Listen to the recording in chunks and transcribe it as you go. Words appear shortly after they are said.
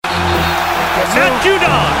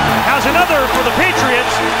has another for the Patriots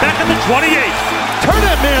back in the 28. Turn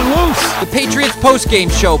that man loose. The Patriots postgame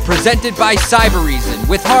show presented by Cybereason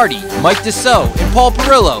with Hardy, Mike Dussault, and Paul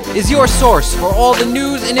Perillo is your source for all the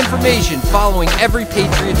news and information following every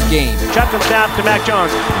Patriots game. Shotgun snap to Mac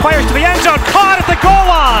Jones. Fires to the end zone. Caught at the goal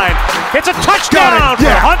line. It's a touchdown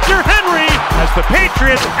for Hunter Henry as the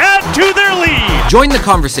Patriots add to their lead. Join the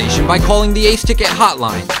conversation by calling the Ace Ticket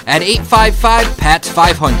hotline at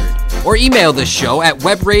 855-PATS-500 or email the show at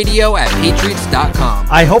webradio@patriots.com.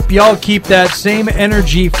 I hope y'all keep that same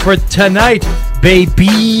energy for tonight,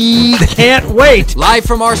 baby. Can't wait. Live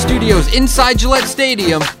from our studios inside Gillette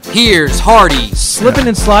Stadium, here's Hardy. Slipping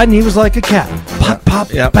and sliding, he was like a cat. Pop, pop,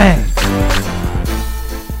 bang.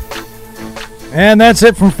 And that's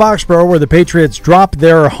it from Foxborough, where the Patriots dropped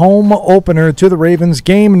their home opener to the Ravens.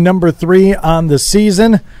 Game number 3 on the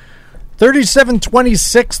season.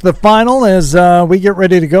 37-26 the final as we get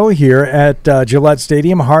ready to go here at Gillette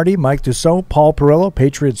Stadium. Hardy, Mike Dussault, Paul Perillo,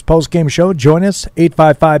 Patriots postgame show. Join us,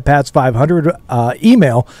 855-PATS-500.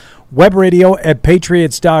 Email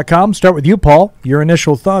webradio@patriots.com. Start with you, Paul. Your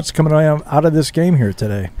initial thoughts coming out of this game here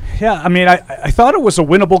today. Yeah, I mean, I thought it was a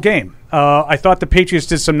winnable game. I thought the Patriots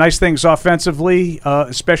did some nice things offensively,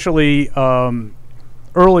 especially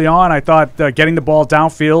early on. I thought getting the ball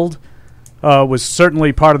downfield was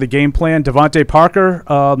certainly part of the game plan. Devontae Parker,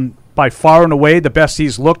 by far and away, the best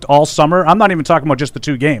he's looked all summer. I'm not even talking about just the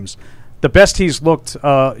 2 games. The best he's looked,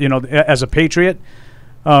 as a Patriot,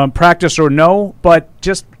 practice or no, but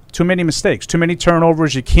just too many mistakes, too many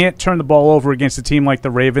turnovers. You can't turn the ball over against a team like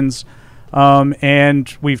the Ravens.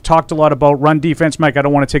 And we've talked a lot about run defense. Mike, I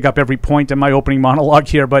don't want to take up every point in my opening monologue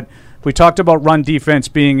here, but we talked about run defense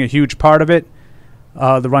being a huge part of it.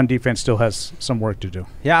 The run defense still has some work to do.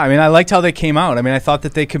 Yeah, I mean, I liked how they came out. I mean, I thought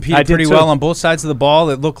that they competed pretty well on both sides of the ball.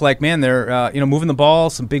 It looked like, man, they're moving the ball,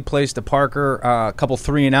 some big plays to Parker, a couple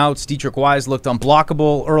 3-and-outs. Dietrich Wise looked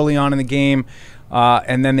unblockable early on in the game,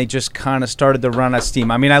 and then they just kind of started to run out of steam.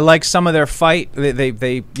 I mean, I like some of their fight.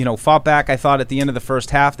 They fought back. I thought at the end of the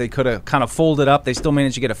first half they could have kind of folded up. They still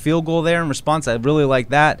managed to get a field goal there in response. I really like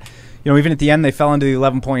that. Even at the end, they fell into the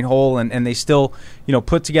 11-point hole, and they still,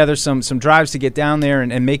 put together some drives to get down there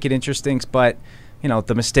and make it interesting. But,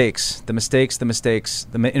 the mistakes, the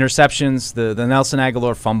interceptions, the Nelson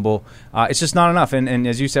Aguilar fumble, it's just not enough. And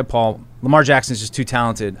as you said, Paul, Lamar Jackson's just too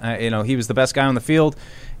talented. He was the best guy on the field,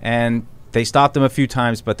 and they stopped him a few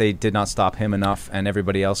times, but they did not stop him enough, and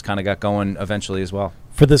everybody else kind of got going eventually as well.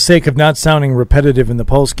 For the sake of not sounding repetitive in the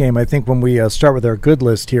postgame, I think when we start with our good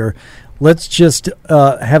list here, let's just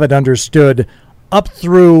have it understood up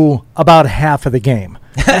through about half of the game.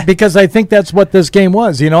 Because I think that's what this game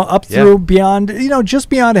was, up through beyond, just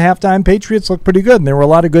beyond halftime. Patriots looked pretty good, and there were a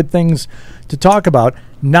lot of good things to talk about.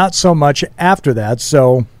 Not so much after that.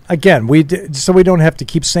 So, again, we don't have to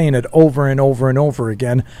keep saying it over and over and over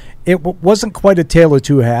again. It wasn't quite a tale of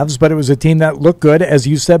 2 halves, but it was a team that looked good. As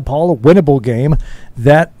you said, Paul, a winnable game.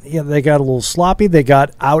 That they got a little sloppy. They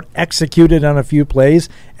got out-executed on a few plays.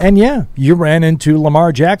 And, you ran into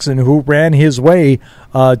Lamar Jackson, who ran his way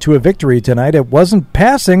to a victory tonight. It wasn't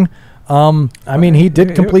passing. He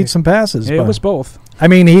did complete some passes. It was both.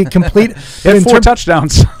 He completed 4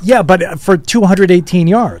 touchdowns. Yeah, but for 218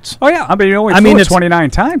 yards. Oh, yeah. He only threw it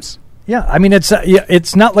 29 times. Yeah,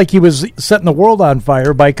 it's not like he was setting the world on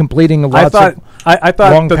fire by completing lots of I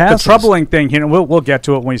thought long the passes. troubling thing here, and we'll get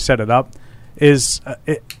to it when we set it up, is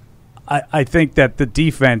I think that the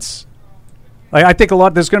defense. I think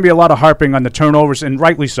there's going to be a lot of harping on the turnovers, and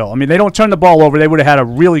rightly so. They don't turn the ball over. They would have had a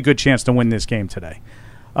really good chance to win this game today.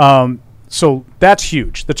 So that's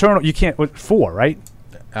huge. The turnover, you can't 4, right?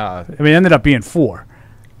 It ended up being 4,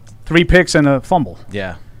 3 picks and a fumble.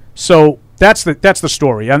 Yeah. So that's the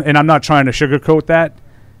story, and I'm not trying to sugarcoat that.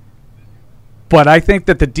 But I think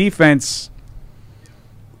that the defense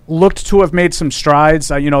looked to have made some strides.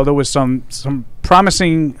 There was some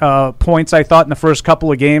promising points, I thought, in the first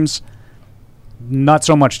couple of games. Not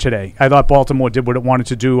so much today. I thought Baltimore did what it wanted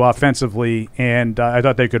to do offensively, and I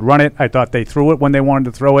thought they could run it. I thought they threw it when they wanted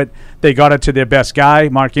to throw it. They got it to their best guy,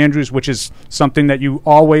 Mark Andrews, which is something that you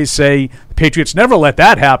always say. The Patriots never let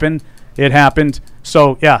that happen. It happened.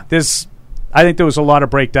 So, I think there was a lot of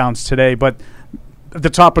breakdowns today, but at the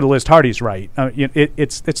top of the list, Hardy's right.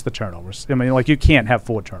 It's the turnovers. You can't have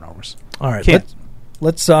 4 turnovers. All right,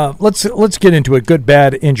 let's get into it. Good,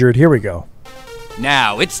 bad, injured. Here we go.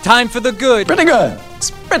 Now it's time for the good. Pretty good.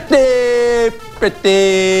 It's pretty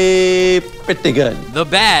good. The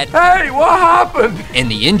bad. Hey, what happened?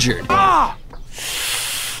 And the injured.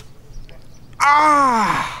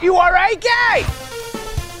 You all right, guy?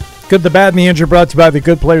 Good, the bad, and the injured, brought to you by the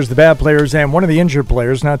good players, the bad players, and one of the injured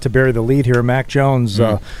players, not to bury the lead here, Mac Jones,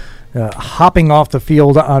 hopping off the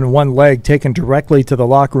field on one leg, taken directly to the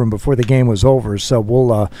locker room before the game was over. So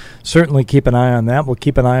we'll certainly keep an eye on that. We'll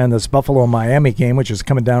keep an eye on this Buffalo-Miami game, which is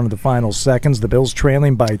coming down to the final seconds. The Bills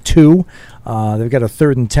trailing by 2. They've got a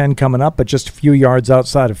 3rd and 10 coming up, but just a few yards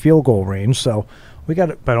outside of field goal range. So we got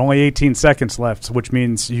it. But only 18 seconds left, which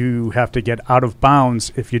means you have to get out of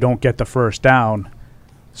bounds if you don't get the first down.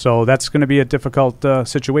 So that's going to be a difficult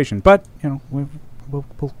situation. But, we'll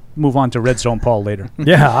move on to Red Zone Paul later.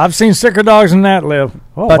 Yeah, I've seen sicker dogs than that, Liv.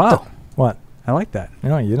 Oh, but, wow. What? I like that.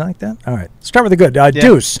 You like that? All right. Start with the good.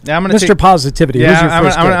 Deuce. Yeah, I'm gonna Mr. Positivity. Yeah, Who's your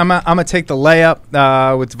first good? I'm going to take the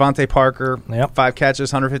layup with Devontae Parker. Yep. 5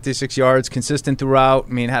 catches, 156 yards, consistent throughout.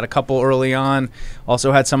 I mean, had a couple early on.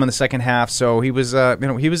 Also had some in the second half. So he was,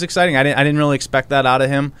 he was exciting. I didn't really expect that out of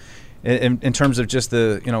him in terms of just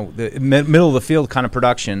the middle of the field kind of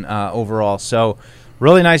production overall. So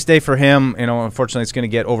really nice day for him. Unfortunately, it's going to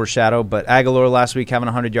get overshadowed. But Aguilar last week having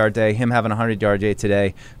a 100-yard day, him having a 100-yard day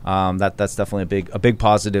today, that's definitely a big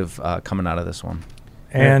positive coming out of this one.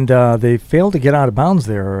 And they failed to get out of bounds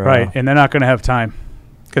there. Right, and they're not going to have time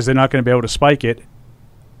because they're not going to be able to spike it.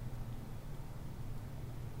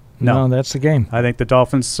 No, that's the game. I think the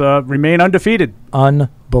Dolphins remain undefeated.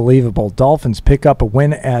 Unbelievable. Dolphins pick up a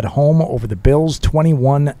win at home over the Bills,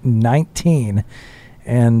 21-19.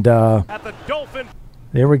 And At the Dolphin.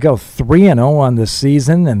 There we go, 3-0 on the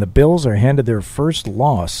season, and the Bills are handed their first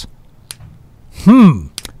loss.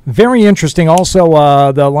 Very interesting.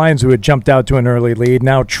 Also, the Lions, who had jumped out to an early lead,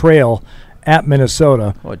 now trail at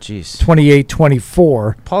Minnesota. Oh, jeez.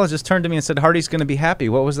 28-24. Paula just turned to me and said, Hardy's going to be happy.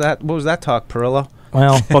 What was that talk, Perillo?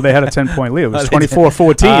 Well, they had a 10-point lead. It was 24-14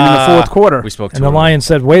 in the fourth quarter. We spoke to and the him. Lions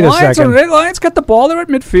said, wait a second. Lions got the ball. They're at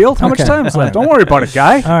midfield. How much time is left? Don't worry about it,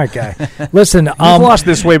 guy. All right, guy. Listen. You've lost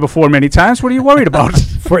this way before many times. What are you worried about?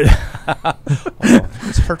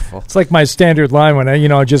 It's hurtful. It's like my standard line when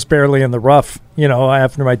I, just barely in the rough,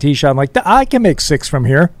 after my tee shot. I'm like, I can make 6 from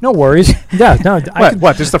here. No worries. Yeah, no.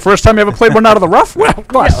 What? This is the first time you ever played one out of the rough?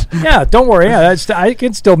 What? Yeah, don't worry. Yeah, I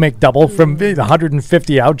can still make double from the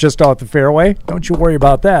 150 out just off the fairway. Don't you worry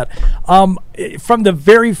about that. From the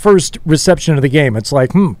very first reception of the game, it's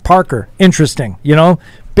like, Parker, interesting.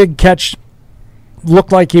 Big catch.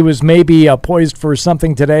 Looked like he was maybe poised for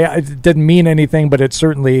something today. It didn't mean anything, but it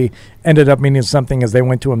certainly ended up meaning something as they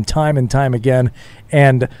went to him time and time again.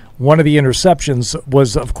 And one of the interceptions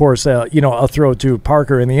was, of course, a throw to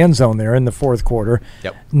Parker in the end zone there in the fourth quarter.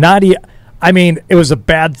 Yep. It was a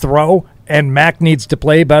bad throw, and Mac needs to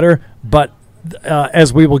play better, but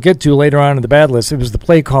as we will get to later on in the bad list, it was the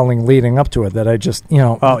play calling leading up to it that I just,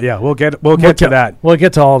 Oh yeah, we'll get to that. We'll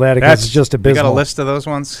get to all that because it's just abysmal. You got a list of those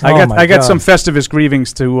ones? I got some Festivus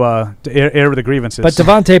grievings to air the grievances. But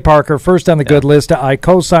Devontae Parker, first on the good list. I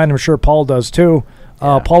co-sign. I'm sure Paul does too.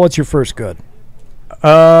 Paul, what's your first good?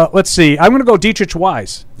 Let's see. I'm going to go Dietrich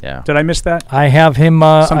Wise. Yeah. Did I miss that? I have him.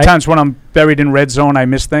 Sometimes when I'm buried in red zone, I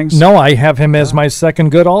miss things. No, I have him as my second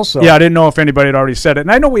good also. Yeah, I didn't know if anybody had already said it.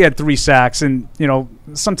 And I know we had 3 sacks, and,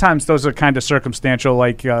 sometimes those are kind of circumstantial.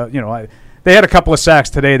 Like, they had a couple of sacks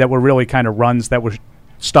today that were really kind of runs that were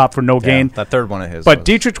stopped for no gain. That third one of his. But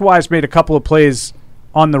Dietrich Wise made a couple of plays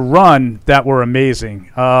on the run that were amazing.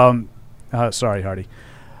 Sorry, Hardy.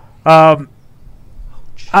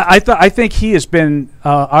 I think he has been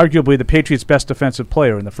arguably the Patriots' best defensive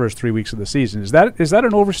player in the first 3 weeks of the season. Is that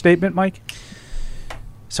an overstatement, Mike?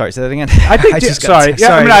 Sorry, say that again. I think.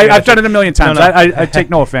 I've done it a million times. No. I take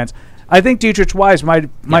no offense. I think Dietrich Wise might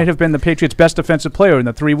have been the Patriots' best defensive player in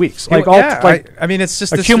the 3 weeks. It's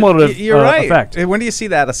just a cumulative you're right. effect. When do you see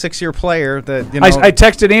that? A 6-year player that I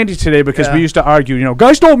texted Andy today because we used to argue.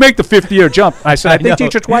 Guys don't make the 5th-year jump. I said I think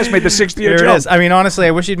Dietrich Wise made the 6th-year jump. It is. Honestly,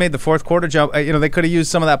 I wish he'd made the fourth quarter jump. They could have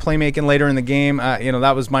used some of that playmaking later in the game.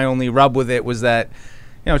 That was my only rub with it was that.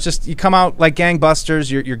 It's just you come out like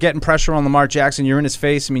gangbusters. You're getting pressure on Lamar Jackson. You're in his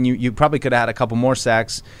face. I mean, you probably could have had a couple more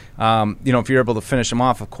sacks. If you're able to finish him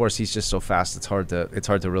off, of course, he's just so fast. It's hard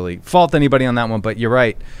to really fault anybody on that one. But you're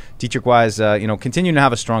right, Dietrich Wise. Continuing to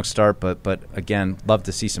have a strong start, but again, love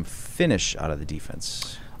to see some finish out of the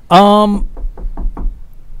defense.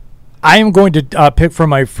 I am going to pick for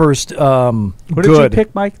my first What did you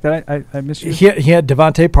pick, Mike? Did I missed you? He had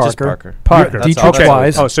Devontae Parker. Just Parker. Dietrich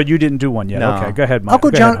Wise. Oh, so you didn't do one yet. No. Okay, go ahead, Mike.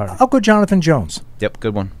 I'll go Jonathan Jones. Yep,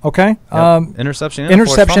 good one. Okay. Yep.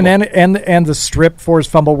 Interception and the strip, forced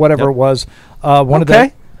fumble, whatever it was. One of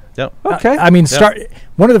the. Yep. Okay.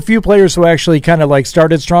 One of the few players who actually kind of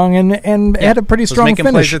started strong and had a pretty strong making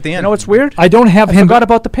finish. Plays at the end. It's weird. I don't have him. Forgot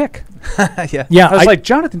about the pick. Yeah. I was like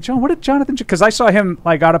Jonathan Jones. What did Jonathan? Because I saw him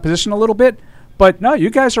out of position a little bit. But no, you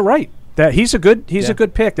guys are right. That he's a good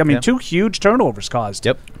pick. I mean, 2 huge turnovers caused.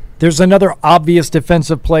 Yep. There's another obvious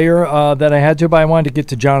defensive player that I had to, but I wanted to get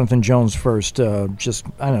to Jonathan Jones first. I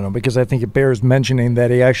don't know, because I think it bears mentioning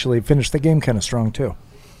that he actually finished the game kind of strong, too.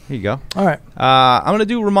 Here you go. All right. I'm going to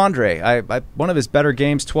do Ramondre. I one of his better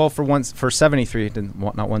games, 12 for 73.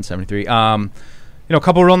 Not 173. A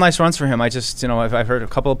couple of real nice runs for him. I've heard a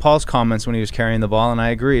couple of Paul's comments when he was carrying the ball, and I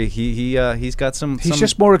agree. He's got some. He's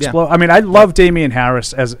just more explosive. Yeah. I mean, I love Damian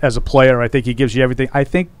Harris as a player. I think he gives you everything. I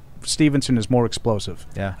think Stevenson is more explosive.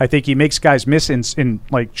 Yeah. I think he makes guys miss in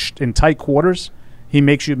tight quarters. He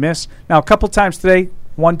makes you miss. Now, a couple times today,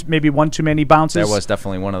 maybe one too many bounces. There was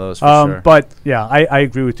definitely one of those for sure. But, yeah, I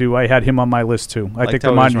agree with you. I had him on my list, too. I think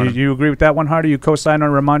Ramondre. You agree with that one, Hardy? You co-sign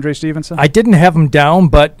on Ramondre Stevenson? I didn't have him down,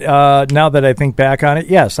 but now that I think back on it,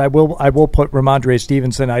 yes, I will put Ramondre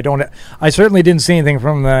Stevenson. I certainly didn't see anything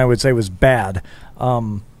from him that I would say was bad.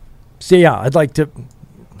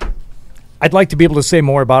 I'd like to be able to say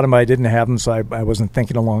more about him, but I didn't have him, so I wasn't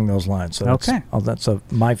thinking along those lines. So that's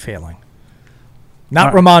my failing.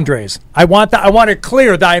 Not Ramondre's. I want it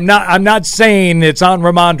clear that I'm not saying it's on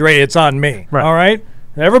Ramondre, it's on me. Right. All right?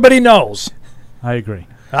 Everybody knows. I agree.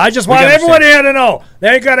 I just want everyone here to know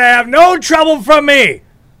they're going to have no trouble from me.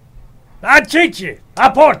 Achichi,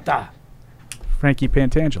 Aporta. Frankie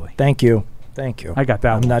Pantangeli. Thank you. I got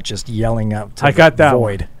that one. I'm not just yelling out to I got that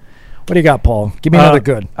void. What do you got, Paul? Give me another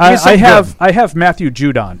good. I have Matthew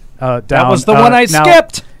Judon down. That was the one I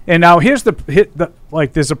skipped. And now here's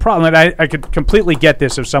there's a problem. And I could completely get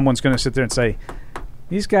this if someone's going to sit there and say,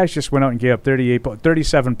 these guys just went out and gave up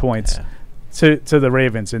 37 points to the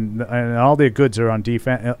Ravens, and all their goods are on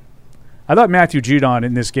defense. I thought Matthew Judon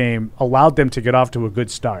in this game allowed them to get off to a good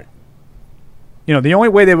start. The only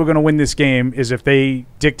way they were going to win this game is if they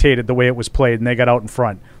dictated the way it was played and they got out in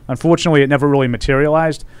front. Unfortunately, it never really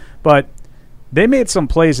materialized, but they made some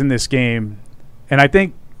plays in this game, and I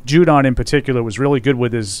think Judon in particular was really good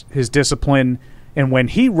with his discipline, and when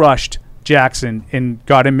he rushed Jackson and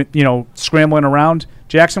got him, scrambling around,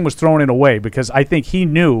 Jackson was throwing it away because I think he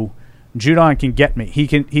knew Judon can get me. He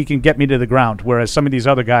can get me to the ground, whereas some of these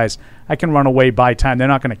other guys, I can run away by time. They're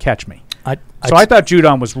not going to catch me. I thought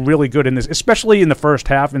Judon was really good in this, especially in the first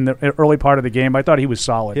half, in the early part of the game. I thought he was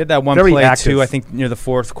solid. He had that one play, too, I think, near the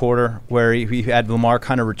fourth quarter, where he had Lamar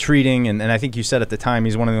kind of retreating, and I think you said at the time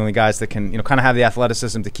he's one of the only guys that can, kind of have the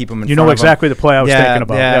athleticism to keep him in front of him. You know exactly the play I was thinking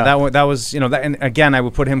about. Yeah, that was, and again, I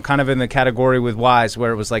would put him kind of in the category with Wise,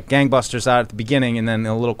 where it was like gangbusters out at the beginning and then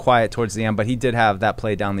a little quiet towards the end, but he did have that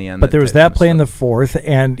play down the end. But there was that play in the fourth,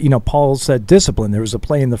 and, Paul said discipline. There was a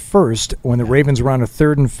play in the first when the Ravens were on a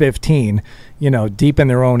 3rd and 15, deep in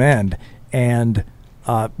their own end, and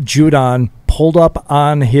Judon pulled up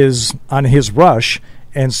on his rush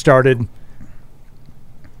and started.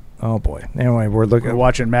 Oh boy! Anyway, we're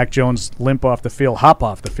watching Mac Jones hop off the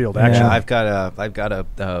field. Actually, yeah. I've got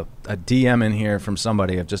a DM in here from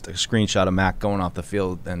somebody of just a screenshot of Mac going off the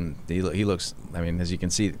field, and he looks. I mean, as you can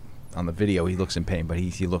see on the video, he looks in pain, but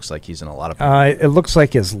he looks like he's in a lot of pain. It looks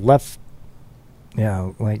like his left.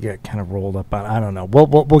 Yeah, like it kind of rolled up on. I don't know. We'll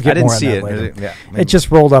get more on that later. It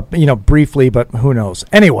just rolled up, briefly, but who knows?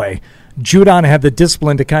 Anyway, Judon had the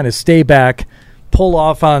discipline to kind of stay back, pull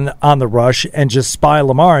off on the rush, and just spy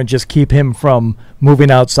Lamar and just keep him from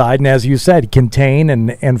moving outside. And as you said, contain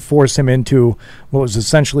and force him into what was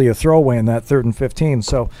essentially a throwaway in that 3rd and 15.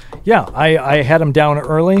 So, yeah, I had him down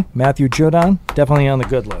early. Matthew Judon, definitely on the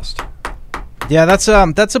good list. Yeah, that's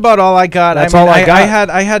about all I got. All I got.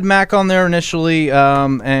 I had Mac on there initially,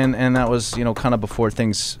 and that was kind of before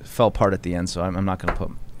things fell apart at the end. So I'm not going to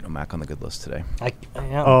put Mac on the good list today.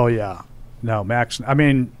 Oh yeah, no Mac's. I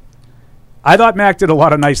mean, I thought Mac did a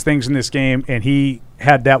lot of nice things in this game, and he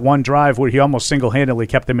had that one drive where he almost single-handedly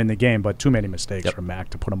kept them in the game, but too many mistakes from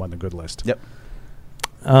Mac to put him on the good list. Yep.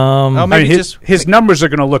 His numbers are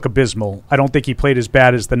going to look abysmal. I don't think he played as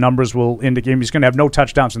bad as the numbers will indicate. He's going to have no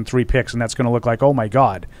touchdowns and 3 picks, and that's going to look like, oh my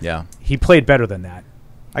God. Yeah, he played better than that.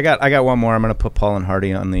 I got one more. I'm going to put Paul and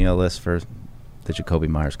Hardy on the list for the Jacoby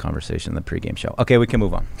Myers conversation in the pregame show. Okay, we can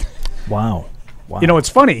move on. Wow. It's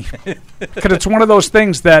funny because it's one of those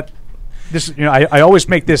things that this. I always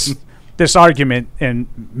make this argument, and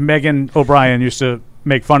Megan O'Brien used to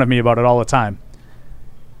make fun of me about it all the time.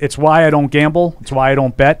 It's why I don't gamble. It's why I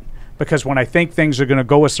don't bet. Because when I think things are going to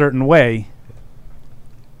go a certain way,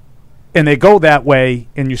 and they go that way,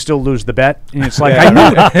 and you still lose the bet, and it's like I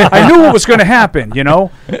knew what was going to happen. Well,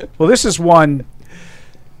 this is one.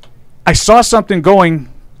 I saw something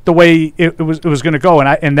going the way it was going to go,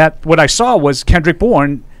 and that what I saw was Kendrick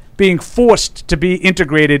Bourne being forced to be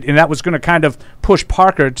integrated, and that was going to kind of push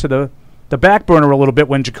Parker to the back burner a little bit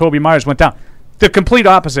when Jacoby Myers went down. the complete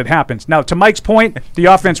opposite happens. Now, to Mike's point, the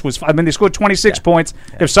offense was, they scored 26 points.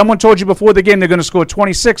 Yeah. If someone told you before the game they're going to score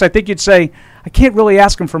 26, I think you'd say, I can't really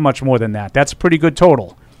ask them for much more than that. That's a pretty good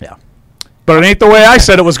total. Yeah. But it ain't the way I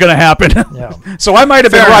said it was going to happen. Yeah. So I might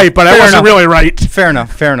have been right, but I wasn't really right. Fair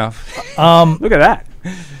enough. Look at that.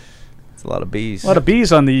 It's a lot of bees. A lot of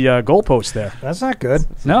bees on the goalpost there. That's not good.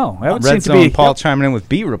 No. That would Red seem to be Paul chiming in with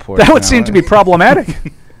bee reports. That would seem to be problematic.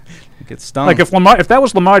 Get stung. Like if that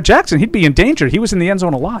was Lamar Jackson, he'd be in danger. He was in the end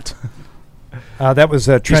zone a lot. That was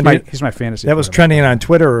trending. He's my fantasy. That was trending on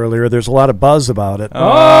Twitter earlier. There's a lot of buzz about it.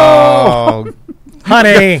 Oh,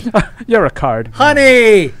 honey, you're a card.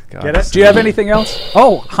 Honey, God. Get it? Do you have anything else?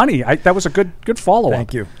 Oh, honey, that was a good follow up.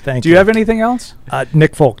 Thank you. Do you have anything else?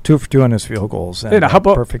 Nick Folk 2 for 2 on his field goals. And, how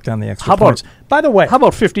about perfect on the extra points? By the way, how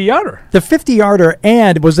about 50-yarder? The 50-yarder,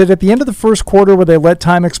 and was it at the end of the first quarter where they let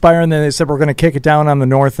time expire and then they said we're going to kick it down on the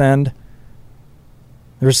north end?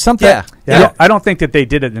 There's something. Yeah. I don't think that they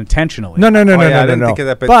did it intentionally. No. I didn't think of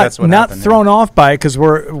that, but that's what not happened, thrown off by it because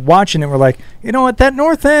we're watching it. We're like, you know what? That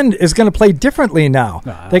north end is going to play differently now.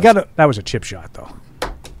 That was a chip shot, though.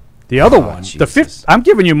 The other one, Jesus. the fifth. I'm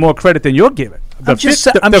giving you more credit than you're giving. The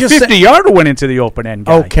 50-yarder went into the open end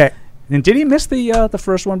guy. Okay. And did he miss the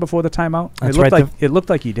first one before the timeout? That's it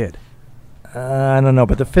looked like he did. I don't know,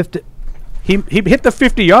 but the 50. He hit the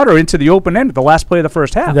 50-yarder into the open end at the last play of the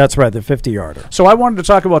first half. That's right, the 50-yarder. So I wanted to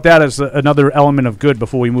talk about that as another element of good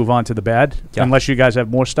before we move on to the bad, unless you guys have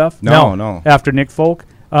more stuff. No. After Nick Folk.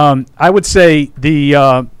 I would say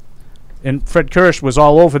and Fred Kirsch was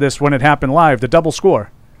all over this when it happened live, the double score.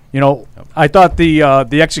 I thought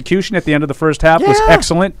the execution at the end of the first half was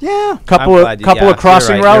excellent. Yeah. Couple of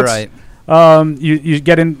crossing routes. You're right. You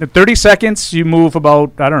get in 30 seconds, you move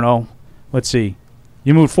about, I don't know, let's see.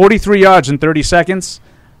 You move 43 yards in 30 seconds.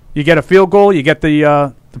 You get a field goal. You get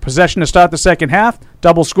the possession to start the second half.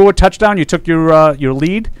 Double score, touchdown. You took your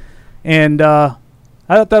lead, and I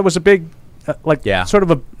thought that was a big, sort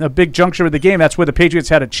of a big juncture of the game. That's where the Patriots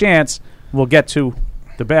had a chance. We'll get to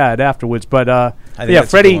the bad afterwards, but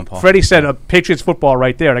Freddie said Patriots football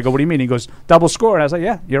right there. And I go, what do you mean? He goes, double score, and I was like,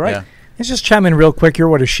 yeah, you're right. Yeah. Let's just chime in real quick here.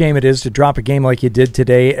 What a shame it is to drop a game like you did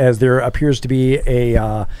today, as there appears to be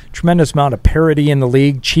a tremendous amount of parity in the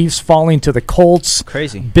league. Chiefs falling to the Colts.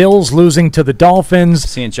 Crazy. Bills losing to the Dolphins.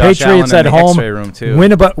 Seeing Josh Patriots Allen at home. X-ray room too.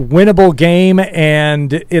 Winnable game,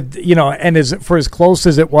 and for as close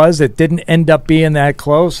as it was, it didn't end up being that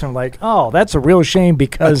close. I'm like, oh, that's a real shame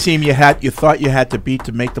because a team you thought you had to beat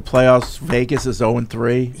to make the playoffs. Vegas is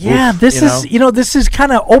 0-3. Yeah, this is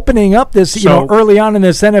kind of opening up this early on in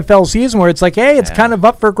this NFL season, where it's like, hey, it's kind of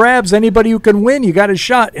up for grabs. Anybody who can win, you got a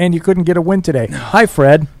shot, and you couldn't get a win today. Hi,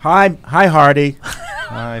 Fred. Hi, Hardy.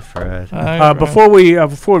 Hi, Fred. Before we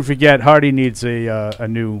forget, Hardy needs a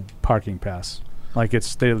new parking pass. Like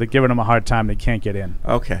they're giving him a hard time. They can't get in.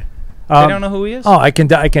 Okay. They don't know who he is. Oh, I can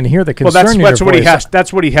hear the concern. Well, that's what he has.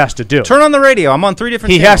 That's what he has to do. Turn on the radio. I'm on 3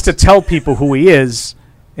 different. He channels. has to tell people who he is.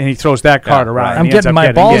 And he throws that card around. Right. I'm getting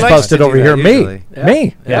my balls busted over here. Usually.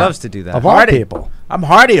 Me. He loves to do that. Of all people. I'm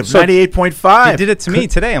Hardy of 98.5. He did it to me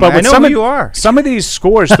today. But I know who you are. Some of these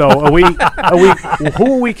scores, though,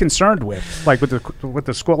 who are we concerned with? Like with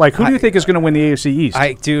the score, like who do you think is going to win the AFC East?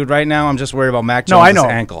 Dude, right now I'm just worried about Mac Jones'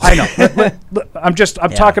 ankle. I know. I'm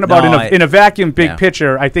talking about in a vacuum, big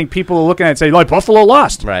picture. I think people are looking at it and say, like, Buffalo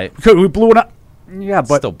lost. Right. We blew it up. Yeah,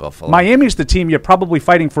 but still Buffalo. Miami's the team you're probably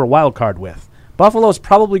fighting for a wild card with. Buffalo's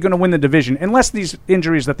probably going to win the division unless these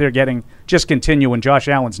injuries that they're getting just continue and Josh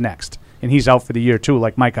Allen's next. And he's out for the year, too,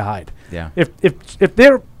 like Micah Hyde. Yeah. If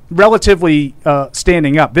they're relatively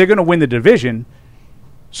standing up, they're going to win the division.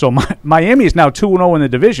 So Miami is now 2-0 in the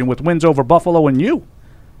division with wins over Buffalo and you.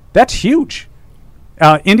 That's huge.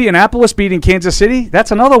 Indianapolis beating Kansas City, that's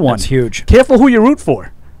another one. That's huge. Careful who you root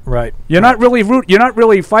for. Right. You're not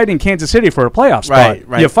really fighting Kansas City for a playoff spot.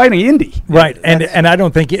 Right. You're fighting Indy. Right. And I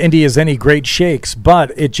don't think Indy is any great shakes,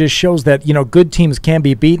 but it just shows that, good teams can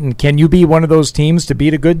be beaten. Can you be one of those teams to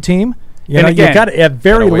beat a good team? You got to at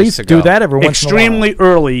very least do that every once in a while. Extremely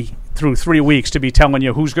early through 3 weeks to be telling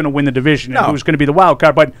you who's going to win the division and who's going to be the wild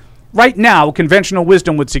card. But right now, conventional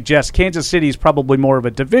wisdom would suggest Kansas City is probably more of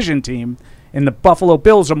a division team, and the Buffalo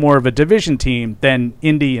Bills are more of a division team than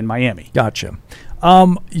Indy and Miami. Gotcha.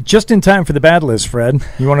 Just in time for the bad list, Fred.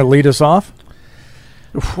 You want to lead us off?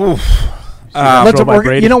 You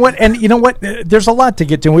know what? There's a lot to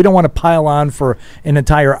get to. We don't want to pile on for an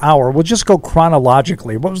entire hour. We'll just go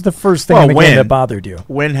chronologically. What was the first thing in the game that bothered you?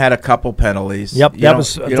 Wynn had a couple penalties. Yep,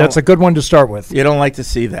 that's a good one to start with. You don't like to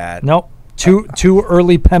see that. Nope. Two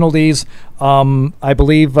early penalties. I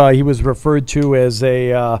believe he was referred to as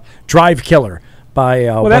a drive killer. by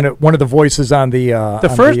one of the voices on the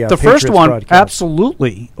first one. broadcast.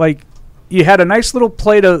 Absolutely, like you had a nice little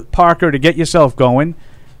play to Parker to get yourself going,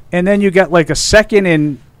 and then you got like a 2nd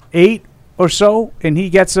and 8 or so, and he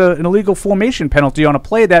gets an illegal formation penalty on a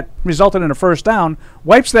play that resulted in a first down,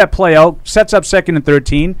 wipes that play out, sets up 2nd and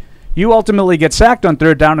 13. You ultimately get sacked on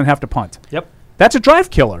 3rd down and have to punt. Yep. That's a drive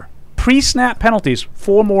killer. Pre-snap penalties,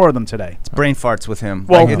 4 more of them today. It's brain farts with him.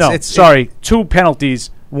 Well, sorry, 2 penalties,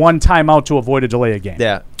 1 timeout to avoid a delay of game.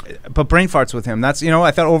 Yeah, but brain farts with him. That's,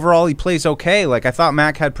 I thought overall he plays okay. Like, I thought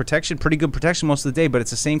Mac had protection, pretty good protection most of the day, but it's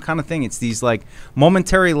the same kind of thing. It's these, like,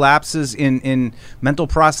 momentary lapses in mental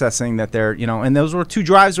processing that they're, and those were 2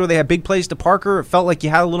 drives where they had big plays to Parker. It felt like you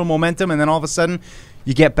had a little momentum, and then all of a sudden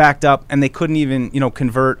you get backed up, and they couldn't even,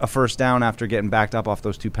 convert a first down after getting backed up off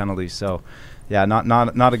those 2 penalties. So, yeah,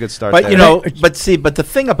 not a good start. But there. but the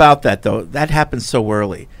thing about that though, that happened so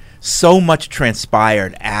early. So much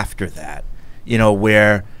transpired after that.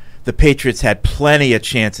 Where the Patriots had plenty of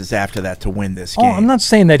chances after that to win this game. Oh, I'm not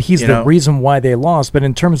saying that he's the reason why they lost, but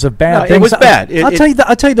in terms of bad things, it was bad.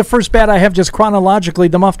 I'll tell you the first bad I have just chronologically,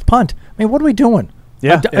 the muffed punt. I mean, what are we doing?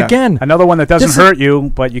 Yeah. Again, another one that doesn't hurt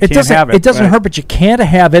you, but you can't have it. It doesn't hurt, but you can't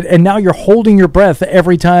have it, and now you're holding your breath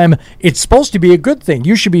every time. It's supposed to be a good thing.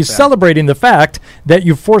 You should be celebrating the fact that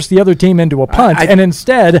you forced the other team into a punt, and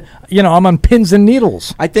instead, I'm on pins and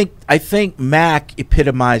needles. I think Mac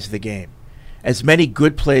epitomized the game. As many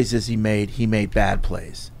good plays as he made bad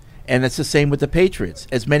plays. And it's the same with the Patriots.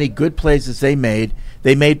 As many good plays as they made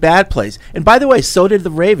bad plays. And by the way, so did the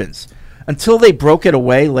Ravens. Until they broke it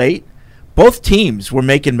away late, both teams were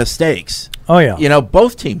making mistakes. Oh yeah,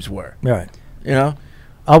 both teams were. Right.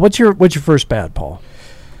 What's your first bad, Paul?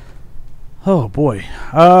 Oh boy.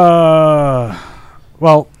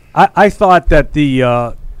 Well, I thought that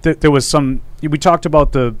there was some. We talked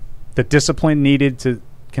about the discipline needed to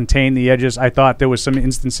contain the edges. I thought there was some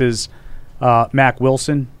instances. Mac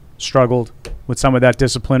Wilson struggled with some of that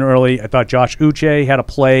discipline early. I thought Josh Uche had a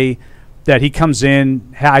play that he comes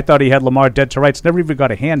in. I thought he had Lamar dead to rights. Never even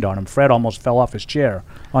got a hand on him. Fred almost fell off his chair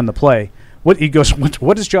on the play. What is Josh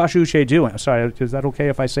Uche doing? Sorry, is that okay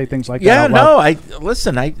if I say things like that? Yeah, no.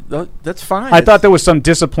 That's fine. I thought there was some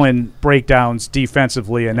discipline breakdowns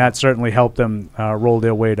defensively, and that certainly helped them roll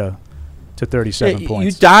their way to 37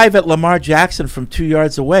 points. You dive at Lamar Jackson from 2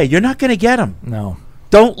 yards away. You're not going to get him. No.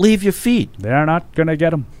 Don't leave your feet. They're not going to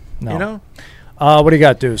get him. No. What do you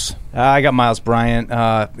got, Deuce? I got Miles Bryant.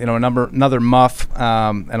 Another muff,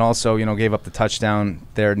 and also gave up the touchdown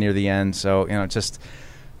there near the end. So just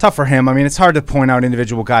tough for him. I mean, it's hard to point out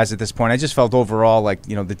individual guys at this point. I just felt overall like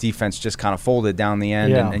the defense just kind of folded down the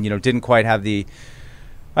end, and didn't quite have the.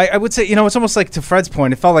 I would say, it's almost like to Fred's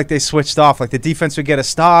point, it felt like they switched off. Like the defense would get a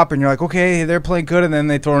stop, and you're like, okay, they're playing good, and then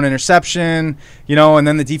they throw an interception, and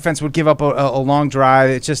then the defense would give up a long drive.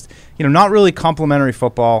 It's just, not really complimentary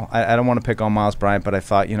football. I don't want to pick on Miles Bryant, but I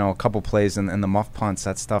thought, a couple plays and the muff punts,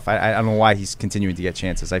 that stuff. I don't know why he's continuing to get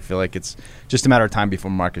chances. I feel like it's just a matter of time before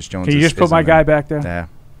Marcus Jones. Can you just put my guy back there? Yeah.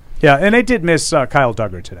 Yeah, and they did miss Kyle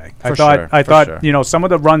Duggar today. I thought, sure. Some of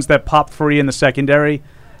the runs that popped free in the secondary,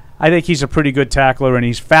 I think he's a pretty good tackler, and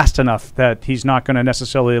he's fast enough that he's not going to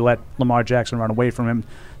necessarily let Lamar Jackson run away from him.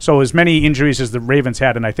 So as many injuries as the Ravens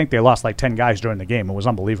had, and I think they lost like 10 guys during the game. It was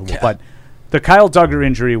unbelievable. Yeah. But the Kyle Duggar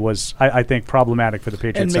injury was, I think, problematic for the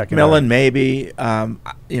Patriots secondary. And McMillan maybe. I'm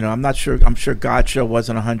not sure. I'm sure Godshall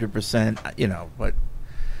wasn't 100%, but,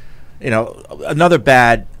 another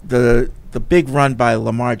bad, the big run by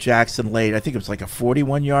Lamar Jackson late, I think it was like a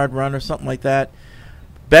 41-yard run or something like that.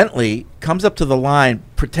 Bentley comes up to the line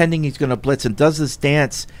pretending he's going to blitz and does this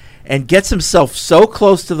dance and gets himself so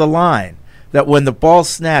close to the line that when the ball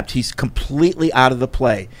snapped, he's completely out of the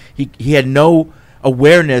play. He had no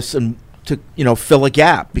awareness and to fill a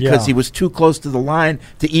gap because he was too close to the line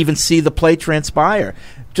to even see the play transpire.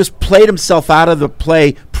 Just played himself out of the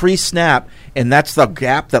play pre-snap, and that's the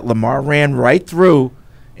gap that Lamar ran right through.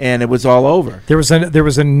 And it was all over. There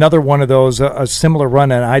was another one of those, a similar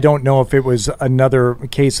run, and I don't know if it was another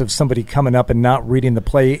case of somebody coming up and not reading the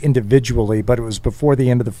play individually, but it was before the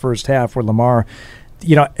end of the first half where Lamar,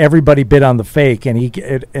 everybody bid on the fake, and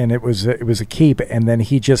it was a keep, and then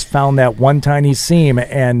he just found that one tiny seam,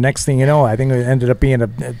 and next thing you know, I think it ended up being a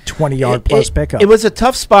 20-yard plus pickup. It was a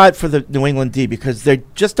tough spot for the New England D because they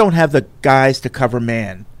just don't have the guys to cover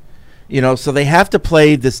man, so they have to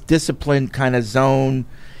play this disciplined kind of zone.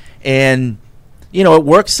 And, it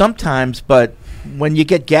works sometimes, but when you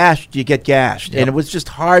get gashed, you get gashed. And it was just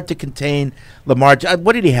hard to contain Lamar.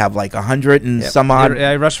 What did he have, like 100 and some odd?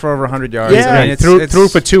 Yeah, he rushed for over 100 yards. Yeah. I mean, threw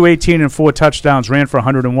for 218 and 4 touchdowns, ran for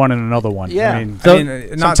 101 and another one. Yeah. I mean,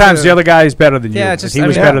 sometimes the other guy is better than you. Yeah, He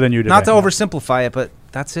was better than you today. Not to oversimplify it, but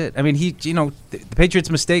that's it. I mean, the Patriots'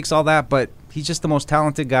 mistakes, all that, but he's just the most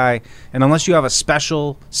talented guy. And unless you have a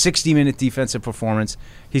special 60-minute defensive performance,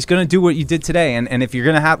 he's going to do what you did today. And if you're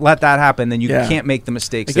going to let that happen, then you can't make the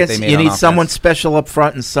mistakes that they made. You need on someone offense. special up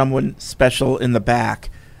front and someone special in the back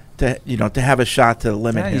to have a shot to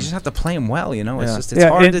limit him. You just have to play him well. It's just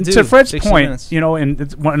hard to do. To Fred's 60 point, minutes.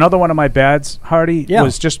 and another one of my bads, Hardy,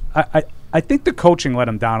 was just I think the coaching let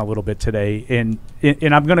him down a little bit today. And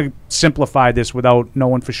I'm going to simplify this without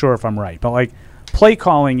knowing for sure if I'm right, but like play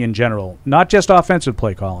calling in general, not just offensive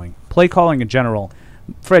play calling in general.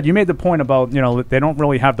 Fred, you made the point about that they don't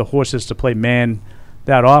really have the horses to play man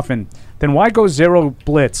that often. Then why go zero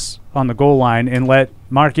blitz on the goal line and let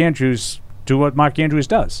Mark Andrews do what Mark Andrews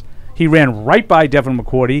does? He ran right by Devin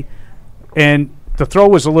McCourty, and the throw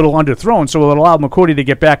was a little underthrown, so it allowed McCourty to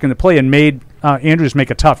get back into play and made Andrews make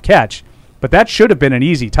a tough catch. But that should have been an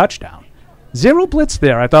easy touchdown. Zero blitz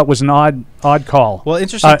there, I thought, was an odd call. Well,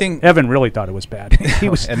 interesting thing. Evan really thought it was bad. He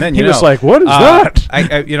was, and then he was like, "What is that?"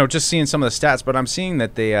 I just seeing some of the stats, but I'm seeing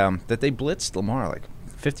that they blitzed Lamar like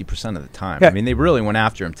 50% of the time. Yeah. I mean, they really went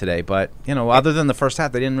after him today, but other than the first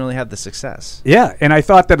half, they didn't really have the success. Yeah, and I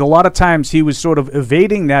thought that a lot of times he was sort of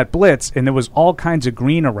evading that blitz, and there was all kinds of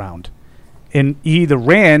green around, and he either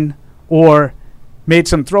ran or made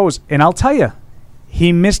some throws. And I'll tell you,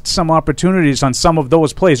 he missed some opportunities on some of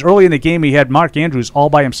those plays. Early in the game, he had Mark Andrews all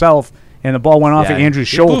by himself, and the ball went off at Andrews'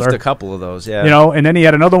 shoulder. He a couple of those, and then he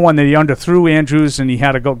had another one that he underthrew Andrews, and he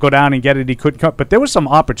had to go down and get it. He couldn't cut, but there were some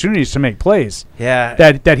opportunities to make plays. Yeah,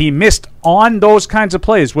 that he missed on those kinds of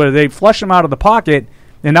plays where they flush him out of the pocket,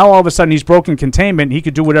 and now all of a sudden he's broken containment. He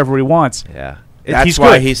could do whatever he wants. Yeah. That's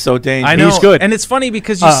why he's so dangerous. I know. He's good. And it's funny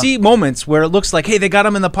because you see moments where it looks like, hey, they got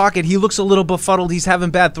him in the pocket. He looks a little befuddled. He's having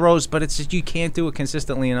bad throws, but it's just you can't do it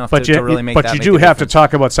consistently enough to really make that. But you do have to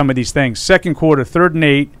talk about some of these things. Second quarter, 3rd and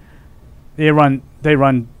 8, they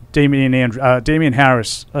run Damian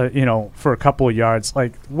Harris, for a couple of yards.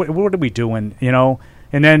 Like, what are we doing?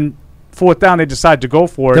 And then 4th down, they decide to go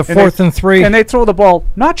for it. The 4th and 3, and they throw the ball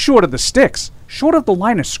not short of the sticks, short of the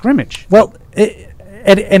line of scrimmage. Well.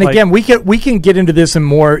 And again, we can get into this in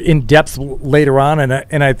more in depth later on,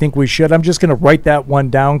 and I think we should. I'm just going to write that one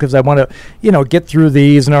down because I want to get through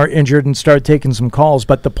these and are injured and start taking some calls.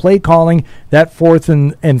 But the play calling, that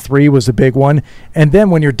 4th and 3 was a big one. And then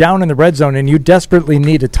when you're down in the red zone and you desperately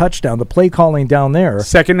need a touchdown, the play calling down there.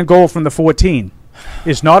 2nd and goal from the 14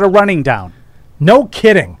 is not a running down. No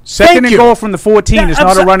kidding. 2nd and goal from the 14 is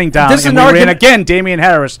not a running down. This and we ran again Damian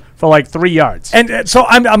Harris for like 3 yards. And so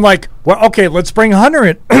I'm like, well, okay, let's bring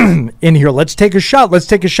Hunter in here. Let's take a shot. Let's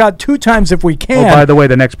take a shot 2 times if we can. Oh, by the way,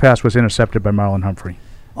 the next pass was intercepted by Marlon Humphrey.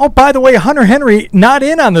 Oh, by the way, Hunter Henry not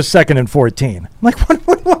in on the 2nd and 14. I'm like,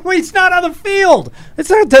 what, he's not on the field. It's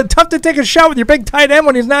not tough to take a shot with your big tight end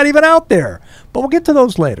when he's not even out there. But we'll get to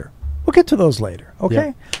those later.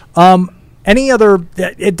 Okay? Yeah. Any other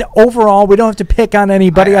overall? We don't have to pick on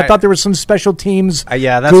anybody. I thought there were some special teams.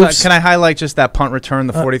 That's what, can I highlight just that punt return,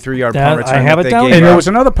 the 43-yard punt return? I have it down. And there was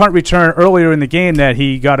another punt return earlier in the game that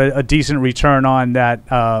he got a decent return on that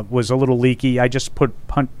was a little leaky. I just put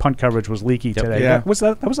punt coverage was leaky today. Yeah. That was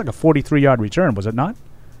like a 43-yard return, was it not?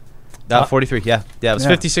 43, yeah. It was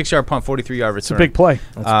 56-yard punt, 43-yard return. It's a big play.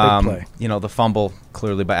 That's a big play. The fumble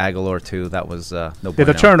clearly by Aguilar too. That was no. Yeah,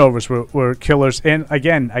 the turnovers were killers. And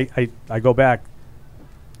again, I go back.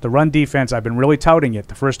 The run defense, I've been really touting it.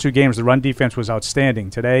 The first 2 games, the run defense was outstanding.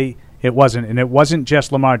 Today, it wasn't, and it wasn't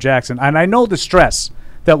just Lamar Jackson. And I know the stress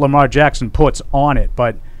that Lamar Jackson puts on it,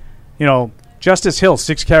 but Justice Hill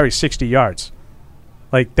 6 carries, 60 yards.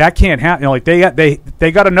 Like, that can't happen.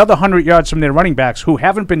 They got another 100 yards from their running backs who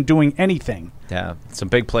haven't been doing anything. Yeah, some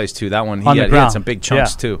big plays too. That one he had some big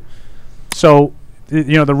chunks too. So,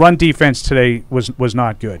 the run defense today was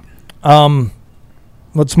not good.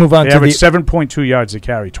 Let's move on they to averaged 7.2 yards a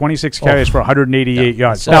carry, 26 carries for 188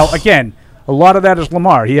 yards. So now, again, a lot of that is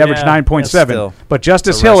Lamar. He averaged 9.7, but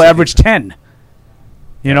Justice Hill averaged 10.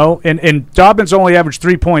 And Dobbins only averaged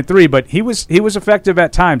 3.3, but he was effective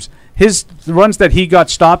at times. His runs that he got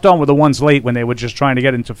stopped on were the ones late when they were just trying to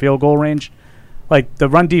get into field goal range. Like, the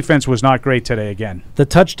run defense was not great today again. The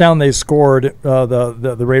touchdown they scored,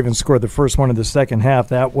 the Ravens scored the first one of the second half.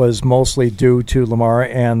 That was mostly due to Lamar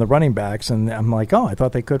and the running backs. And I'm like, I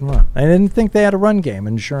thought they couldn't run. I didn't think they had a run game.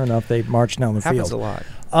 And sure enough, they marched down the Happens field.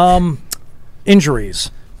 a lot.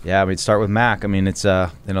 Injuries. Yeah, start with Mac. It's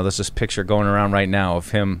there's this picture going around right now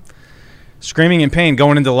of him Screaming in pain,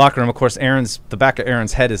 going into the locker room. Of course, the back of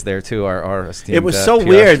Aaron's head is there too. Our esteemed, it was so PR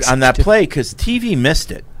weird on that play because TV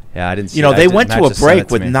missed it. Yeah, I didn't see they went to a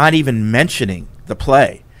break with not even mentioning the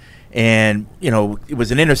play. And, it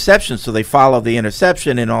was an interception, so they followed the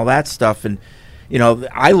interception and all that stuff. And,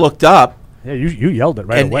 I looked up. Yeah, you yelled it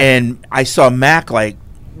right away. And I saw Mac,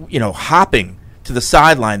 hopping to the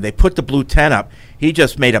sideline. They put the blue tent up. He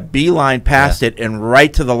just made a beeline past it and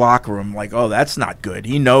right to the locker room. Like, oh, that's not good.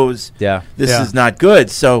 He knows this is not good.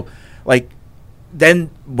 So,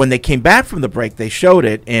 then when they came back from the break, they showed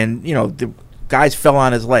it, and, the guys fell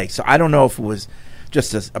on his leg. So I don't know if it was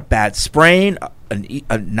just a bad sprain,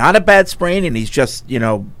 not a bad sprain, and he's just, if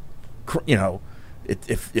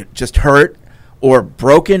it just hurt or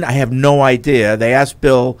broken. I have no idea. They asked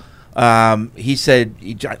Bill. He said,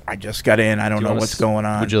 I just got in. I don't know what's going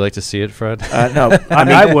on. Would you like to see it, Fred? No.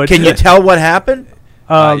 I would. Can you tell what happened?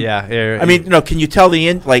 Yeah. Can you tell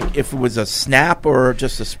if it was a snap or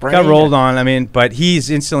just a sprain? Got rolled on. But he's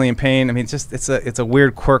instantly in pain. It's a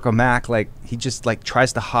weird quirk of Mac. He just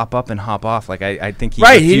tries to hop up and hop off. I think he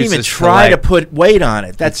He didn't even try to put weight on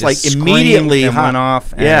it. That's immediately went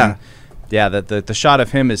off. Yeah. Yeah, the shot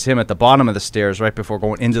of him is him at the bottom of the stairs right before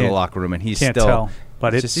going into the locker room, and he's can't still. Tell,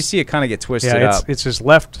 but you see it kind of get twisted up. It's his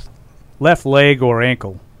left leg or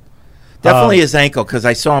ankle. Definitely his ankle, because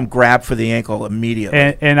I saw him grab for the ankle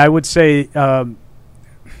immediately. And I would say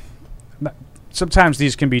sometimes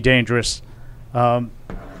these can be dangerous.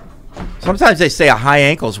 Sometimes they say a high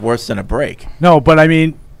ankle is worse than a break. No, but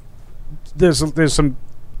there's some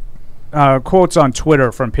quotes on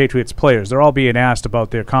Twitter from Patriots players. They're all being asked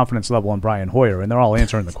about their confidence level in Brian Hoyer, and they're all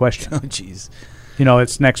answering the question. Oh, jeez.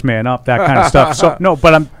 It's next man up, that kind of stuff. So no,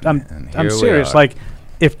 but I'm serious.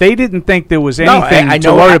 If they didn't think there was anything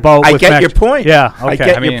to worry about, I with get your point. Yeah, okay. I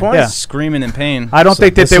get your point. Yeah. Screaming in pain. I don't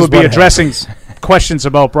think that they would be addressing questions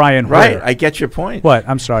about Brian Hoyer. Right, I get your point. What?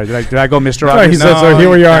 I'm sorry. Did I go Mr. No, Obvious? he said, so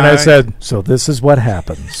here we are, and I said, so this is what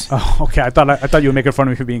happens. Oh, okay. I thought you were making fun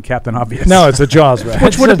of me for being Captain Obvious. No, it's a Jaws reference.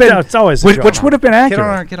 Which would have been. It's always which would have been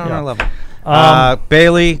accurate. Get on our level.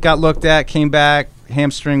 Bailey got looked at, came back,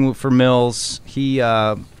 hamstring for Mills. He.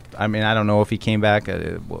 I don't know if he came back,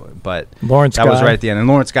 but Lawrence that was right at the end. And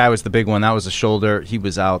Lawrence Guy was the big one. That was the shoulder. He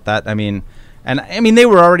was out. They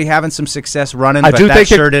were already having some success running, but that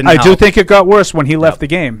sure didn't help. I do think it got worse when he left the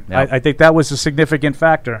game. Yep. I think that was a significant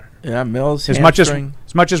factor. Yeah, Mills as much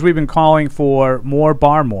as we've been calling for more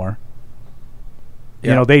Barmore,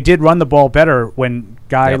 they did run the ball better when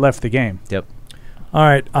Guy left the game. Yep. All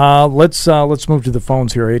right, let's move to the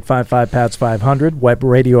phones here. 855-PATS-500, web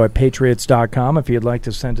radio at patriots.com. If you'd like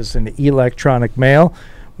to send us an electronic mail,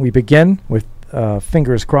 we begin with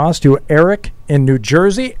fingers crossed to Eric in New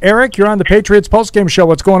Jersey. Eric, you're on the Patriots postgame show.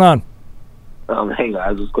 What's going on? Hey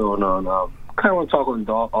guys, what's going on? Kind of want to talk on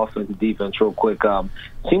the offense and defense real quick.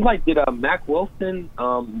 Seems like did Mac Wilson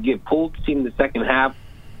get pulled in the second half?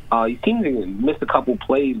 He seemed to miss a couple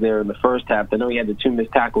plays there in the first half. I know he had the 2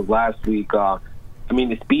 missed tackles last week.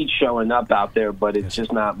 The speed's showing up out there, but it's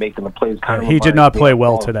just not making the plays. He did not play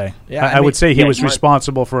well today. Yeah, I would say he was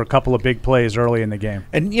responsible for a couple of big plays early in the game.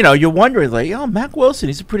 And you're wondering, Mac Wilson,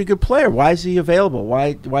 he's a pretty good player. Why is he available?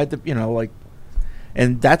 Why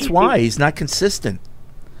and that's why he's not consistent.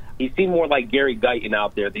 He seemed more like Gary Guyton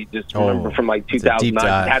out there. They just remember from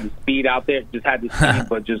 2009. He had the speed out there, just had the speed,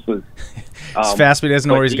 but just was it's fast, but he doesn't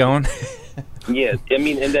know where he's going. Yeah, and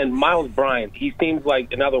then Miles Bryant, he seems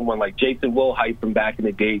like another one, like Jason Wilhite from back in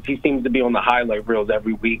the days. He seems to be on the highlight reels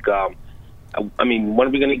every week. When are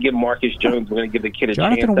we going to give Marcus Jones? We're going to give the kid a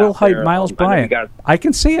chance. Jonathan Wilhite, Miles Bryant. I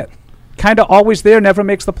can see it. Kind of always there, never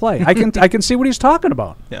makes the play. I can see what he's talking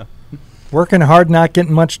about. Yeah, working hard, not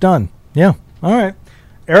getting much done. Yeah, all right.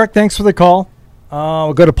 Eric, thanks for the call.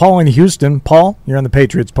 We'll go to Paul in Houston. Paul, you're on the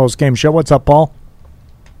Patriots postgame show. What's up, Paul?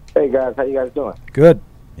 Hey guys, how you guys doing? Good.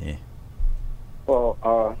 Yeah.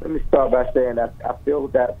 Well, let me start by saying that I feel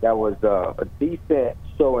that was a decent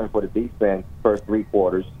showing for the defense first 3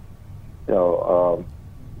 quarters. I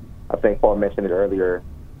think Paul mentioned it earlier.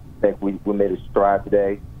 I think we made a stride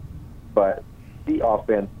today, but the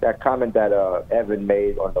offense, that comment that Evan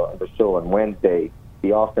made on the show on Wednesday,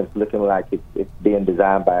 the offense looking like it's being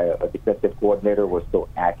designed by a defensive coordinator was so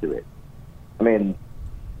accurate.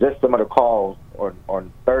 Just some of the calls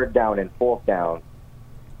on 3rd down and 4th down,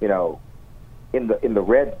 in the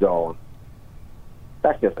red zone,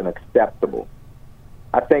 that's just unacceptable.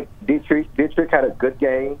 I think Dietrich had a good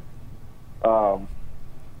game,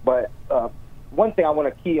 but one thing I want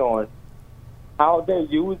to key on, how they're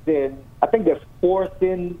using, I think they're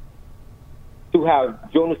forcing to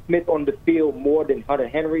have Jonas Smith on the field more than Hunter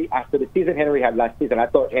Henry. After the season Henry had last season, I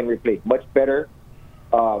thought Henry played much better.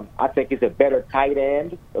 I think he's a better tight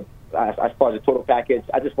end as far as the total package.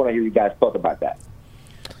 I just want to hear you guys talk about that.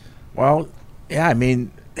 Well, yeah, I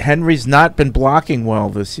mean, Henry's not been blocking well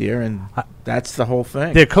this year, and that's the whole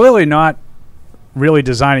thing. They're clearly not really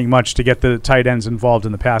designing much to get the tight ends involved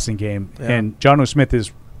in the passing game. Yeah. And Jonnu Smith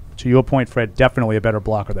is, to your point, Fred, definitely a better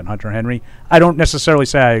blocker than Hunter Henry. I don't necessarily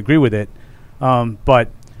say I agree with it, but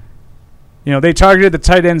they targeted the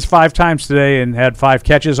tight ends 5 times today and had 5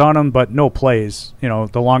 catches on them, but no plays. The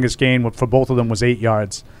longest gain for both of them was 8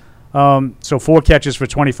 yards. So 4 catches for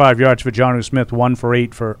 25 yards for Jonnu Smith, 1 for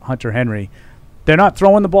 8 for Hunter Henry. They're not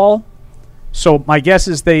throwing the ball, so my guess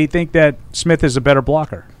is they think that Smith is a better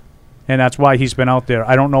blocker, and that's why he's been out there.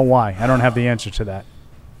 I don't know why. I don't have the answer to that.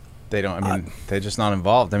 They don't. They're just not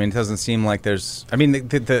involved. It doesn't seem like there's.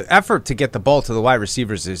 The effort to get the ball to the wide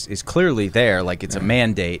receivers is clearly there. Like it's a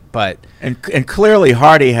mandate, but and clearly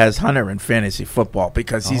Hardy has Hunter in fantasy football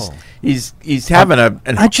because he's having a.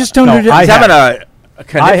 I just don't. He's having a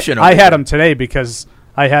connection. I had him today because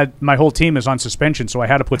I had my whole team is on suspension, so I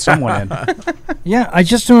had to put someone in. Yeah, I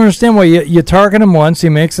just don't understand why you target him once, he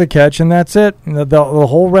makes the catch, and that's it. The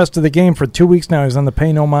whole rest of the game for 2 weeks now, he's on the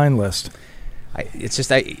pay no mind list. This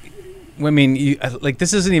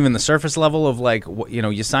isn't even the surface level of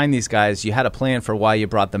you sign these guys, you had a plan for why you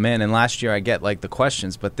brought them in, and last year I get the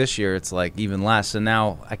questions, but this year it's even less, and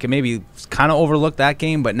now I can maybe kind of overlook that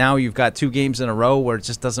game, but now you've got 2 games in a row where it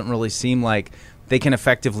just doesn't really seem like they can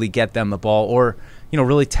effectively get them the ball or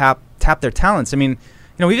really tap their talents. Even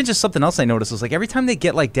just something else I noticed was every time they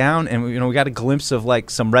get it and we got a glimpse of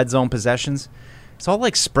some red zone possessions, it's all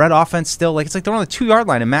spread offense still. It's they're on the 2-yard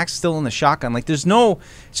line and Mac's still in the shotgun. There's no,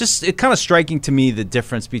 it's kind of striking to me the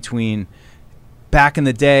difference between back in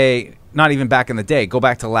the day, not even back in the day, go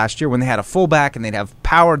back to last year when they had a fullback and they'd have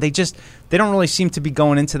power. They don't really seem to be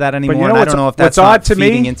going into that anymore. And I don't know if that's not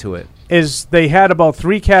feeding into it. Is they had about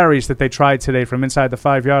 3 carries that they tried today from inside the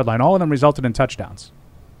 5-yard line. All of them resulted in touchdowns.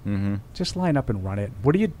 Mm-hmm. Just line up and run it.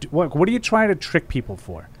 What are you trying to trick people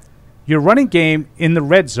for? Your running game in the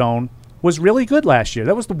red zone was really good last year.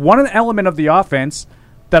 That was the one element of the offense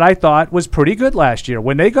that I thought was pretty good last year.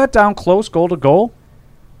 When they got down close, goal to goal,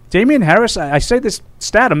 Damian Harris, I say this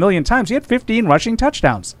stat a million times, he had 15 rushing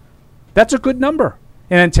touchdowns. That's a good number.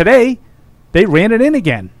 And then today, they ran it in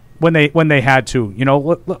again when they had to.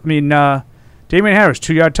 Damian Harris,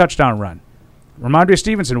 2-yard touchdown run. Ramondre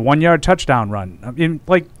Stevenson, 1-yard touchdown run.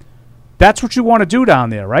 That's what you want to do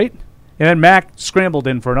down there, right? And then Mac scrambled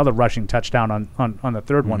in for another rushing touchdown on the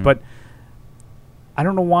third one. But I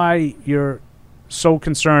don't know why you're so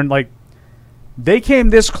concerned. They came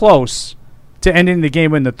this close to ending the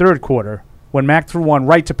game in the third quarter when Mac threw one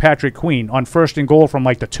right to Patrick Queen on 1st and goal from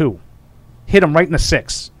the 2. Hit him right in the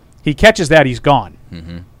 6. He catches that, he's gone.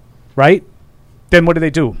 Mm-hmm. Right? Then what do they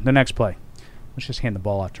do the next play? Let's just hand the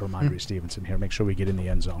ball off to Ramondre Stevenson here. Make sure we get in the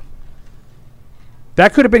end zone.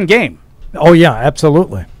 That could have been game. Oh, yeah,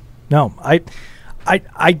 absolutely. No, I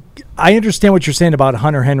understand what you're saying about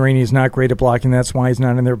Hunter Henry, and he's not great at blocking. That's why he's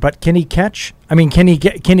not in there. But can he catch? Can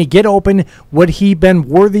he get open? Would he been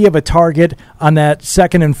worthy of a target on that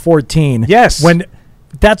 2nd and 14? Yes.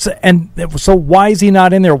 So why is he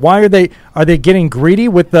not in there? Why are they getting greedy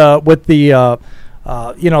with the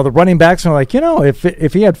running backs? And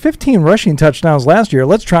if he had 15 rushing touchdowns last year,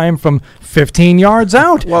 let's try him from 15 yards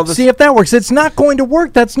out. See if that works. It's not going to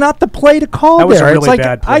work. That's not the play to call. That was a really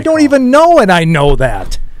bad play I don't even know, and I know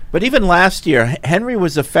that. But even last year, Henry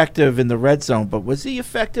was effective in the red zone, but was he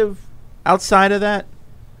effective outside of that?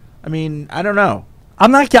 I don't know.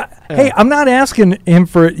 I'm not asking him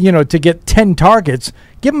for to get 10 targets.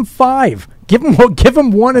 Give him 5. Give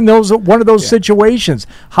him one of those situations.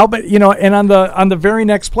 How about and on the very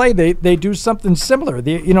next play they do something similar.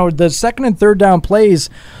 The 2nd and 3rd down plays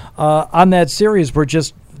on that series were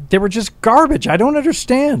just garbage. I don't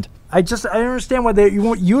understand. I understand why you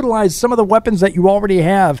won't utilize some of the weapons that you already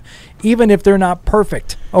have, even if they're not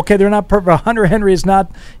perfect. Okay, they're not perfect. Hunter Henry is not,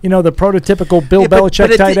 the prototypical Bill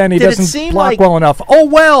Belichick tight end. He doesn't block well enough. Oh,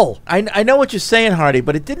 well. I know what you're saying, Hardy,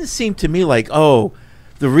 but it didn't seem to me like,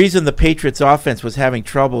 the reason the Patriots offense was having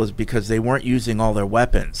trouble is because they weren't using all their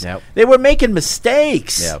weapons. Yep. They were making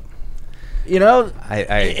mistakes. Yep.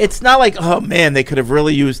 It's not like, oh man, they could have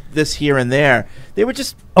really used this here and there. They were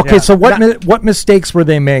just So what mistakes were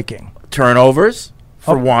they making? Turnovers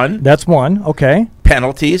for one. That's one. Okay.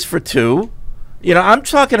 Penalties for 2. I'm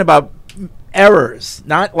talking about errors,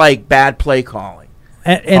 not like bad play calling.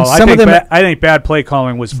 And some of them, I think bad play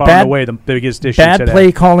calling was far and away the biggest issue today. Bad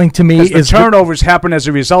play calling to me is turnovers happen as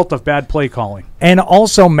a result of bad play calling, and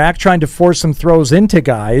also Mac trying to force some throws into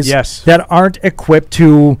guys yes. that aren't equipped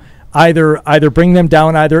to either bring them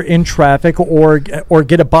down either in traffic or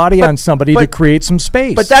get a body on somebody to create some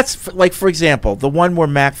space. But that's like, for example, the one where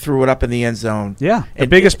Mac threw it up in the end zone. Yeah, the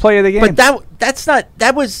biggest play of the game. But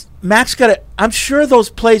that was Mac's got to. I'm sure those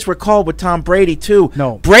plays were called with Tom Brady too.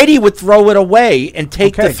 No, Brady would throw it away and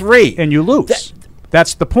take the 3, and you lose.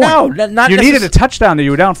 That's the point. No, not you needed a touchdown. That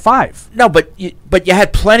you were down 5. No, but you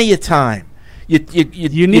had plenty of time.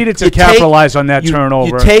 You needed to capitalize on that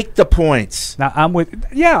turnover. You take the points. Now I'm with.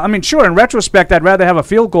 Yeah, I mean, sure. In retrospect, I'd rather have a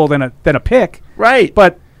field goal than a pick. Right,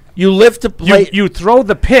 but you live to play. You throw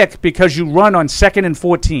the pick because you run on 2nd and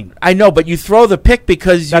 14. I know, but you throw the pick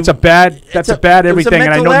because that's a bad everything,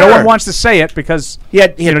 and I know no one wants to say it because you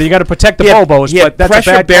got to protect the Bobos. But that's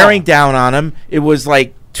pressure a bad bearing call. down on him. It was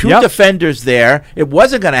like 2 defenders there. It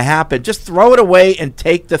wasn't going to happen. Just throw it away and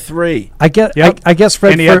take the 3. I guess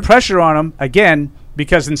Fred. And he had pressure on him again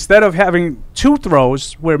because instead of having 2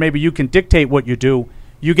 throws where maybe you can dictate what you do,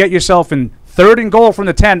 you get yourself in 3rd and goal from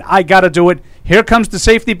the 10. I got to do it. Here comes the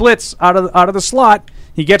safety blitz out of the slot.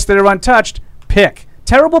 He gets there untouched. Pick.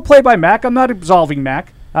 Terrible play by Mac. I'm not absolving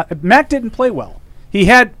Mac. Mac didn't play well. He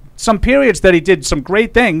had some periods that he did some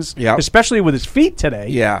great things, especially with his feet today.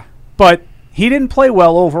 Yeah. But he didn't play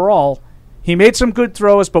well overall. He made some good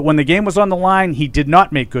throws, but when the game was on the line, he did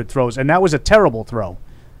not make good throws, and that was a terrible throw.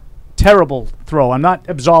 Terrible throw. I'm not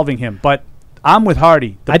absolving him, but I'm with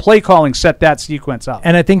Hardy. The play calling set that sequence up.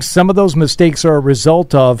 And I think some of those mistakes are a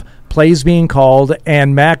result of plays being called,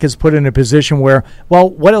 and Mac is put in a position where, well,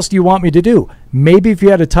 what else do you want me to do? Maybe if you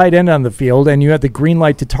had a tight end on the field and you had the green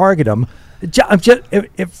light to target him,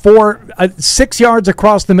 for 6 yards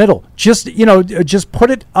across the middle, just put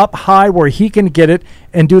it up high where he can get it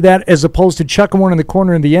and do that, as opposed to chucking one in the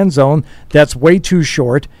corner in the end zone that's way too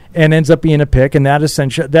short and ends up being a pick, and that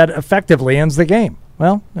effectively ends the game.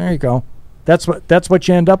 Well, there you go. That's what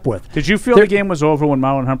you end up with. Did you feel the game was over when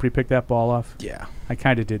Marlon Humphrey picked that ball off? Yeah, I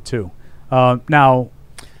kind of did too. Now,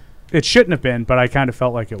 it shouldn't have been, but I kind of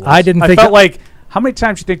felt like it was. I felt like, how many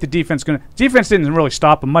times do you think the defense didn't really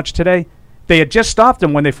stop him much today? They had just stopped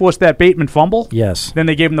him when they forced that Bateman fumble. Yes. Then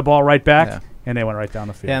they gave him the ball right back, and they went right down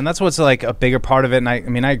the field. Yeah, and that's what's like a bigger part of it. And I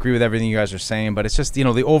mean, I agree with everything you guys are saying, but it's just,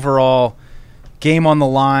 the overall game on the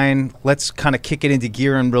line. Let's kind of kick it into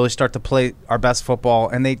gear and really start to play our best football.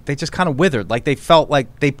 And they just kind of withered. Like, they felt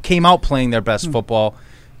like they came out playing their best football,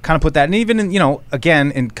 kind of put that. And even in,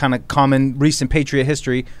 again, in kind of common recent Patriot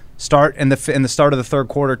history, start in the start of the third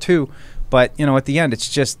quarter too. But, at the end, it's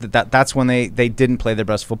just that's when they didn't play their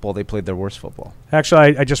best football. They played their worst football.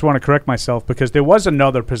 Actually, I just want to correct myself because there was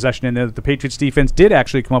another possession in there that the Patriots defense did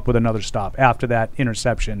actually come up with another stop after that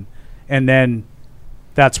interception. And then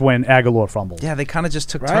that's when Aguilar fumbled. Yeah, they kind of just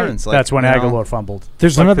took turns. Like, that's when Aguilar fumbled.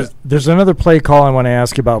 There's another play call I want to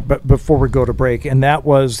ask about but before we go to break, and that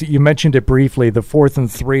was, you mentioned it briefly, the 4th and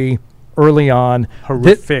 3 early on.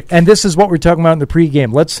 Horrific. And this is what we're talking about in the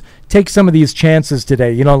pregame. Let's take some of these chances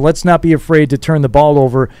today. Let's not be afraid to turn the ball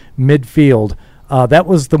over midfield. That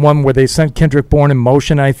was the one where they sent Kendrick Bourne in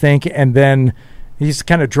motion, I think, and then he just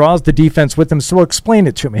kind of draws the defense with him. So explain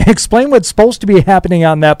it to me. Explain what's supposed to be happening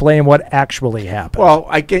on that play and what actually happened. Well,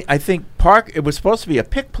 I think it was supposed to be a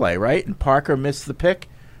pick play, right? And Parker missed the pick.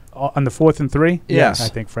 On the 4th and 3? Yes. I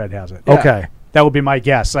think Fred has it. Yeah. Okay. That would be my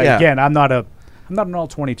guess. Again, I'm not an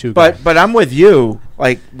all-22 guy. But I'm with you.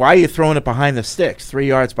 Like, why are you throwing it behind the sticks, 3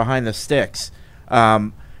 yards behind the sticks?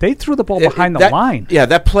 They threw the ball behind the line. Yeah,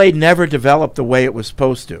 that play never developed the way it was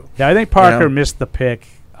supposed to. Yeah, I think Parker missed the pick,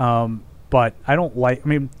 but I don't like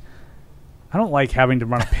having to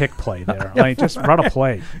run a pick play there. Like, just run a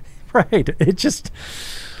play. Right. It just...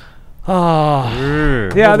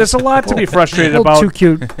 yeah, there's a lot to be frustrated about. Too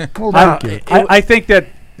cute. I think that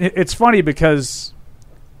it's funny because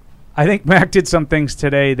I think Mac did some things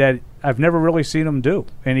today that I've never really seen him do,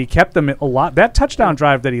 and he kept them a lot. That touchdown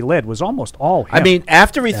drive that he led was almost all him. I mean,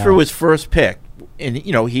 after he threw his first pick, and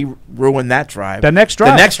he ruined that drive. The next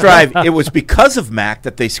drive, it was because of Mac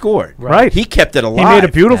that they scored. Right, he kept it alive. He made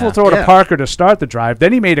a beautiful throw to Parker to start the drive.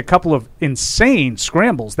 Then he made a couple of insane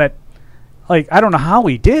scrambles that, like, I don't know how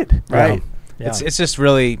he did. Right. Yeah. It's just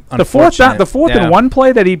really the fourth and 1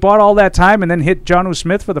 play that he bought all that time and then hit Jonnu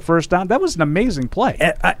Smith for the first down. That was an amazing play.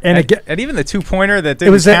 And even the 2-pointer that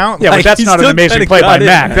didn't count. Yeah, but that's not an amazing play by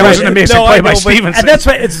Mac. That was an amazing play by Stevenson. And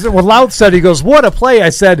that's what Loud said. He goes, "What a play!" I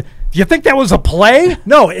said, "Do you think that was a play?"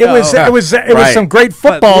 No, it was some great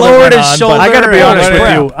football. Lowered his shoulder. I got to be honest with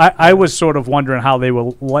you. I was sort of wondering how they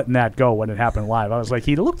were letting that go when it happened live. I was like,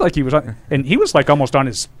 he looked like he was on, and he was like almost on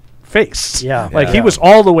his face. Yeah. He was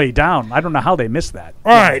all the way down. I don't know how they missed that.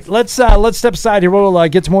 All right, let's step aside here. We'll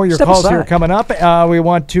get to more of your calls here coming up. We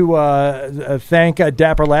want to thank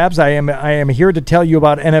Dapper Labs. I am here to tell you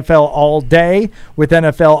about NFL All Day. With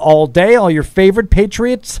NFL All Day, all your favorite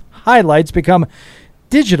Patriots highlights become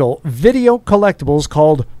digital video collectibles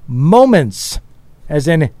called Moments, as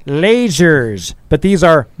in lasers, but these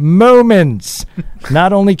are moments.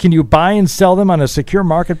 Not only can you buy and sell them on a secure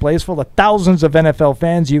marketplace full of thousands of NFL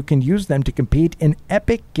fans, you can use them to compete in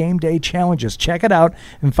epic game day challenges. Check it out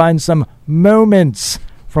and find some moments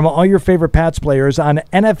from all your favorite Pats players on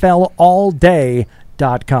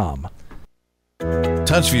NFLAllDay.com.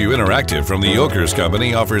 TouchView Interactive from the Yokers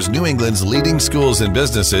Company offers New England's leading schools and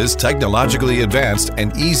businesses technologically advanced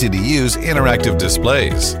and easy-to-use interactive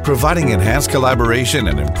displays, providing enhanced collaboration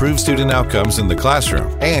and improved student outcomes in the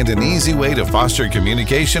classroom, and an easy way to foster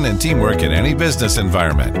communication and teamwork in any business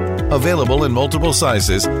environment. Available in multiple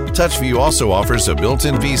sizes, TouchView also offers a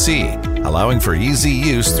built-in VC, allowing for easy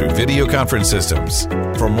use through video conference systems.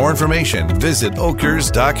 For more information, visit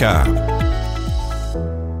okers.com.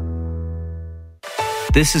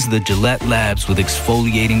 This is the Gillette Labs with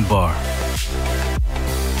exfoliating bar.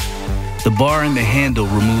 The bar and the handle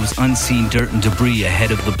removes unseen dirt and debris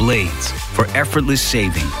ahead of the blades for effortless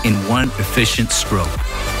shaving in one efficient stroke.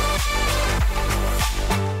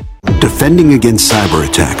 Defending against cyber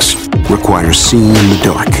attacks requires seeing in the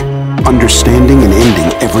dark, understanding and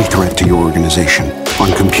ending every threat to your organization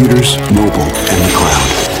on computers, mobile, and the cloud.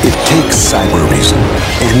 It takes Cyber Reason.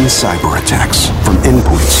 End cyber attacks from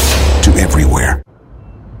endpoints to everywhere.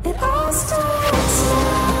 It all starts now.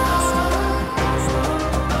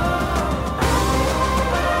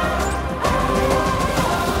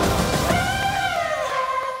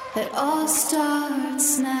 It all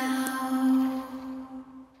starts now.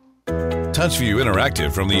 TouchView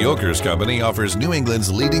Interactive from the Yokers Company offers New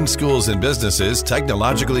England's leading schools and businesses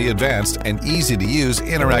technologically advanced and easy-to-use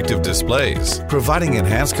interactive displays, providing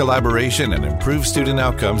enhanced collaboration and improved student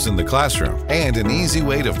outcomes in the classroom, and an easy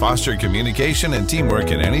way to foster communication and teamwork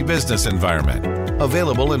in any business environment.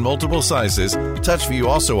 Available in multiple sizes, TouchView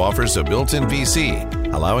also offers a built-in VC,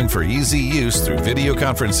 allowing for easy use through video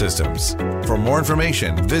conference systems. For more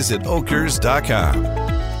information, visit okers.com.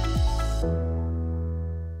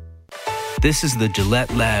 This is the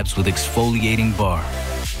Gillette Labs with exfoliating bar.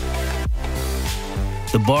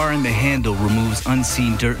 The bar and the handle removes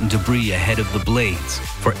unseen dirt and debris ahead of the blades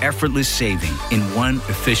for effortless shaving in one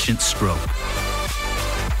efficient stroke.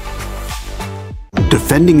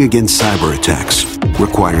 Defending against cyber attacks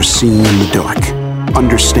requires seeing in the dark,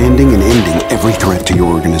 understanding and ending every threat to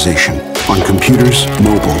your organization on computers,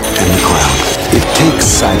 mobile, and the cloud. It takes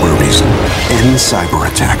Cyber Reason. End cyber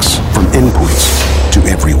attacks from endpoints to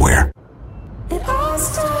everywhere. It all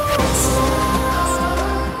starts now.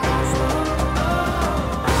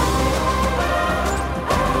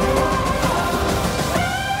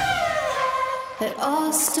 It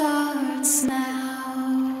all starts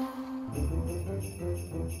now.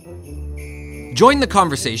 Join the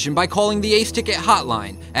conversation by calling the Ace Ticket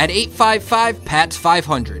hotline at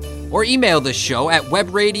 855-PATS-500 or email the show at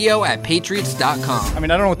webradio@patriots.com. I mean,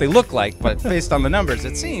 I don't know what they look like, but based on the numbers,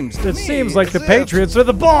 it seems like the Patriots are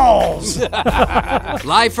the balls.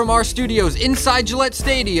 Live from our studios inside Gillette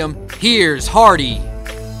Stadium, here's Hardy.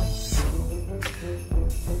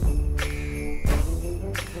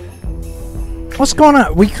 What's going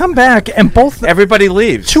on? We come back and everybody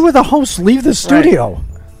leaves. Two of the hosts leave the studio. Right.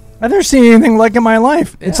 I've never seen anything like it in my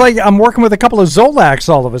life. Yeah. It's like I'm working with a couple of Zolax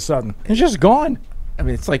all of a sudden. It's just gone. I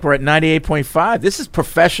mean, it's like we're at 98.5. This is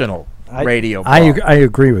professional radio. I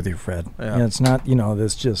agree with you, Fred. Yeah, it's not,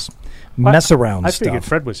 this just mess around stuff. I figured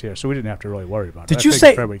Fred was here, so we didn't have to really worry about it. Did you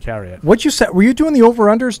say Fred would carry it? What you said? Were you doing the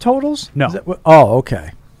over-unders totals? No. Oh, okay.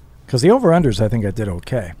 Because the over-unders, I think I did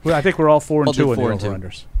okay. Well, I think we're all 4-2 in the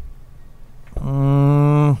over-unders.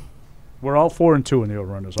 We're all 4-2 in the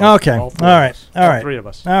over-unders. Okay. All right. Three of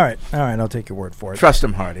us. All right. I'll take your word for it. Trust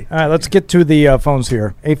him, Hardy. All right. Let's get to the phones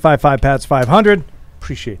here. 855-PATS-500.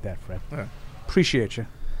 Appreciate that, Fred. Yeah. Appreciate you.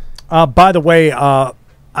 By the way, I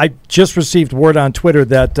just received word on Twitter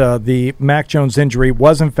that the Mac Jones injury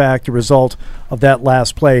was, in fact, a result of that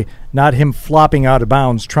last play, not him flopping out of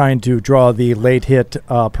bounds trying to draw the late hit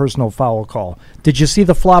personal foul call. Did you see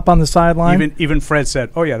the flop on the sideline? Even Fred said,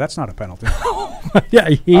 "Oh yeah, that's not a penalty." Yeah,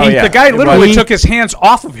 the guy literally took his hands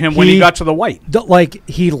off of him when he got to the white. Like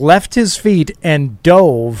he left his feet and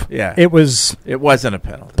dove. Yeah, it wasn't a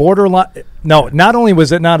penalty. Borderline. No, not only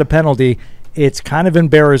was it not a penalty, it's kind of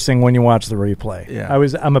embarrassing when you watch the replay. Yeah.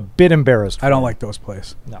 I'm a bit embarrassed. I don't like those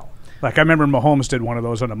plays. No. Like I remember Mahomes did one of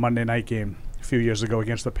those on a Monday night game a few years ago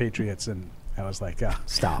against the Patriots, and I was like,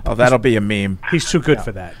 stop. Oh, that'll be a meme. He's too good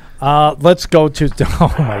for that. Let's go to,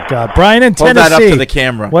 oh my God, Brian in Hold Tennessee. that up to the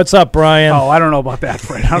camera. What's up, Brian? Oh, I don't know about that,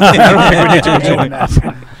 Fred. I don't think we need to be doing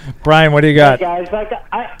that. Brian, what do you got? Hey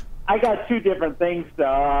guys, I got two different things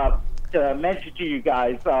to mention to you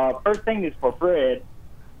guys. First thing is for Fred.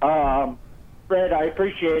 Fred, I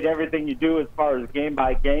appreciate everything you do as far as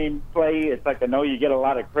game-by-game play. It's like I know you get a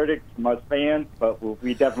lot of critics from us fans, but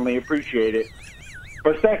we definitely appreciate it.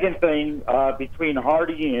 For second thing, between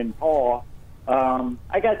Hardy and Paul,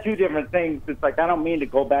 I got two different things. It's like I don't mean to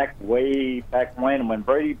go way back when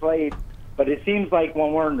Brady played, but it seems like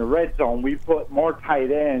when we're in the red zone, we put more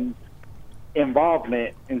tight ends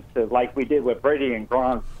involvement instead like we did with Brady and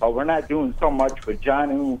Gronk, but we're not doing so much with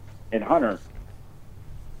Jonnu and Hunter.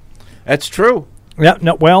 That's true. Yeah,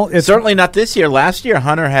 no, well, it's certainly not this year. Last year,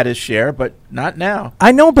 Hunter had his share, but not now.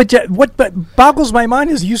 I know, but what boggles my mind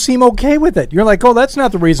is you seem okay with it. You're like, oh, that's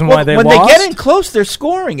not the reason why they when lost. When they get in close, they're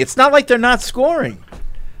scoring. It's not like they're not scoring.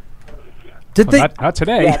 Did they? Not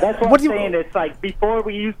today. Yeah, that's what I'm saying. It's like before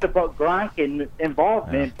we used to put Gronk in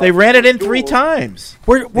involvement. They ran it in 3 times.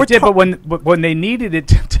 We're did, but when they needed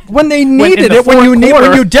it, when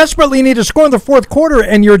you desperately need to score in the fourth quarter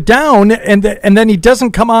and you're down, and then he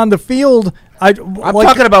doesn't come on the field. I'm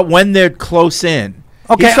talking about when they're close in.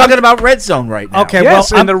 Okay, he's talking about red zone right now. Okay,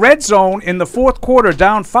 yes, in the red zone in the fourth quarter,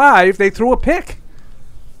 down 5, they threw a pick.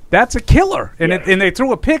 That's a killer, and they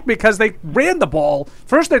threw a pick because they ran the ball.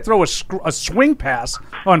 First, they throw a swing pass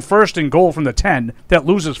on 1st and goal from the 10 that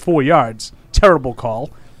loses 4 yards. Terrible call.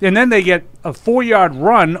 And then they get a 4-yard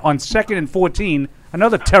run on 2nd and 14.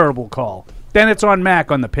 Another terrible call. Then it's on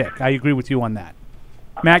Mac on the pick. I agree with you on that.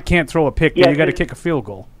 Mac can't throw a pick. You got to kick a field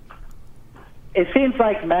goal. It seems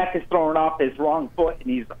like Mac is throwing off his wrong foot, and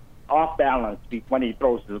he's off balance when he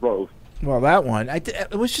throws his throws. Well, that one,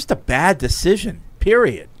 it was just a bad decision,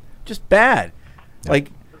 period. Just bad. Yeah.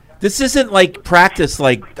 Like, this isn't like practice,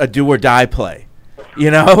 like a do-or-die play.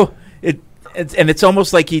 You know? It's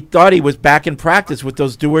almost like he thought he was back in practice with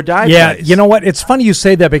those do-or-die plays. Yeah, you know what? It's funny you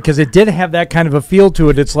say that because it did have that kind of a feel to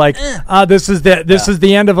it. It's like, this is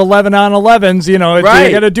the end of 11 on 11s. You know, right.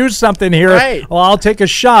 You got to do something here. Right. Well, I'll take a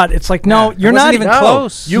shot. It's like, no, you're not even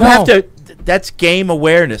close. You have to. That's game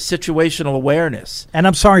awareness, situational awareness. And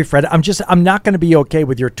I'm sorry, Fred. I'm not going to be okay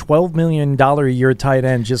with your $12 million a year tight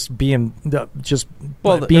end just being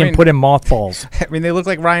put in mothballs. I mean, they look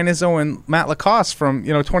like Ryan Izzo and Matt Lacoste from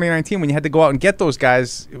 2019 when you had to go out and get those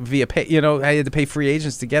guys via pay. You had to pay free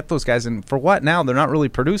agents to get those guys, and for what now? They're not really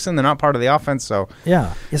producing. They're not part of the offense. So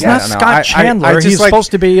it's not Scott Chandler. He's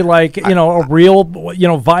supposed to be like a real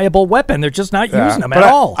viable weapon. They're just not using him at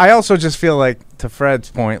all. I also just feel like, to Fred's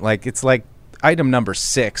point, like it's like item number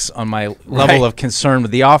 6 on my level of concern with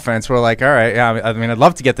the offense. We're like, all right, I mean, I'd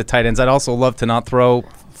love to get the tight ends. I'd also love to not throw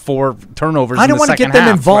 4 turnovers. I don't want to get them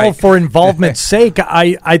involved for involvement's sake.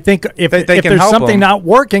 I think if there's something not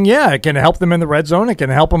working, it can help them in the red zone. It can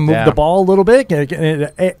help them move the ball a little bit,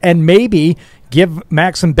 and maybe give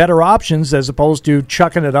Max some better options as opposed to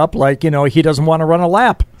chucking it up like he doesn't want to run a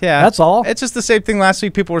lap. Yeah, that's all. It's just the same thing last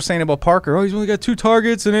week. People were saying about Parker. Oh, he's only got 2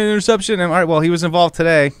 targets and an interception. And all right, well, he was involved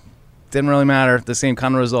today. Didn't really matter. The same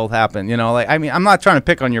kind of result happened. I'm not trying to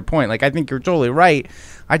pick on your point. Like, I think you're totally right.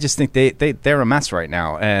 I just think they're a mess right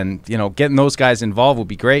now. And, getting those guys involved would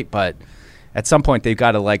be great. But at some point, they've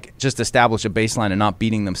got to, just establish a baseline and not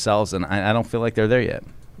beating themselves. And I don't feel like they're there yet.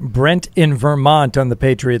 Brent in Vermont on the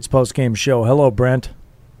Patriots postgame show. Hello, Brent.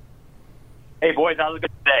 Hey, boys. How's it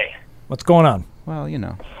going today? What's going on? Well,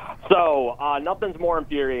 So, nothing's more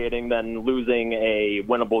infuriating than losing a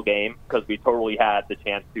winnable game because we totally had the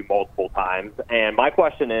chance to multiple times. And my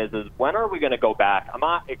question is when are we going to go back? I'm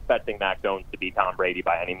not expecting Mac Jones to be Tom Brady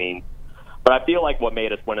by any means, but I feel like what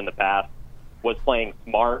made us win in the past was playing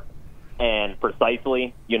smart and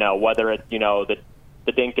precisely, whether it's,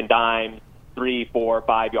 the dink and dime, 3, 4,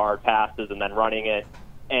 5 yard passes and then running it.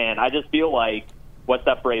 And I just feel like what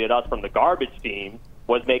separated us from the garbage team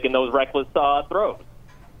was making those reckless throws,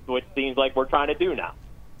 which seems like we're trying to do now.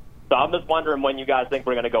 So I'm just wondering when you guys think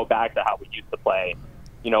we're going to go back to how we used to play,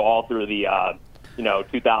 all through the,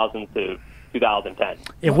 2000 to 2010.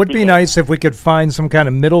 It would be nice if we could find some kind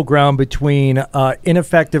of middle ground between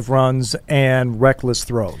ineffective runs and reckless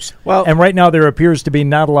throws. Well, and right now there appears to be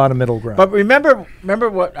not a lot of middle ground. But remember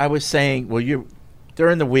what I was saying. Well,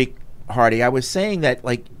 during the week, Hardy, I was saying that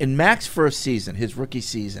in Mac's first season, his rookie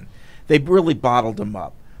season, they really bottled him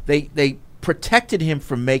up. They protected him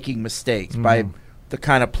from making mistakes by the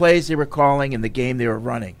kind of plays they were calling and the game they were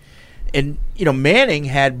running. And, Manning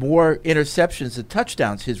had more interceptions than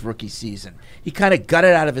touchdowns his rookie season. He kind of got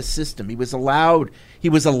it out of his system. He was allowed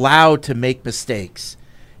to make mistakes.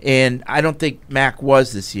 And I don't think Mac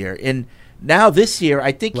was this year. And now this year,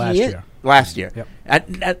 I think he is. Last year.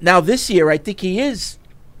 Yep. Now this year, I think he is,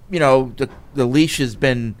 the leash has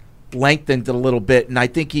been lengthened a little bit, and I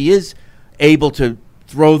think he is able to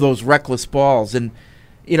throw those reckless balls. And,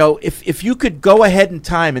 if you could go ahead in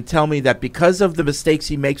time and tell me that because of the mistakes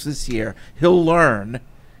he makes this year, he'll learn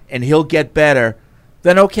and he'll get better,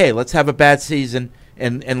 then okay, let's have a bad season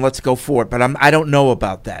and let's go for it. But I don't know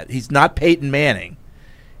about that. He's not Peyton Manning.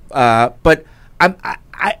 But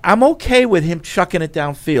I'm okay with him chucking it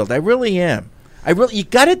downfield. I really am. You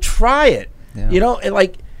got to try it. Yeah.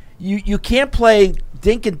 You can't play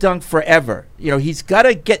dink and dunk forever. He's got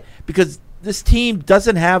to get, because this team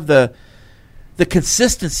doesn't have the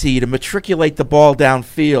consistency to matriculate the ball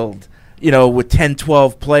downfield, with 10,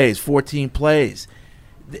 12 plays, 14 plays.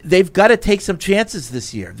 They've got to take some chances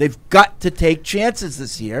this year. They've got to take chances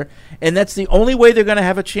this year, and that's the only way they're going to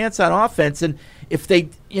have a chance on offense. And if they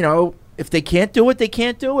can't do it, they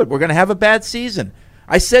can't do it. We're going to have a bad season.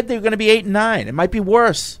 I said they're going to be 8-9. It might be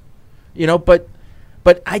worse, but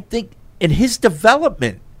I think in his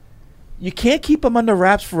development, you can't keep him under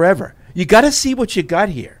wraps forever. You got to see what you got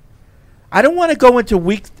here. I don't want to go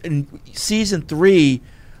into season 3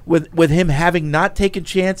 with him having not taken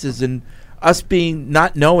chances and us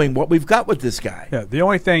not knowing what we've got with this guy. Yeah, the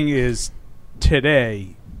only thing is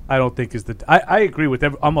today, I don't think is I agree with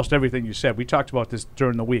almost everything you said. We talked about this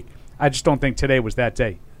during the week. I just don't think today was that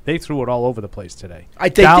day. They threw it all over the place today. They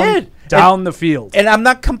did. Down the field. And I'm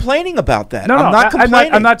not complaining about that.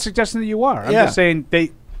 I'm not suggesting that you are. I'm just saying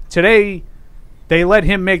today they let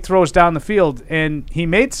him make throws down the field, and he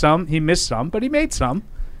made some. He missed some, but he made some.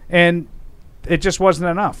 And it just wasn't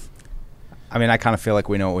enough. I mean, I kind of feel like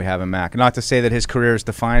we know what we have in Mac. Not to say that his career is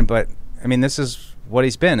defined, but, I mean, this is what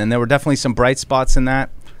he's been. And there were definitely some bright spots in that.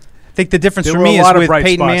 I think the difference for me is with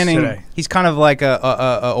Peyton Manning, today. He's kind of like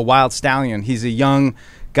a wild stallion. He's a young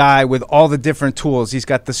guy with all the different tools. He's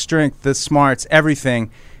got the strength, the smarts,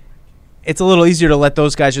 everything. It's a little easier to let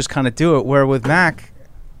those guys just kind of do it, where with Mac,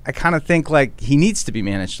 I kind of think like he needs to be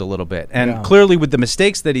managed a little bit. And clearly with the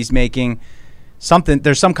mistakes that he's making,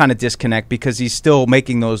 there's some kind of disconnect, because he's still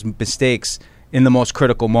making those mistakes in the most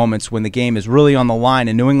critical moments when the game is really on the line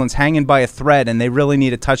and New England's hanging by a thread and they really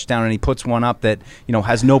need a touchdown, and he puts one up that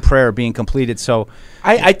has no prayer being completed. So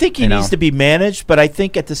I think he needs to be managed, but I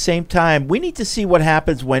think at the same time we need to see what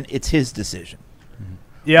happens when it's his decision. Mm-hmm.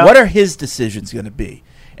 Yeah, what are his decisions going to be,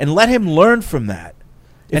 and let him learn from that.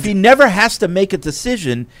 If he never has to make a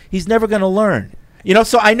decision, he's never going to learn.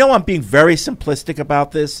 So I know I'm being very simplistic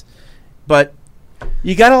about this, but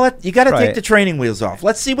you gotta take the training wheels off.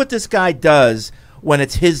 Let's see what this guy does when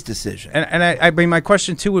it's his decision. And I mean, my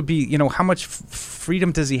question too would be, how much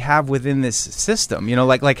freedom does he have within this system?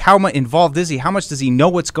 Like how much involved is he? How much does he know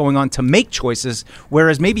what's going on to make choices?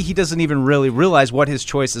 Whereas maybe he doesn't even really realize what his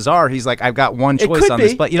choices are. He's like, I've got one choice on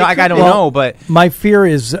this, but I don't know. But my fear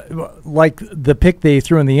is like the pick they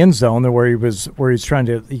threw in the end zone, where he's trying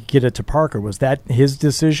to get it to Parker. Was that his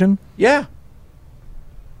decision? Yeah.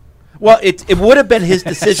 Well, it would have been his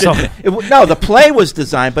decision. The play was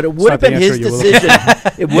designed, but it would have been his decision.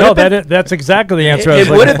 That's exactly the answer. It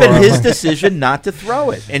would have been his decision not to throw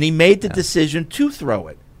it, and he made the decision to throw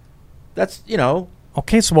it. That's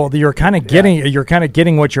Okay, so you're kind of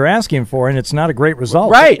getting what you're asking for, and it's not a great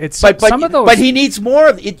result, right? But he needs more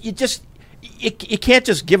of it. You can't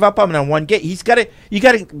just give up on him on one game. You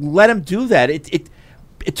got to let him do that.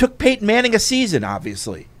 It took Peyton Manning a season,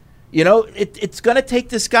 obviously. It's going to take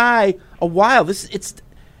this guy a while. It's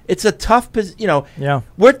a tough position. Yeah.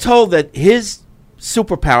 We're told that his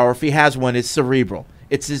superpower, if he has one, is cerebral.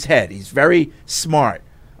 It's his head. He's very smart.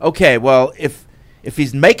 Okay, well, if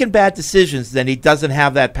he's making bad decisions, then he doesn't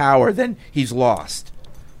have that power. Then he's lost.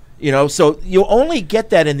 So you only get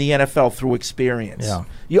that in the NFL through experience. Yeah.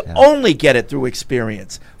 You only get it through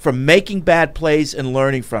experience, from making bad plays and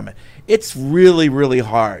learning from it. It's really, really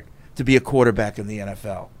hard to be a quarterback in the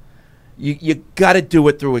NFL. You got to do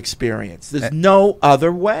it through experience. There's no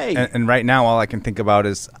other way. And right now, all I can think about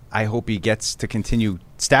is I hope he gets to continue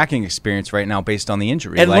stacking experience right now based on the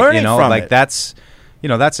injury. And learning from it. That's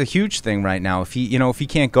a huge thing right now. If he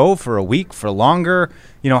can't go for a week, for longer,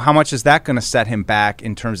 how much is that going to set him back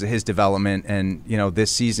in terms of his development? And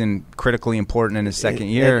this season critically important in his second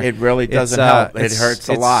year. It really doesn't help. It hurts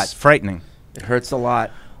a lot. It's frightening. It hurts a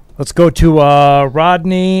lot. Let's go to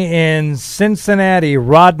Rodney in Cincinnati.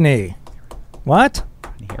 Rodney. What?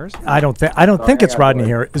 Harrison? I don't think it's Rodney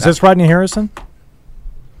Harrison. Is this Rodney Harrison?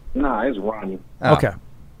 Nah, it's Rodney. Oh. Okay.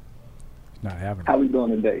 How we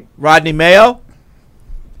doing today? Rodney Mayo?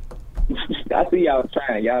 I see y'all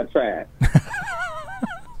trying.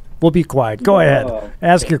 We'll be quiet. Go ahead.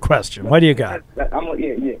 Ask your question. What do you got?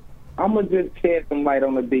 I'm going to just shed some light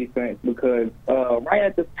on the defense because right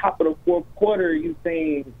at the top of the fourth quarter, you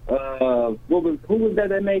seen who was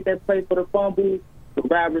that made that play for the fumble? The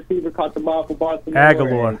wide receiver caught the ball for Baltimore.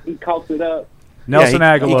 Aguilar. He caught it up. Nelson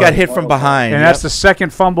Aguilar. He got hit from behind. And that's the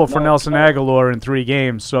second fumble for Nelson Aguilar in 3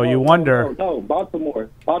 games. So you wonder. No, Baltimore.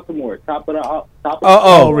 Top of the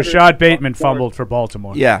Rashad Bateman fumbled for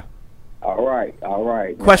Baltimore. Yeah. All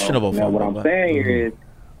right. Questionable now fumble. What I'm saying here is,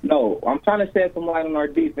 I'm trying to shed some light on our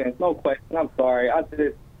defense. No question. I'm sorry.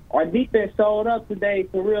 Our defense showed up today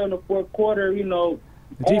for real in the fourth quarter. The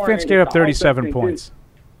defense gave up 37 points.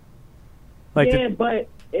 But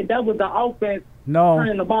that was the offense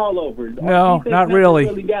turning the ball over. No, not really.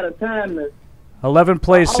 Really got a time to 11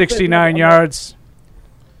 plays, 69 yards.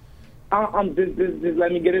 I'm just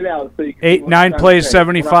let me get it out. So you 9 plays,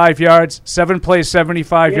 75 yards. 7 plays,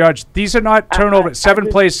 75 yards. These are not turnover. 7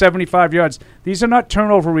 plays, 75 yards. These are not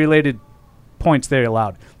turnover-related points they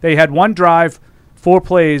allowed. They had 1 drive, 4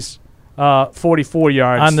 plays, 44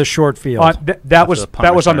 yards on the short field. That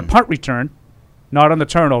was on the punt return, not on the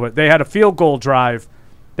turnover. They had a field goal drive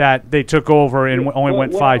that they took over and only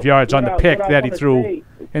went 5 yards on the pick that he threw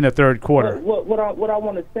in the third quarter. What I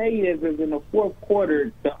want to say is in the fourth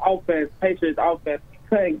quarter, the Patriots offense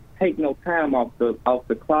couldn't take no time off the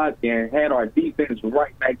clock and had our defense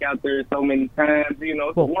right back out there so many times.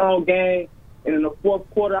 It's a long game. And in the fourth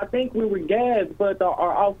quarter, I think we were gassed, but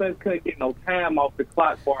our offense couldn't get no time off the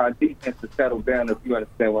clock for our defense to settle down. If you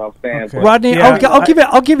understand what I'm saying, okay. Rodney,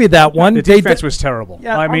 I'll give you that one. The defense was terrible.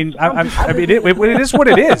 Yeah, I mean, it is what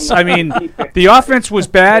it is. I mean, the offense was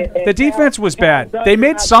bad. The defense was bad. They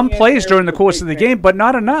made some plays during the course of the game, but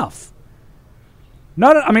not enough.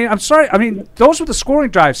 I'm sorry. I mean, those were the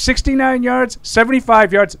scoring drives: 69 yards,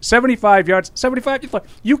 75 yards, 75 yards, 75 yards.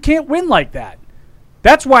 You can't win like that.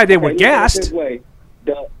 That's why they were gassed. This way.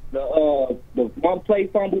 The one play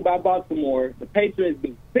fumble by Baltimore, the Patriots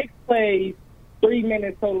do 6 plays, 3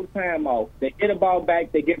 minutes total time off. They get a ball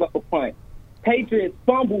back, they give up a punt. Patriots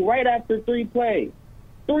fumble right after 3 plays.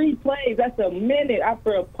 3 plays, that's a minute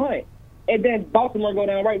after a punt. And then Baltimore go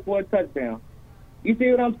down right for a touchdown. You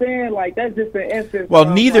see what I'm saying? Like, that's just an instance. Well,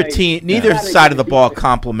 neither side of the ball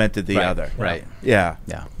complimented the other. Right. Yeah.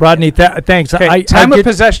 Rodney, thanks. Okay, time of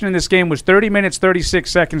possession in this game was 30 minutes,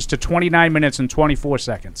 36 seconds to 29 minutes and 24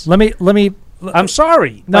 seconds. Let me. I'm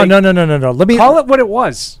sorry. No. Let me call it what it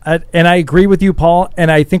was. And I agree with you, Paul.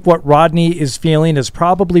 And I think what Rodney is feeling is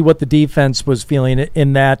probably what the defense was feeling,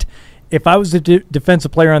 in that if I was a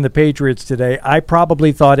defensive player on the Patriots today, I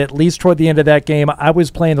probably thought at least toward the end of that game I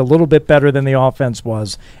was playing a little bit better than the offense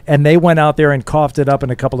was, and they went out there and coughed it up in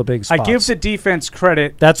a couple of big spots. I give the defense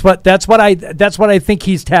credit. That's what I think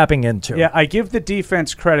he's tapping into. Yeah, I give the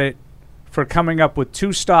defense credit for coming up with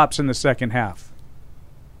 2 stops in the second half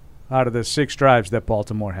out of the 6 drives that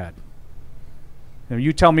Baltimore had. Now,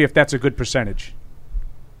 you tell me if that's a good percentage.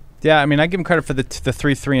 Yeah, I mean, I give him credit for the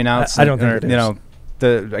 3 3-and-outs. I don't think it is.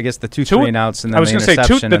 I guess the 2 3-and-outs and then I was going to say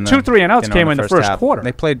the 2 3-and-outs came in the first quarter.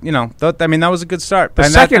 They played, that was a good start. The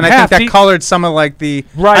second half, I think that colored some of the.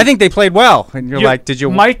 Right. I think they played well. And you're like, did you,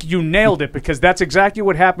 Mike? You nailed it, because that's exactly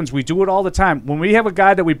what happens. We do it all the time when we have a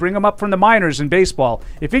guy that we bring him up from the minors in baseball.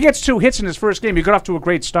 If he gets 2 hits in his first game, he got off to a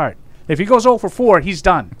great start. If he goes 0 for 4, he's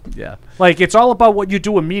done. Yeah, it's all about what you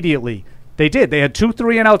do immediately. They did. They had 2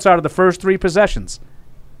 3-and-outs out of the first 3 possessions,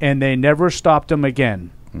 and they never stopped him again.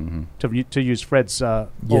 Mm-hmm. To use Fred's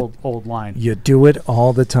old line. You do it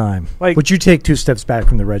all the time. Would you take 2 steps back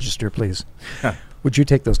from the register, please? Would you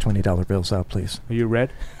take those $20 bills out, please? Are you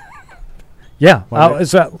Red? Yeah. Why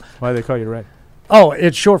do they call you Red? Oh,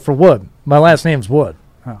 it's short for Wood. My last name's Wood.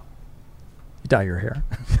 Oh. You dye your hair.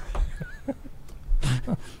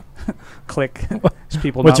 Click.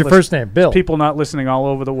 What's your first name? Bill. People not listening all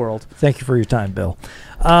over the world. Thank you for your time, Bill.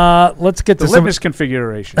 Let's get to the litmus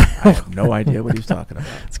configuration. I have no idea what he's talking about.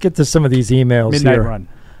 Let's get to some of these emails Midnight here. Run.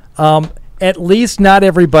 At least not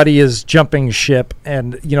everybody is jumping ship,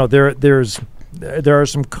 and there are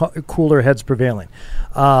some cooler heads prevailing.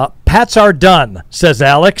 Pats are done, says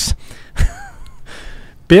Alex.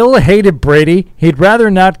 Bill hated Brady. He'd rather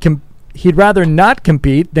not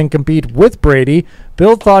compete than compete with Brady.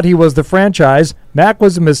 Bill thought he was the franchise. Mac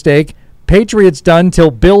was a mistake. Patriots done till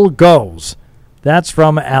Bill goes. That's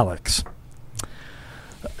from Alex.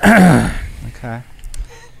 Okay.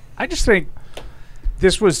 I just think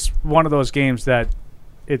this was one of those games that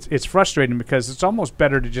it's frustrating, because it's almost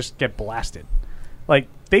better to just get blasted.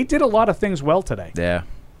 They did a lot of things well today. Yeah,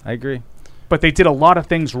 I agree. but they did a lot of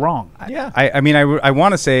things wrong. Yeah. I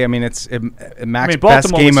want to say, it's Mac's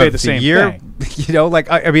best Baltimore game would say of the the same year.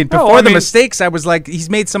 thing. Before the mistakes, I was like, he's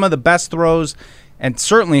made some of the best throws and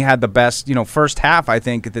certainly had the best, first half, I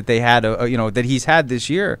think, that they had, that he's had this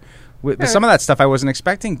year. With some of that stuff I wasn't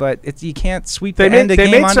expecting, but you can't sweep the end of the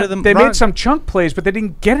game under them. They made some chunk plays, but they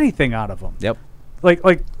didn't get anything out of them. Yep.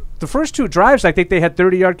 Like the first 2 drives, I think they had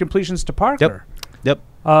 30-yard completions to Parker. Yep.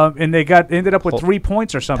 And they ended up with 3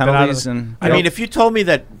 points or something. Penalties if you told me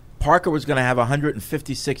that Parker was going to have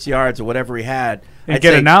 156 yards or whatever he had, and I'd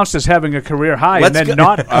get announced as having a career high, and then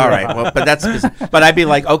not. All right, well, but I'd be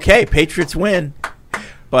like, okay, Patriots win,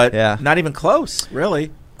 but not even close,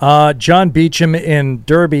 really. John Beecham in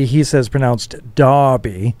Derby, he says pronounced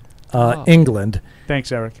Derby, England.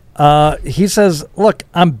 Thanks, Eric. He says, look,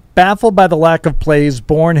 I'm baffled by the lack of plays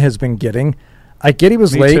Bourne has been getting. I get he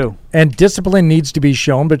was late, too. And discipline needs to be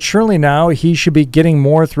shown, but surely now he should be getting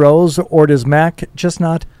more throws, or does Mac just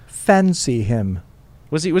not fancy him?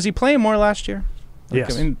 Was he playing more last year?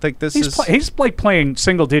 Yes. He's like playing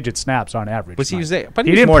single-digit snaps on average. Was he? But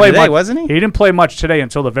he was didn't more play today, much, wasn't he? He didn't play much today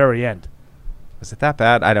until the very end. Was it that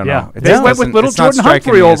bad? I don't know. They went with little Jordan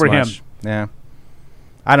Humphrey over him. Yeah.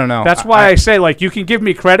 I don't know. That's why I say, you can give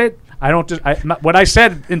me credit. What I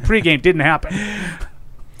said in pregame didn't happen.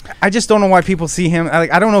 I just don't know why people see him.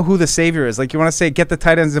 I don't know who the savior is. You want to say get the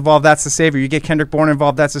tight ends involved, that's the savior. You get Kendrick Bourne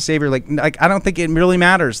involved, that's the savior. I don't think it really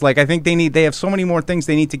matters. I think they have so many more things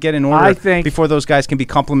they need to get in order before those guys can be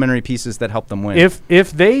complementary pieces that help them win.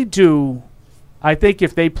 If they do, I think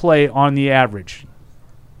if they play on the average,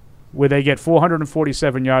 where they get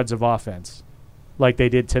 447 yards of offense, like they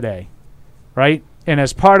did today, right? And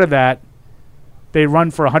as part of that, they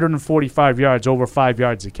run for 145 yards, over 5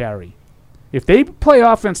 yards a carry. If they play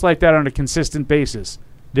offense like that on a consistent basis,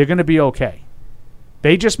 they're going to be okay.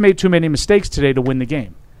 They just made too many mistakes today to win the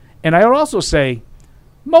game. And I would also say,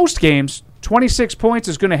 most games, 26 points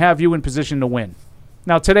is going to have you in position to win.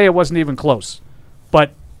 Now, today it wasn't even close.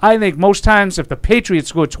 But I think most times if the Patriots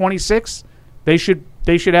score 26, they should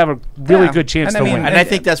have a really good chance to win. And I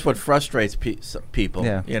think that's what frustrates people,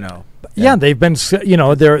 Yeah, they've been,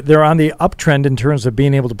 they're on the uptrend in terms of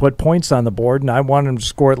being able to put points on the board, and I want them to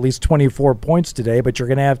score at least 24 points today, but you're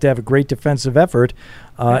going to have a great defensive effort.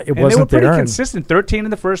 It wasn't there. They were pretty consistent, 13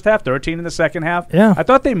 in the first half, 13 in the second half. Yeah. I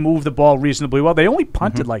thought they moved the ball reasonably well. They only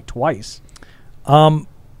punted twice.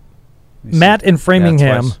 Matt in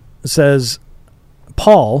Framingham says,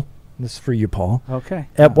 Paul, this is for you, Paul. Okay.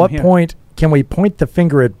 At what point can we point the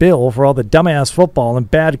finger at Bill for all the dumbass football and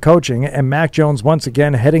bad coaching, and Mac Jones once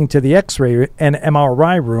again heading to the X-ray and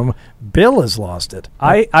MRI room? Bill has lost it.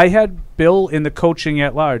 I had Bill in the coaching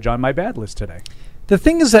at large on my bad list today. The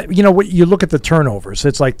thing is that, you look at the turnovers.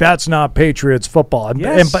 It's like, that's not Patriots football.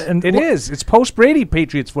 Yes, it is. It's post-Brady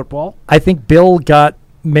Patriots football. I think Bill got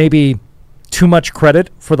maybe too much credit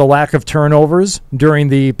for the lack of turnovers during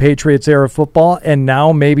the Patriots era of football, and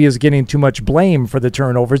now maybe is getting too much blame for the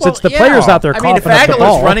turnovers. It's the players out there coughing up the ball. if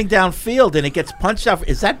Aguilar's running downfield and it gets punched out,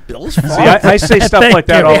 is that Bill's fault? See, I say stuff like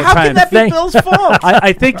that all the time. How can that be Bill's fault?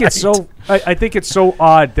 I think it's so. I think it's so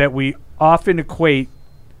odd that we often equate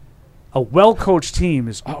a well-coached team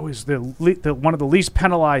is always the one of the least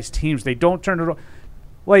penalized teams. They don't turn it over.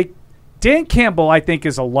 Like Dan Campbell, I think,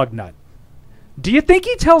 is a lug nut. Do you think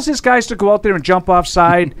he tells his guys to go out there and jump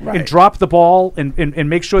offside and drop the ball and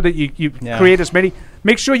make sure that you create as many?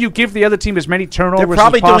 Make sure you give the other team as many turnovers as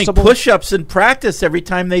possible. They're probably doing push-ups in practice every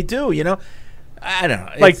time they do. I don't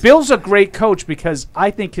know. Like Bill's a great coach because I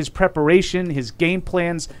think his preparation, his game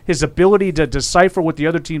plans, his ability to decipher what the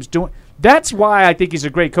other team's doing. That's why I think he's a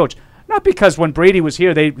great coach. Not because when Brady was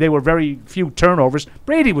here, they were very few turnovers.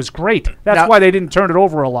 Brady was great. That's why they didn't turn it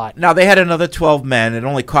over a lot. Now, they had another 12 men. It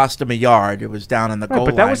only cost them a yard. It was down in the goal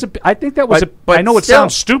line. I think that was I know it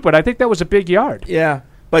sounds stupid. I think that was a big yard. Yeah.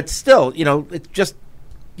 But still, it's just,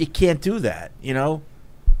 you can't do that, Yeah,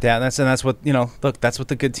 that's what, look, that's what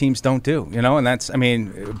the good teams don't do, and that's,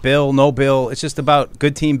 Bill, no Bill, it's just about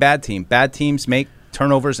good team, bad team. Bad teams make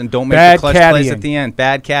turnovers and don't make the clutch plays at the end.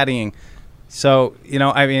 Bad caddying. So,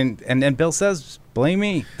 and Bill says, blame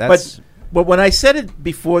me. But when I said it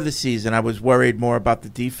before the season, I was worried more about the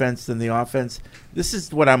defense than the offense. This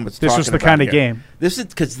is what I was talking about. This was the kind of game. This is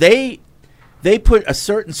because they put a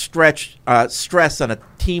certain stress on a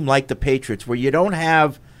team like the Patriots where you don't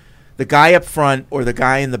have the guy up front or the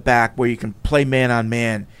guy in the back where you can play man on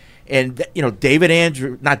man. And David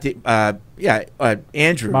Andrews,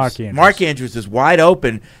 Mark Andrews is wide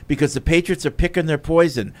open because the Patriots are picking their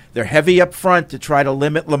poison. They're heavy up front to try to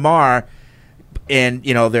limit Lamar, and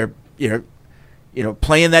they're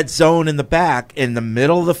playing that zone in the back, and the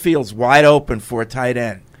middle of the field's wide open for a tight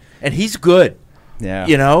end. and he's good. Yeah.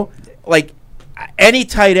 You know, like any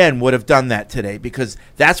tight end would have done that today because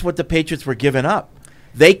that's what the Patriots were giving up.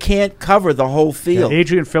 They can't cover the whole field. Yeah,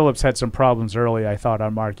 Adrian Phillips had some problems early, I thought,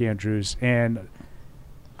 on Mark Andrews, and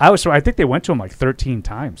I think they went to him like 13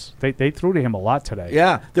 times. They threw to him a lot today.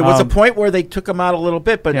 Yeah, there was a point where they took him out a little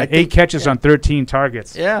bit, but yeah, I think, 8 catches on 13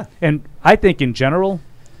 targets. Yeah, and I think in general,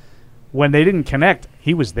 when they didn't connect,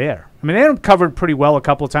 he was there. I mean, they had him covered pretty well a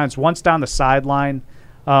couple of times. Once down the sideline.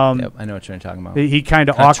 Yep, I know what you're talking about. He kind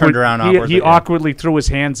of awkward. Turned around He awkwardly threw his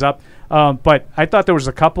hands up. But I thought there was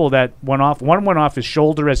a couple that went off. One went off his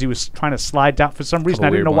shoulder as he was trying to slide down. For some reason, I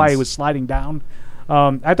didn't know why he was sliding down.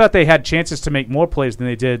 I thought they had chances to make more plays than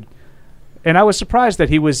they did. And I was surprised that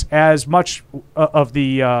he was as much of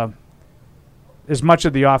the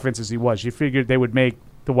offense as he was. You figured they would make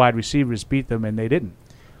the wide receivers beat them, and they didn't.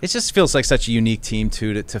 It just feels like such a unique team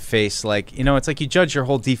to face. Like, you know, it's like you judge your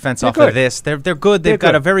whole defense off of this. They're good. They've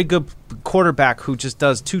got a very good quarterback who just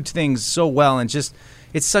does 2 things so well, and just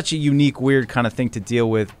it's such a unique, weird kind of thing to deal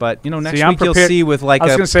with. But you know, next week you'll see with like I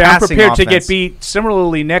was a going to say passing I'm prepared offense. to get beat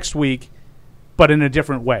similarly next week, but in a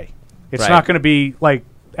different way. It's not going to be like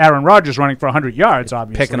Aaron Rodgers running for 100 yards,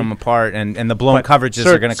 obviously. Picking them apart, and the blown coverages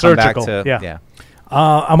are going to come back to yeah.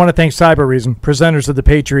 I want to thank Cyber presenters of the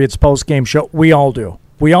Patriots post-game show. We all do.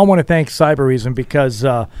 We all want to thank Cyber because,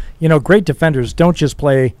 great defenders don't just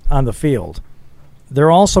play on the field.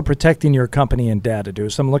 They're also protecting your company and data,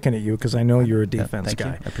 Deuce. I'm looking at you because I know you're a defense guy.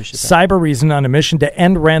 You. I appreciate that. Cyber on a mission to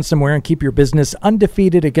end ransomware and keep your business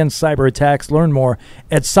undefeated against cyber attacks. Learn more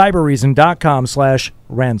at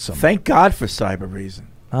cyberreason.com/ransom. Thank God for Cyber.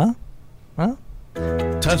 Huh?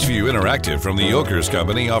 TouchView Interactive from the Yokers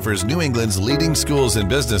Company offers New England's leading schools and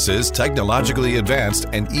businesses technologically advanced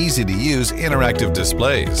and easy-to-use interactive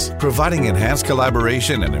displays, providing enhanced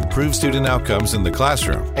collaboration and improved student outcomes in the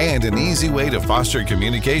classroom, and an easy way to foster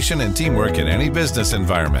communication and teamwork in any business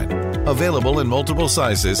environment. Available in multiple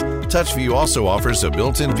sizes, TouchView also offers a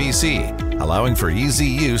built-in VC, allowing for easy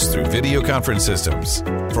use through video conference systems.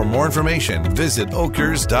 For more information, visit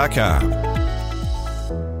okers.com.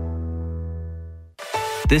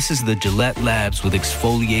 This is the Gillette Labs with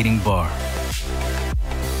exfoliating bar.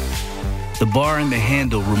 The bar and the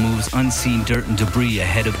handle removes unseen dirt and debris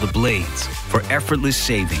ahead of the blades for effortless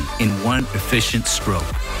shaving in one efficient stroke.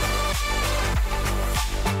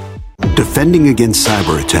 Defending against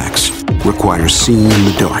cyber attacks requires seeing in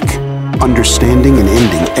the dark, understanding and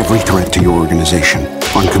ending every threat to your organization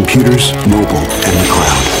on computers, mobile, and the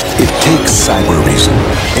cloud. It takes Cyber Reason.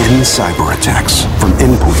 End cyber attacks from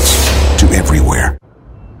endpoints to everywhere.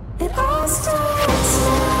 It all starts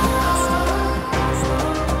now.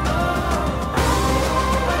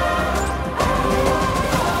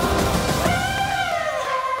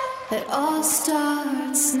 It all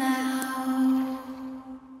starts now.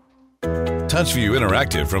 TouchView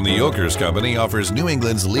Interactive from the Yokers Company offers New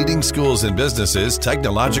England's leading schools and businesses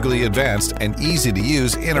technologically advanced and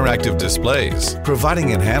easy-to-use interactive displays, providing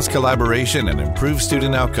enhanced collaboration and improved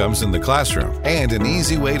student outcomes in the classroom, and an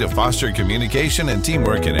easy way to foster communication and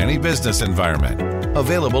teamwork in any business environment.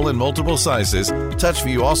 Available in multiple sizes,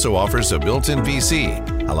 TouchView also offers a built-in VC,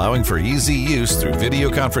 allowing for easy use through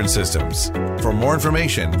video conference systems. For more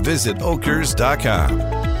information, visit okers.com.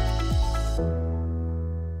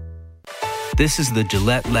 This is the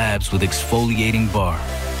Gillette Labs with exfoliating bar.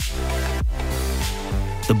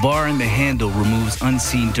 The bar and the handle removes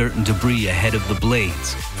unseen dirt and debris ahead of the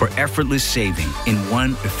blades for effortless shaving in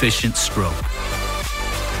one efficient stroke.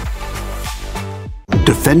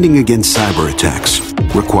 Defending against cyber attacks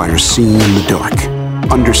requires seeing in the dark,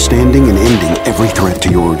 understanding and ending every threat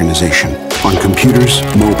to your organization on computers,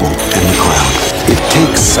 mobile, and the cloud. It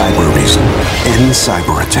takes Cyber Reason. End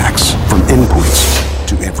cyber attacks from endpoints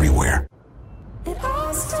to everywhere. It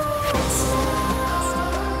all starts now.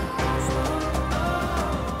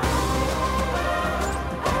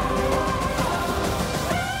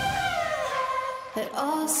 It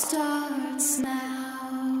all starts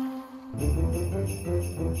now.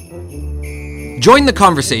 Join the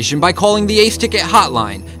conversation by calling the Ace Ticket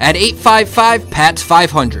hotline at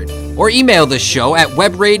 855-PATS-500 or email the show at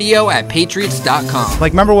webradio@patriots.com.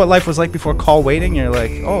 Like, remember what life was like before call waiting? You're like,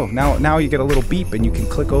 oh, now you get a little beep and you can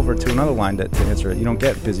click over to another line to answer it. You don't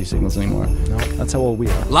get busy signals anymore. No, that's how old we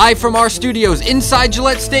are. Live from our studios inside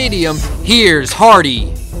Gillette Stadium, here's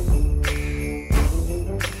Hardy.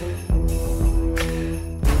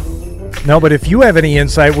 No, but if you have any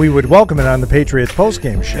insight, we would welcome it on the Patriots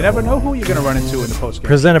postgame show. You never know who you're going to run into in the postgame.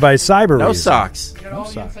 Presented by Cyber No Reason. socks. No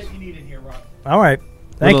socks. All right.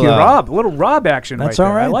 Thank you, Rob. A little Rob action. That's right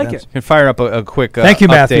all there. right. I like it. Can fire up a quick Thank you,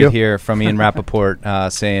 Matthew. update here from Ian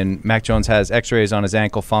Rappaport saying Mac Jones has X-rays on his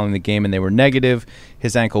ankle following the game, and they were negative.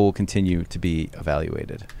 His ankle will continue to be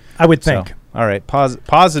evaluated. I would think. So, all right,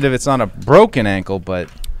 positive. It's not a broken ankle, but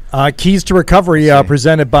keys to recovery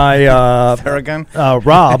presented by Theragun.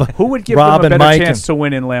 Rob. Who would give Rob them a and better Mike chance to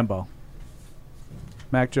win in Lambeau?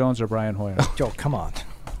 Mac Jones or Brian Hoyer? Joe, come on.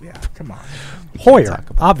 Yeah, come on. Hoyer,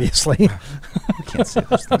 obviously. We can't say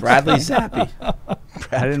those things. Bradley Zappi.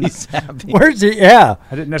 Bradley Zappi. Where's he? Yeah.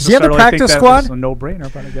 I didn't Does he have necessarily the practice think that squad? was a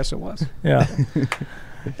no-brainer, but I guess it was. Yeah.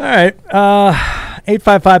 All right.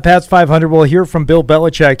 855-PATS-500. We'll hear from Bill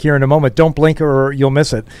Belichick here in a moment. Don't blink or you'll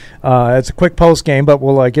miss it. It's a quick post game, but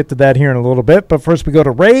we'll get to that here in a little bit. But first we go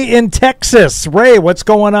to Ray in Texas. Ray, what's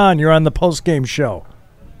going on? You're on the post game show.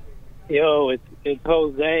 Yo, it's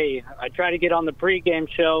Jose. I tried to get on the pregame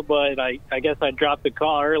show, but I guess I dropped the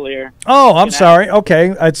call earlier. Oh, I'm sorry.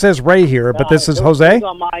 Okay. It says Ray here, but this is Jose? It was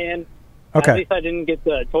on my end. Okay. At least I didn't get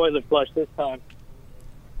the toilet flush this time.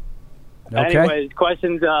 Okay. Anyways,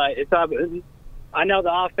 questions. I know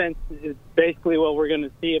the offense is basically what we're going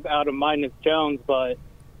to see out of minus Jones, but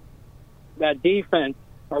that defense,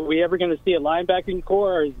 are we ever going to see a linebacking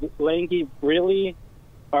core, or is Lange really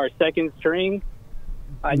our second string?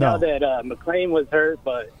 I know that McClain was hurt,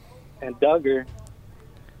 and Duggar.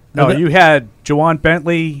 No, you had Juwan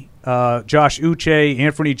Bentley, Josh Uche,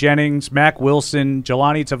 Anthony Jennings, Mac Wilson,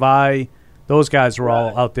 Jelani Tavai. Those guys were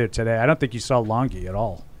all out there today. I don't think you saw Lange at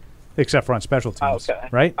all, except for on special teams. Okay.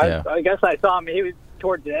 Right? I guess I saw him. He was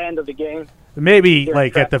towards the end of the game. Maybe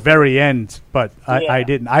like at the very end, but I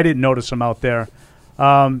didn't notice him out there.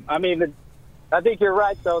 I mean, I think you're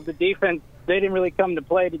right, though. The defense, they didn't really come to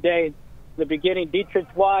play today. The beginning, Dietrich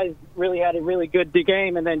Wise really had a really good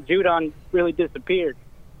game, and then Judon really disappeared.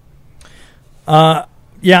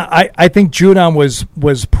 Yeah, I think Judon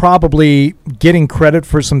was probably getting credit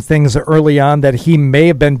for some things early on that he may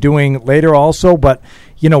have been doing later also. But,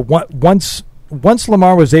 once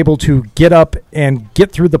Lamar was able to get up and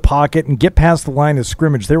get through the pocket and get past the line of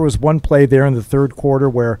scrimmage, there was one play there in the third quarter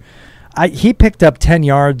where he picked up 10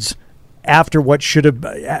 yards after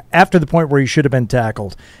the point where he should have been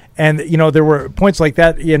tackled. And, there were points like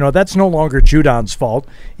that, that's no longer Judon's fault.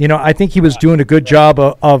 I think he was doing a good job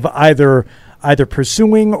of either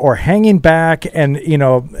pursuing or hanging back and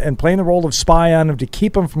playing the role of spy on him to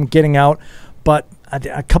keep him from getting out. But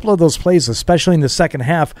a couple of those plays, especially in the second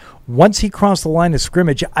half, once he crossed the line of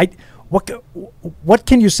scrimmage, what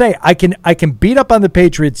can you say? I can beat up on the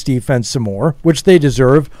Patriots defense some more, which they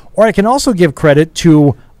deserve, or I can also give credit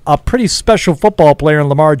to a pretty special football player in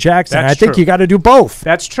Lamar Jackson. I think you got to do both.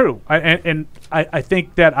 That's true. I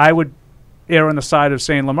think that I would err on the side of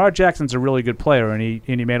saying Lamar Jackson's a really good player, and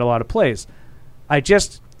he made a lot of plays.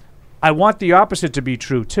 I want the opposite to be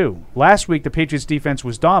true, too. Last week, the Patriots defense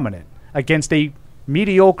was dominant against a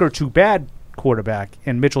mediocre to bad quarterback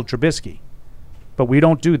in Mitchell Trubisky. But we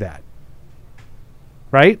don't do that.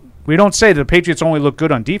 Right? We don't say the Patriots only look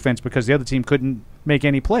good on defense because the other team couldn't make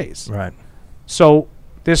any plays. Right. So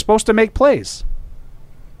they're supposed to make plays.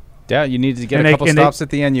 Yeah, you needed to get a couple stops at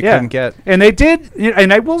the end you couldn't get. And they did.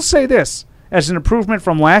 And I will say this, as an improvement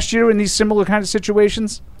from last year in these similar kind of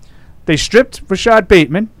situations, they stripped Rashad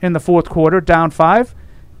Bateman in the fourth quarter, down 5,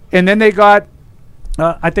 and then they got,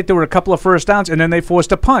 I think there were a couple of first downs, and then they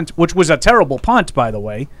forced a punt, which was a terrible punt, by the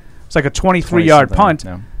way. It's like a 23-yard punt,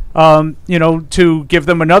 to give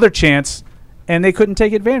them another chance, and they couldn't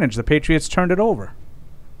take advantage. The Patriots turned it over.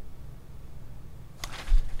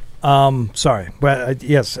 Sorry. But,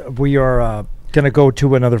 yes, we are going to go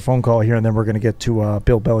to another phone call here, and then we're going to get to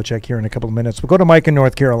Bill Belichick here in a couple of minutes. We'll go to Mike in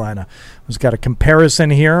North Carolina, who's got a comparison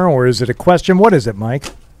here, or is it a question? What is it, Mike?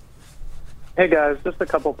 Hey, guys, just a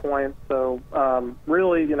couple points. So,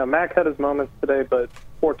 really, Mac had his moments today, but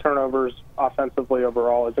 4 turnovers offensively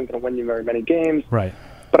overall isn't going to win you very many games. Right.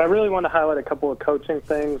 But I really want to highlight a couple of coaching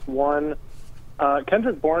things. One,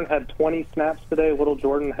 Kendrick Bourne had 20 snaps today. Little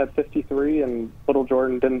Jordan had 53, and Little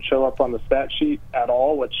Jordan didn't show up on the stat sheet at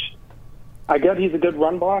all, which I get he's a good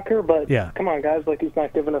run blocker, but come on, guys, he's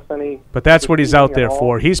not giving us any. But that's what he's out there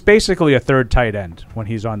for. He's basically a third tight end when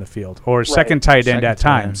he's on the field, or second tight end at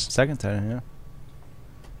times. Second tight end, yeah.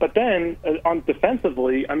 But then, on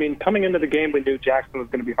defensively, coming into the game, we knew Jackson was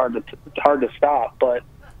going to be hard to stop, but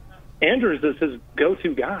Andrews is his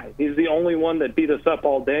go-to guy. He's the only one that beat us up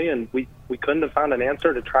all day, and we couldn't have found an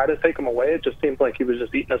answer to try to take him away. It just seems like he was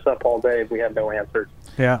just eating us up all day, and we had no answers.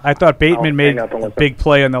 Yeah, I thought Bateman made a big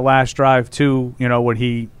play on the last drive, too, when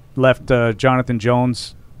he left Jonathan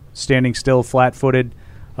Jones standing still, flat-footed,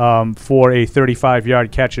 for a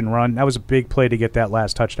 35-yard catch and run. That was a big play to get that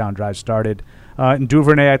last touchdown drive started. And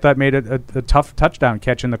Duvernay, I thought, made a tough touchdown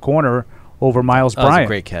catch in the corner over Miles Bryant. That was a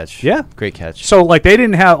great catch. Yeah. Great catch. So, like, they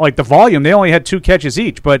didn't have, like, the volume. They only had 2 catches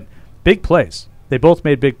each, but big plays. They both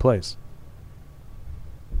made big plays.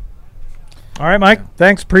 All right, Mike.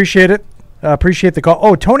 Thanks. Appreciate it. Appreciate the call.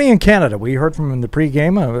 Oh, Tony in Canada. We heard from him in the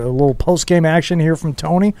pregame. A little postgame action here from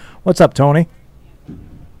Tony. What's up, Tony?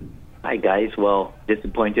 Hi, guys. Well,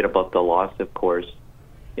 disappointed about the loss, of course.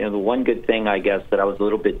 You know, the one good thing, I guess, that I was a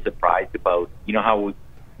little bit surprised about, you know how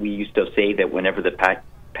we used to say that whenever the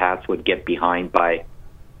Pats would get behind by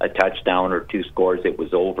a touchdown or 2 scores, it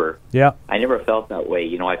was over. Yeah. I never felt that way.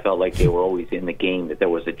 You know, I felt like they were always in the game, that there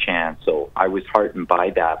was a chance. So I was heartened by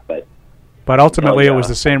that. But ultimately, it was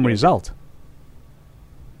the same result.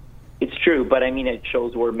 It's true, but I mean, it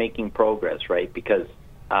shows we're making progress, right? Because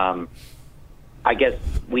I guess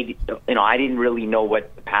I didn't really know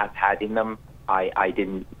what the Pats had in them. I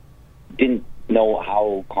didn't know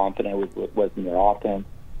how confident I was in their offense.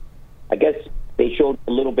 I guess they showed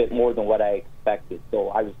a little bit more than what I expected, so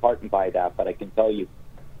I was heartened by that. But I can tell you,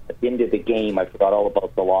 at the end of the game, I forgot all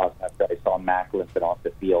about the loss after I saw Mac limping off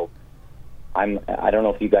the field. I don't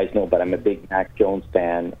know if you guys know, but I'm a big Mac Jones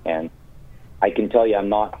fan, and I can tell you I'm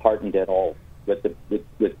not heartened at all with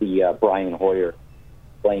the Brian Hoyer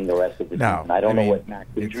playing the rest of the season. I don't know what Mac's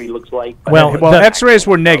injury looks like. Well, X-rays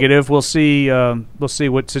were negative. We'll see. We'll see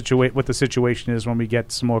what the situation is when we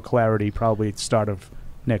get some more clarity. Probably at the start of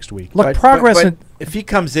next week. Look, progress. But if he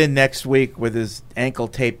comes in next week with his ankle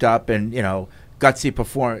taped up and gutsy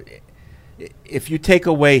perform, if you take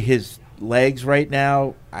away his legs right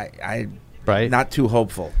now, I'm not too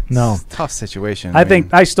hopeful. No, it's a tough situation.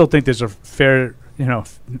 I still think there's a fair,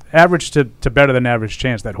 average to better than average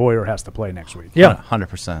chance that Hoyer has to play next week. Yeah,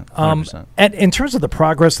 100%. And in terms of the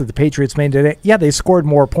progress that the Patriots made today, yeah, they scored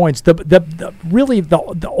more points. The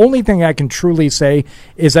only thing I can truly say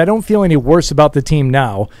is I don't feel any worse about the team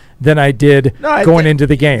now than I did going into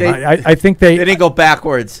the game. I think they didn't go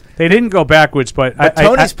backwards. They didn't go backwards, but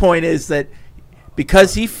Tony's point is that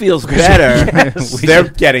because he feels better, they're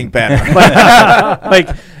getting better.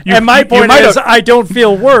 And my point is, I don't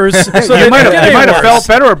feel worse. So you might have felt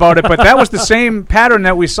better about it, but that was the same pattern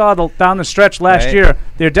that we saw down the stretch last year.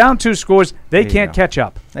 They're down 2 scores. They can't catch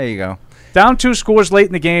up. There you go. Down 2 scores late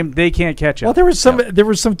in the game, they can't catch up. Well, there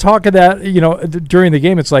was some talk of that, during the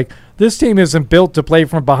game. It's like this team isn't built to play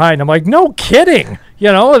from behind. I'm like, no kidding.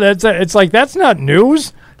 It's like that's not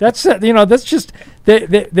news. That's that's just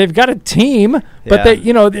they've got a team, but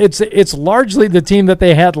it's largely the team that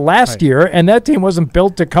they had last year, and that team wasn't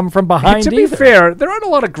built to come from behind. To be fair, there aren't a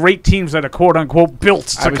lot of great teams that are quote unquote built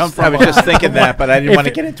to come from behind. I was just thinking that, but I didn't want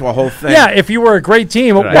to get into a whole thing. Yeah, if you were a great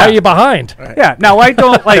team, why are you behind? Right. Yeah, now I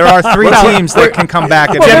don't like. There are 3 teams that can come back.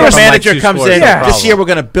 And general manager comes in. This year we're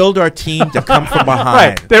going to build our team to come from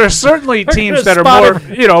behind. Right. There are certainly teams that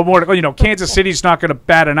are more. Kansas City's not going to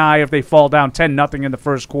bat an eye if they fall down 10-0 in the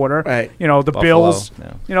first quarter. Right. The Buffalo, Bills.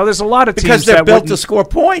 yeah. There's a lot of teams because they're that built to score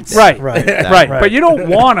points. Right. But you don't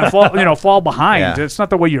want to fall behind. Yeah. It's not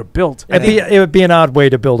the way you're built. It would be an odd way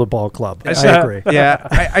to build a ball club. I agree. Yeah,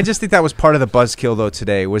 I just think that was part of the buzzkill though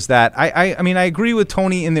today was that I agree with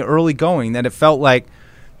Tony in the early going that it felt like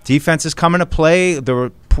defense is coming to play.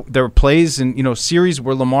 There were plays and series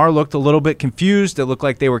where Lamar looked a little bit confused. It looked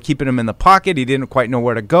like they were keeping him in the pocket. He didn't quite know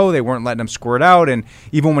where to go. They weren't letting him squirt out, and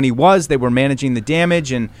even when he was, they were managing the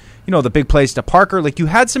damage and the big plays to Parker. Like you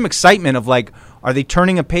had some excitement of like, are they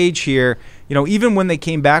turning a page here? Even when they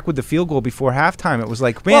came back with the field goal before halftime, it was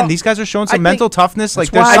like, man, these guys are showing some mental toughness.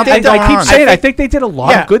 Like there's something going on. I think they did a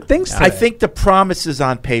lot of good things today. I think the promise is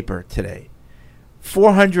on paper today.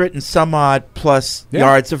 400 and some odd plus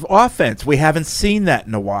yards of offense. We haven't seen that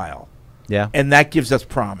in a while. Yeah. And that gives us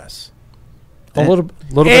promise. A little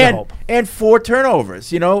bit of hope. And 4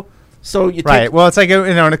 turnovers, So you take well, it's like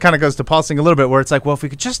and it kind of goes to pulsing a little bit, where it's like, well, if we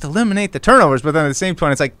could just eliminate the turnovers, but then at the same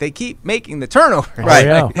time, it's like they keep making the turnovers. Right,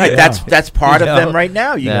 right. That's part of them right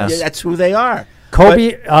now. That's who they are.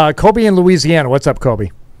 Kobe in Louisiana. What's up,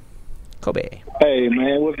 Kobe? Kobe. Hey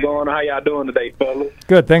man, what's going on? How y'all doing today, fellas?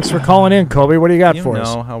 Good. Thanks for calling in, Kobe. What do you got for us?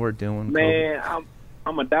 You know how we're doing, man. Kobe.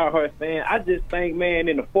 I'm a diehard fan. I just think, man,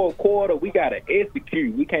 in the fourth quarter, we got to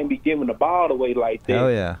execute. We can't be giving the ball away like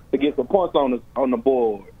that to get some points on the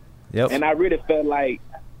board. Yep. And I really felt like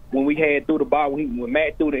when we had through the ball, when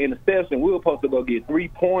Matt threw the interception, we were supposed to go get 3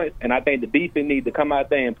 points, and I think the defense needs to come out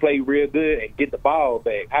there and play real good and get the ball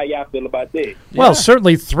back. How y'all feel about that? Well,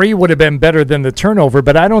 certainly 3 would have been better than the turnover,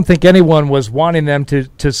 but I don't think anyone was wanting them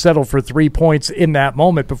to settle for 3 points in that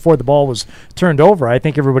moment before the ball was turned over. I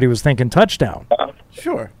think everybody was thinking touchdown.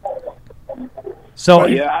 Sure. So,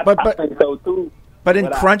 I think so too. But in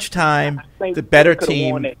crunch time, the better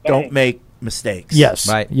team don't make mistakes. Yes.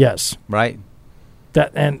 Right. Yes. Right.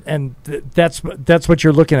 That's what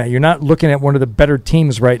you're looking at. You're not looking at one of the better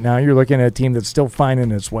teams right now. You're looking at a team that's still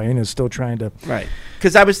finding its way and is still trying to. Right.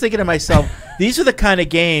 Because I was thinking to myself, these are the kind of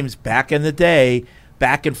games back in the day,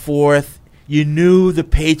 back and forth. You knew the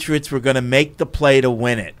Patriots were going to make the play to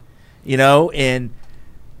win it, and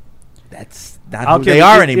that's not who they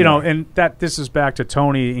are anymore. And that this is back to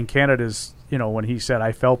Tony in Canada's, when he said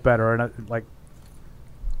I felt better, and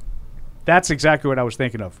that's exactly what I was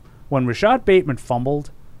thinking of. When Rashad Bateman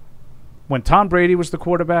fumbled, when Tom Brady was the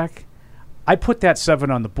quarterback, I put that 7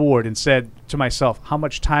 on the board and said to myself, how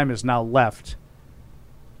much time is now left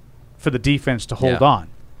for the defense to hold on?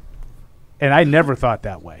 And I never thought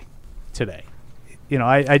that way today.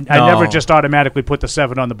 I never just automatically put the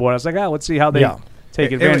 7 on the board. I was like, let's see how they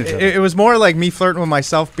take advantage of it. It was more like me flirting with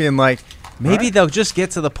myself, being like, maybe they'll just get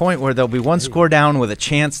to the point where they'll be one score down with a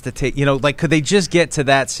chance to take, could they just get to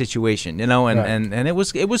that situation, and it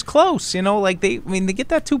was close, they get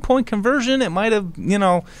that 2-point conversion. It might have,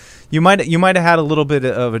 you might have had a little bit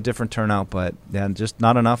of a different turnout, but just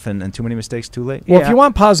not enough and too many mistakes too late. Well, if you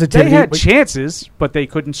want positivity, they had chances, but they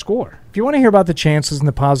couldn't score. If you want to hear about the chances and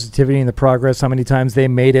the positivity and the progress, how many times they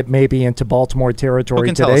made it maybe into Baltimore territory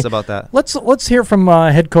today. Who can tell us about that? Let's hear from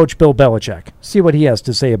head coach Bill Belichick. See what he has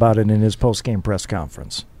to say about it in his post-game press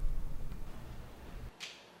conference.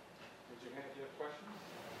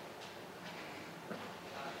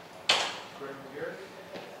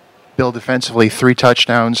 Bill, defensively, 3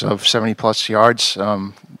 touchdowns of 70-plus yards.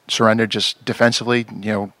 Surrendered just defensively.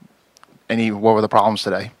 What were the problems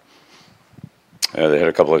today? Yeah, they had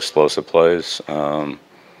a couple of explosive plays. The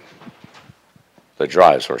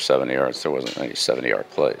drives were 70 yards. There wasn't any 70-yard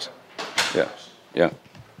plays. Yeah.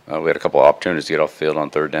 We had a couple of opportunities to get off the field on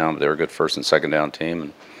 3rd down, but they were a good 1st and 2nd down team,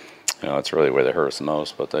 and that's really where they hurt us the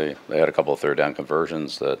most. But they had a couple of 3rd down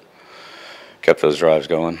conversions that kept those drives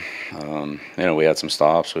going. We had some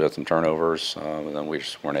stops, we had some turnovers, and then we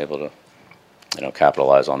just weren't able to,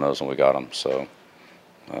 capitalize on those when we got them. So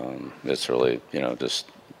it's really,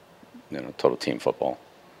 total team football.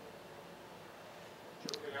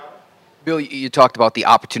 Bill, you talked about the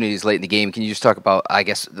opportunities late in the game. Can you just talk about, I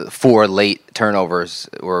guess, the 4 late turnovers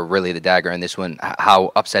were really the dagger in this one,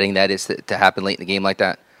 how upsetting that is to happen late in the game like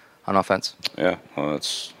that on offense? Yeah, well,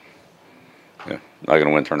 it's not going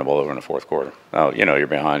to win, turn the ball over in the 4th quarter. Now, you're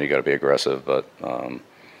behind, you got to be aggressive, but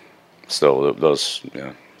still, those,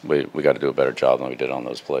 we got to do a better job than we did on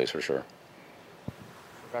those plays for sure.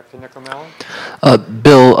 Back to Nick O'Malley.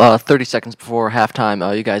 Bill, 30 seconds before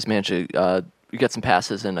halftime, you guys managed to get some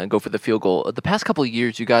passes and go for the field goal. The past couple of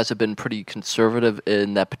years, you guys have been pretty conservative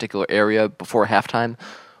in that particular area before halftime.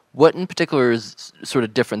 What in particular is sort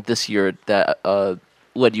of different this year that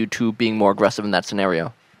led you to being more aggressive in that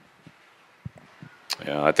scenario?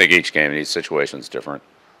 Yeah, I think each game, each situation is different.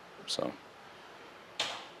 So,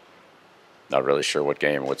 not really sure what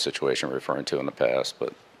game or what situation we're referring to in the past,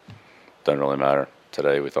 but doesn't really matter.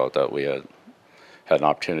 Today, we thought that we had an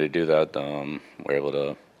opportunity to do that. We were able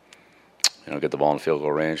to, get the ball in field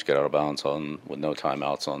goal range, get out of bounds with no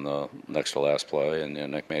timeouts on the next to last play, and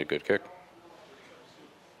Nick made a good kick.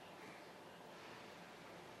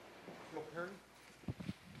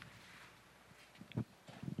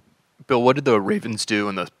 Bill, what did the Ravens do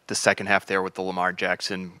in the second half there with the Lamar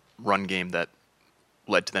Jackson run game that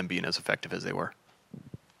led to them being as effective as they were?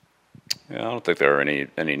 Yeah, I don't think there were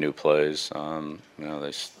any new plays.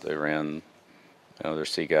 They ran, their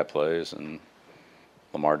C-gap plays, and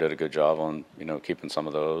Lamar did a good job on, keeping some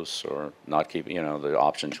of those or not keeping, the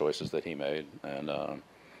option choices that he made. And,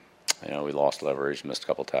 we lost leverage, missed a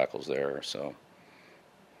couple tackles there. So,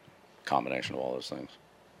 combination of all those things.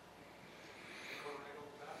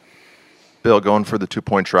 Bill, going for the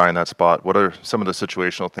 2-point try in that spot, what are some of the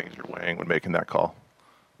situational things you're weighing when making that call?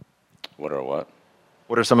 What are what?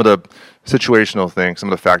 What are some of the situational things, some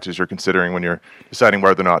of the factors you're considering when you're deciding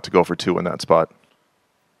whether or not to go for 2 in that spot?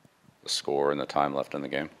 The score and the time left in the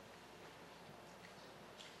game.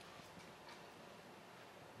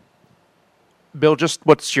 Bill, just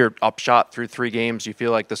what's your upshot through 3 games? Do you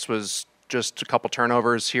feel like this was just a couple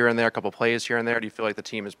turnovers here and there, a couple plays here and there? Do you feel like the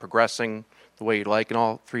team is progressing the way you'd like in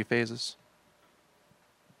all 3 phases?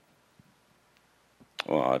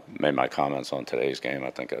 Well, I made my comments on today's game. I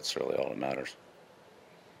think that's really all that matters.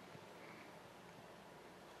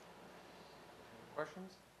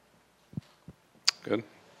 Questions? Good.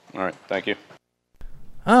 All right. Thank you.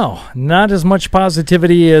 Oh, not as much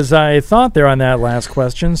positivity as I thought there on that last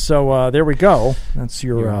question. So there we go. That's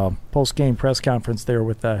your post-game press conference there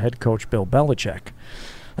with head coach Bill Belichick.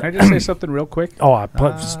 Can I just say something real quick?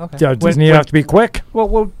 Okay. Doesn't he have to be quick?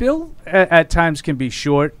 Well, Bill at times can be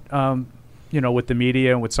short. with the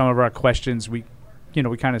media and with some of our questions, we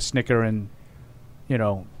kind of snicker and,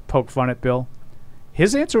 poke fun at Bill.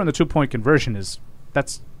 His answer on the 2-point conversion is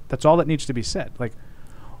that's all that needs to be said. Like,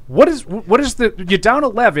 what is you're down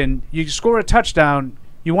 11, you score a touchdown,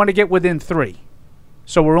 you want to get within 3.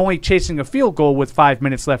 So we're only chasing a field goal with 5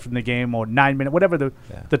 minutes left in the game or 9 minutes, whatever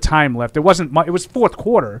the time left. It wasn't it was fourth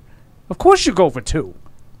quarter. Of course you go for 2.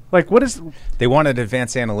 Like, what is... They wanted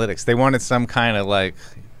advanced analytics. They wanted some kind of, like,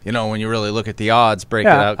 when you really look at the odds, break it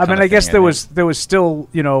out. I mean, I guess there was still,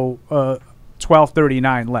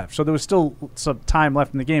 12:39 left. So there was still some time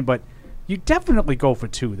left in the game, but you definitely go for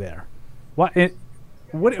 2 there. What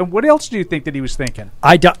else do you think that he was thinking?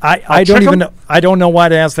 I don't even know. I don't know why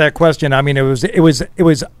to ask that question. I mean, it was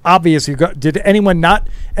obvious. Did anyone not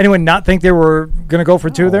think they were going to go for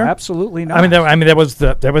 2 there? Absolutely not. I mean, that was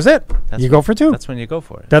it. You go for 2. That's when you go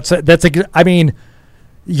for it. I mean,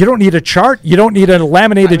 you don't need a chart. You don't need a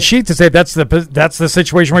laminated sheet to say that's the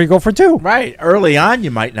situation where you go for 2. Right. Early on,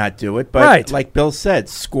 you might not do it, but like Bill said,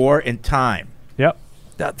 score in time. Yep.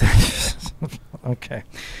 Okay.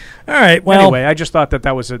 All right. Well, anyway, I just thought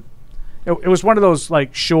that was it was one of those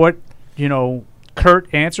like short,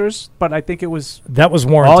 curt answers, but I think that was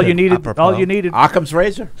warranted. All you needed. Occam's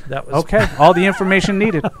razor. That was okay. All the information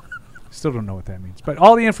needed. Still don't know what that means, but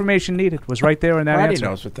all the information needed was right there in that answer. He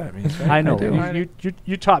knows what that means. Right? I know.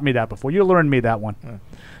 You taught me that before. You learned me that one.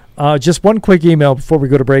 Just one quick email before we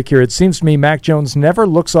go to break here. It seems to me Mac Jones never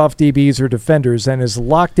looks off DBs or defenders and is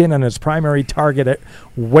locked in on his primary target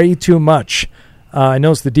way too much. I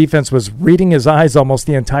noticed the defense was reading his eyes almost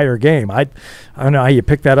the entire game. I don't know how you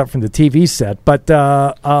picked that up from the TV set, but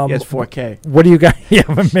yes, 4K. What do you guys? Yeah,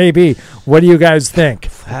 maybe. What do you guys think?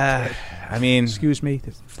 I mean, excuse me,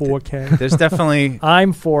 4K. There's definitely.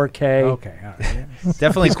 I'm 4K. Okay, all right.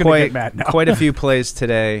 Definitely quite a few plays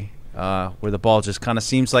today where the ball just kind of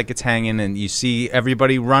seems like it's hanging, and you see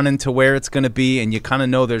everybody running to where it's going to be, and you kind of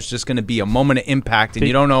know there's just going to be a moment of impact, and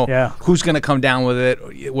you don't know who's going to come down with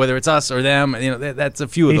it, whether it's us or them. That's a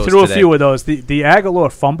few of those. He threw today. a few of those. The Aguilar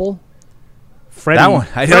fumble.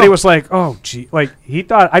 Freddie was like, "Oh, gee!" Like he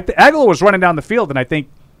thought Aguilar was running down the field, and I think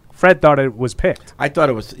Fred thought it was picked. I thought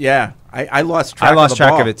it was. Yeah, I lost track. I lost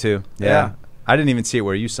track ball. of it too. Yeah. I didn't even see it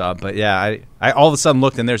where you saw it, but I all of a sudden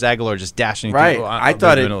looked, and there's Aguilar just dashing through the middle of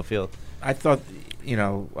the field. I thought, he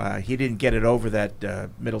didn't get it over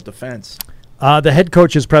that middle defense. The head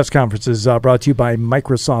coach's press conference is brought to you by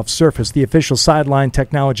Microsoft Surface, the official sideline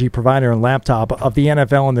technology provider and laptop of the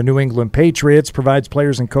NFL and the New England Patriots. Provides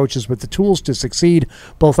players and coaches with the tools to succeed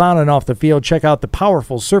both on and off the field. Check out the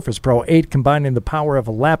powerful Surface Pro 8, combining the power of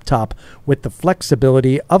a laptop with the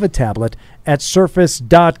flexibility of a tablet at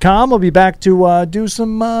Surface.com. We'll be back to do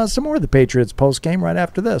some more of the Patriots postgame right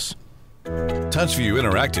after this. TouchView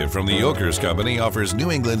Interactive from the Yokers Company offers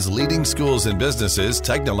New England's leading schools and businesses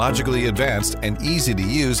technologically advanced and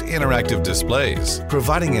easy-to-use interactive displays,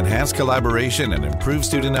 providing enhanced collaboration and improved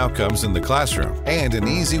student outcomes in the classroom, and an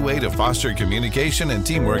easy way to foster communication and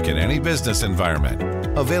teamwork in any business environment.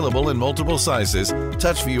 Available in multiple sizes,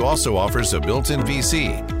 TouchView also offers a built-in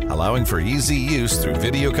VC, allowing for easy use through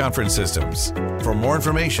video conference systems. For more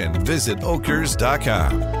information, visit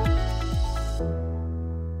okers.com.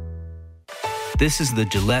 This is the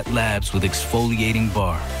Gillette Labs with exfoliating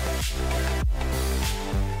bar.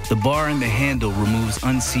 The bar and the handle removes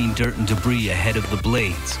unseen dirt and debris ahead of the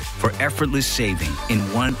blades for effortless shaving in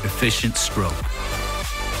one efficient stroke.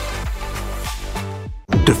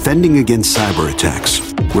 Defending against cyber attacks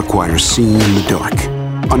requires seeing in the dark,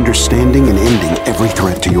 understanding and ending every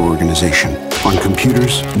threat to your organization on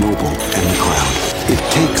computers, mobile, and the cloud. It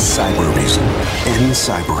takes Cyber Reason. End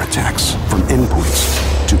cyber attacks from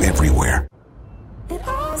endpoints to everywhere. It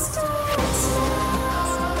all starts.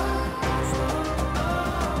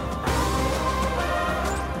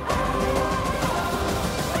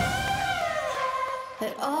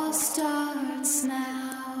 It all starts now.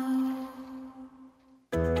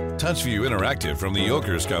 TouchView Interactive from the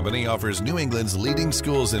Yokers Company offers New England's leading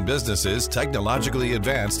schools and businesses technologically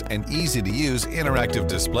advanced and easy-to-use interactive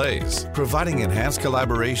displays, providing enhanced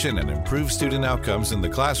collaboration and improved student outcomes in the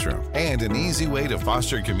classroom, and an easy way to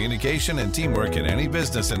foster communication and teamwork in any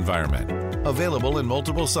business environment. Available in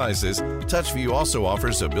multiple sizes, TouchView also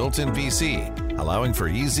offers a built-in VC, allowing for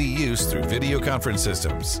easy use through video conference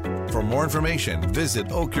systems. For more information, visit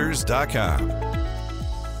okers.com.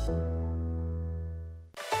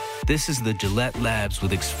 This is the Gillette Labs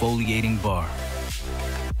with exfoliating bar.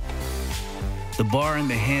 The bar and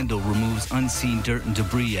the handle removes unseen dirt and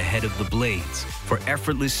debris ahead of the blades for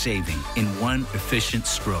effortless shaving in one efficient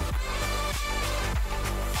stroke.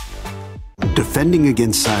 Defending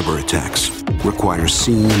against cyber attacks requires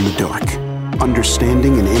seeing in the dark,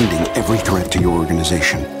 understanding and ending every threat to your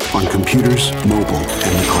organization on computers, mobile,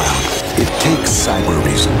 and the cloud. It takes cyber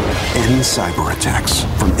reason. End cyber attacks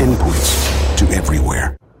from endpoints to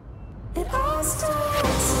everywhere. It all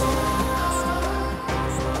starts now.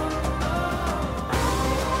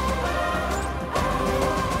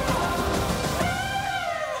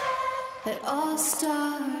 It all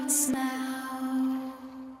starts now.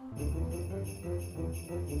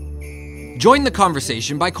 Join the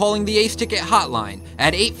conversation by calling the Ace Ticket hotline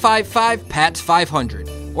at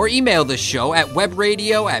 855-PATS-500 or email the show at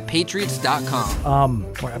webradio@patriots.com.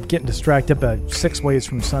 I'm getting distracted by 6 ways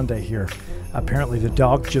from Sunday here. Apparently the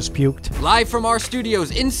dog just puked. Live from our studios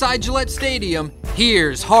inside Gillette Stadium,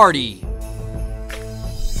 here's Hardy.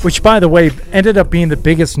 Which, by the way, ended up being the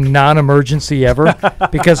biggest non-emergency ever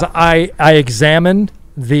because I examined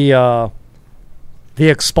the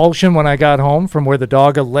expulsion when I got home from where the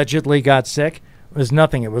dog allegedly got sick. It was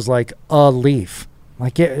nothing. It was like a leaf.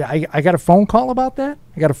 Like I got a phone call about that.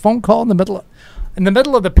 I got a phone call in the middle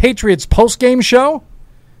of the Patriots post-game show.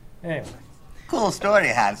 Anyway. Cool story,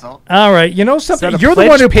 Hansel. All right, you know something. You're the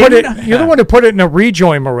one who put it. You're the one who put it in a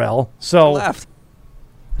rejoin, Morel. So left.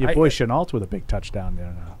 Your boy Chenault with a big touchdown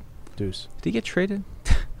there. Deuce. Did he get traded?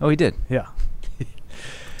 Oh, he did. Yeah.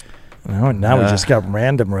 Now we just got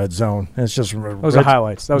random red zone. It's just that was a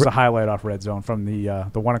highlights. That was a highlight off red zone from the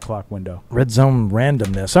 1 o'clock window. Red zone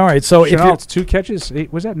randomness. All right, so Chenault's 2 catches.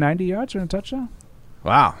 Was that 90 yards or a touchdown?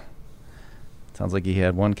 Wow. Sounds like he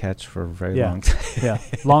had 1 catch for a very long time. Yeah,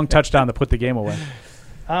 long touchdown to put the game away.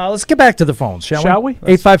 Let's get back to the phones, shall we?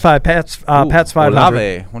 855-PATS-500.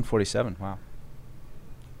 Olave, 147. Wow.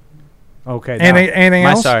 Okay. Anything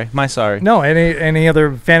else? My sorry. No. Any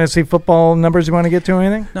other fantasy football numbers you want to get to?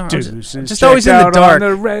 Anything? No. Just always in the dark. On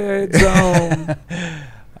the red zone.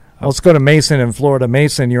 Let's go to Mason in Florida.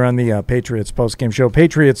 Mason, you're on the Patriots postgame show.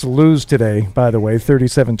 Patriots lose today, by the way,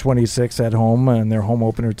 37-26 at home in their home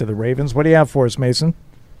opener to the Ravens. What do you have for us, Mason?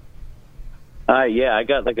 Yeah, I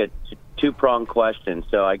got like a two-pronged question.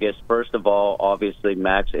 So I guess, first of all, obviously,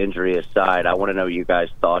 Mac's injury aside, I want to know what you guys'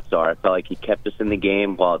 thoughts are. I felt like he kept us in the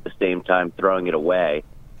game while at the same time throwing it away.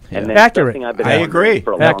 Yeah. And then Accurate. I've been I agree.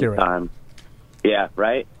 For a long time. Yeah,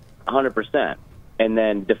 right? 100%. And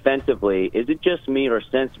then defensively, is it just me, or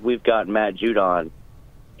since we've got Matt Judon,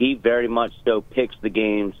 he very much so picks the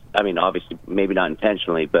games, I mean, obviously, maybe not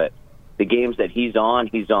intentionally, but the games that he's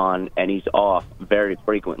on, and he's off very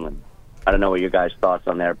frequently. I don't know what your guys' thoughts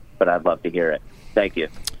on there, but I'd love to hear it. Thank you.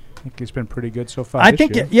 I think he's been pretty good so far. I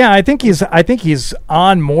think he's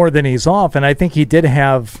on more than he's off, and I think he did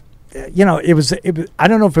have, it was. I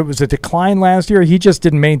don't know if it was a decline last year. He just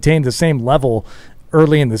didn't maintain the same level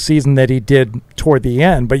early in the season that he did toward the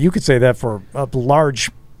end. But you could say that for large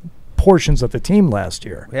portions of the team last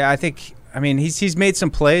year. Yeah, I mean, he's made some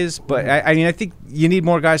plays, but I think you need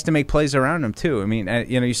more guys to make plays around him too. I mean,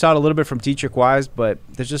 you saw it a little bit from Dietrich Wise, but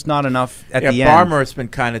there's just not enough at the end. Barmer has been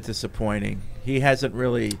kind of disappointing. He hasn't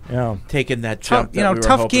really taken that jump.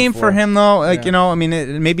 Tough game for him though.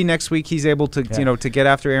 Maybe next week he's able to to get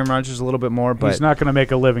after Aaron Rodgers a little bit more. But he's not going to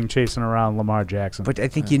make a living chasing around Lamar Jackson. But I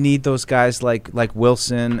think you need those guys like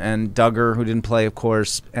Wilson and Duggar, who didn't play, of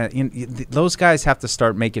course. Those guys have to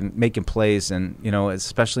start making plays, and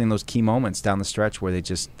especially in those key moments down the stretch where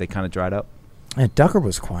they kind of dried up. And Duggar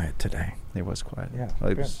was quiet today. He was quiet. Yeah,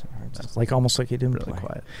 well, it's like almost like he didn't really play.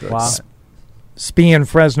 Quiet. Wow. Spee in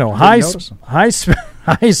Fresno. Hi,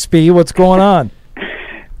 Spee. What's going on?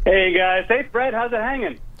 Hey, guys. Hey, Fred. How's it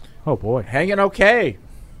hanging? Oh, boy. Hanging okay.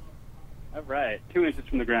 All right. 2 inches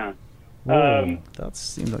from the ground. That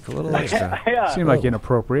seemed like a little extra. Seemed like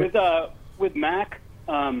inappropriate. With Mac,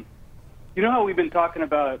 you know how we've been talking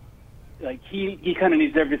about, like, he kind of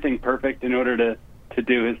needs everything perfect in order to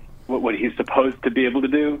do what he's supposed to be able to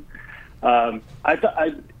do. I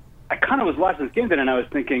kind of was watching this game today, and I was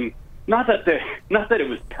thinking, not that it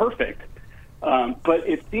was perfect, but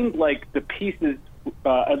it seemed like the pieces,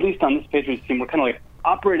 at least on this Patriots team, were kind of like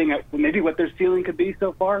operating at maybe what their ceiling could be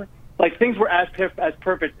so far. Like things were as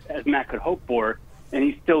perfect as Matt could hope for, and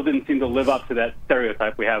he still didn't seem to live up to that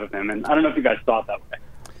stereotype we have of him. And I don't know if you guys thought that way.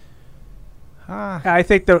 I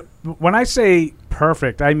think when I say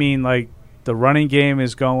perfect, I mean like the running game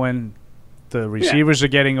is going, the receivers are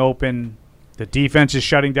getting open, the defense is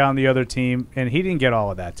shutting down the other team, and he didn't get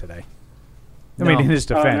all of that today. I mean, in his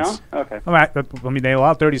defense. No? Okay. I mean, they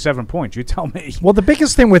allowed 37 points. You tell me. Well, the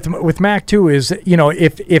biggest thing with Mac too is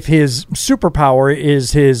if his superpower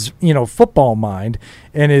is his football mind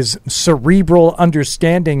and his cerebral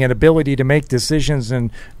understanding and ability to make decisions and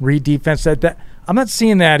read defense, that I'm not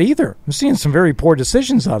seeing that either. I'm seeing some very poor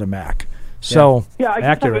decisions out of Mac. So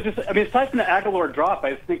I guess aside from the Aguilar drop,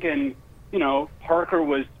 I was thinking Parker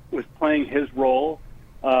was playing his role.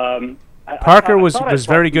 Parker was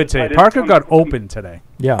very good today. Parker got open today.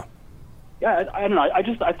 Yeah. Yeah, I don't know.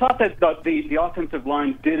 I thought that the offensive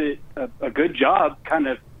line did a good job, kind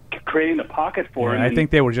of creating the pocket for him. I think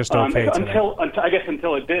they were just okay today.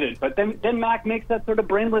 Until it didn't. But then Mac makes that sort of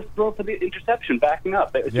brainless throw for the interception, backing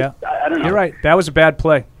up. It's yeah, just, I don't know. You're right. That was a bad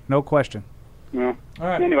play, no question. Yeah. All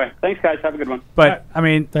right. Anyway, thanks guys. Have a good one. But I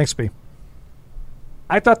mean, thanks, B.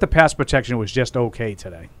 I thought the pass protection was just okay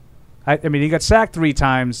today. I mean, he got sacked 3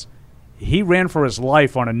 times. He ran for his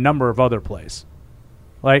life on a number of other plays.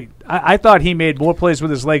 Like, I thought he made more plays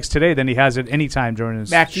with his legs today than he has at any time during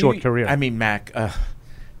his short career. I mean, Mac,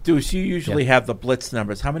 Deuce, you usually have the blitz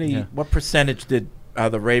numbers. How many? Yeah. What percentage did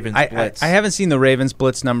the Ravens blitz? I haven't seen the Ravens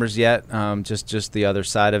blitz numbers yet. Just the other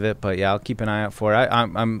side of it, but yeah, I'll keep an eye out for it.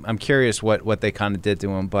 I'm curious what they kind of did to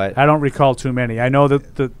him, but I don't recall too many. I know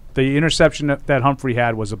that the interception that Humphrey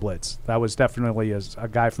had was a blitz. That was definitely a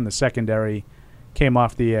guy from the secondary came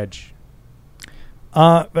off the edge.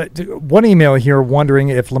 But one email here wondering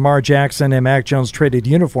if Lamar Jackson and Mac Jones traded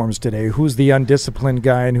uniforms today. Who's the undisciplined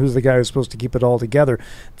guy and who's the guy who's supposed to keep it all together?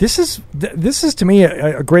 This is to me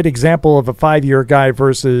a great example of a 5-year guy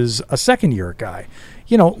versus a second-year guy.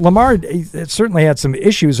 Lamar certainly had some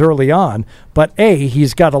issues early on, but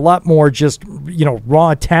he's got a lot more just,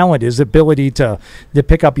 raw talent, his ability to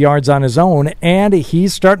pick up yards on his own, and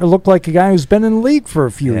he's starting to look like a guy who's been in the league for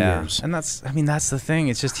a few years. And that's the thing.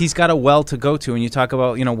 It's just he's got a well to go to. And you talk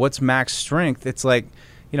about, what's Mac's strength? It's like,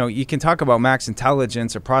 you can talk about Mac's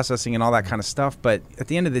intelligence or processing and all that kind of stuff, but at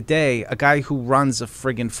the end of the day, a guy who runs a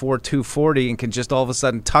friggin' 4.2 40 and can just all of a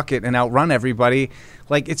sudden tuck it and outrun everybody,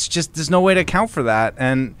 like, it's just, there's no way to account for that.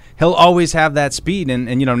 And he'll always have that speed. And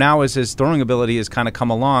now as his throwing ability has kind of come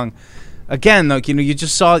along, again, like, you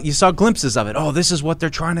saw glimpses of it. Oh, this is what they're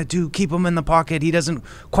trying to do. Keep him in the pocket. He doesn't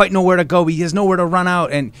quite know where to go. He has nowhere to run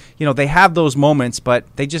out. And they have those moments, but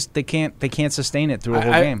they can't sustain it through a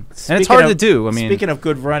whole game. And it's hard to do. I mean, speaking of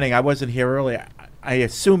good running, I wasn't here earlier. I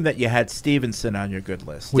assume that you had Stevenson on your good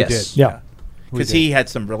list. We did. Yeah. Because he had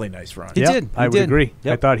some really nice runs. He did. I would agree.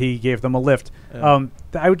 Yep. I thought he gave them a lift.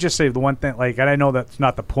 I would just say the one thing, and I know that's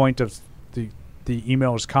not the point of the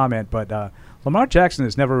emailer's comment, but Lamar Jackson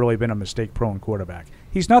has never really been a mistake-prone quarterback.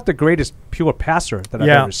 He's not the greatest pure passer that I've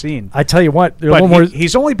ever seen. I tell you what,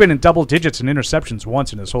 he's only been in double digits in interceptions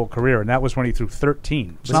once in his whole career, and that was when he threw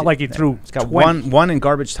 13. It's not like he threw. He's got 20. one in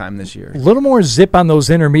garbage time this year. A little more zip on those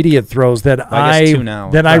intermediate throws that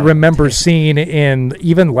I remember seeing in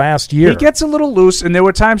even last year. He gets a little loose, and there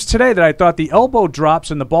were times today that I thought the elbow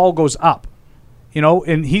drops and the ball goes up.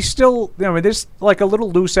 And he's still. There's like a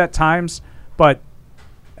little loose at times, but.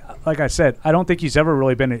 Like I said, I don't think he's ever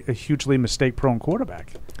really been a hugely mistake-prone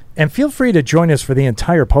quarterback. And feel free to join us for the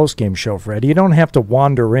entire postgame show, Fred. You don't have to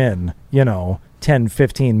wander in, 10,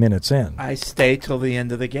 15 minutes in. I stay till the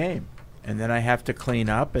end of the game, and then I have to clean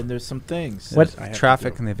up, and there's some things. What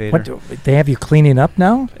traffic and the Vader? They have you cleaning up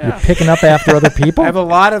now? Yeah. You're picking up after other people? I have a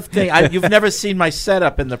lot of things. You've never seen my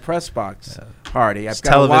setup in the press box, Hardy. I've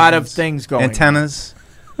got a lot of things going antennas.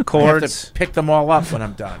 Cords. I have to pick them all up when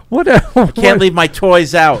I'm done. I can't leave my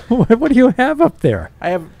toys out. What do you have up there? I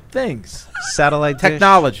have things. Satellite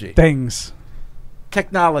technology. Things.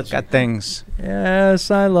 Technology. Got things. Yes,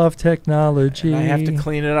 I love technology. And I have to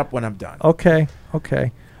clean it up when I'm done. Okay.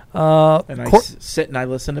 And I sit and I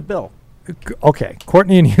listen to Bill. Okay.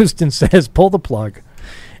 Courtney in Houston says, pull the plug.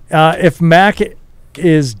 If Mac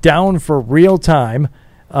is down for real time,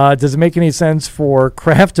 does it make any sense for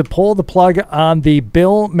Kraft to pull the plug on the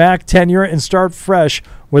Bill Mac tenure and start fresh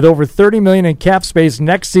with over $30 million in cap space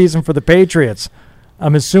next season for the Patriots?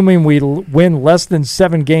 I'm assuming we win less than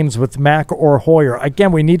 7 games with Mac or Hoyer.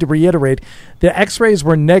 Again, we need to reiterate the X-rays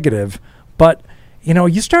were negative, but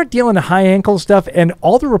you start dealing with high ankle stuff, and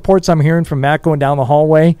all the reports I'm hearing from Mac going down the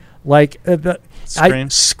hallway, like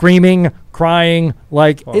screaming, crying,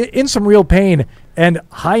 like in some real pain, and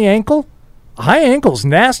high ankle's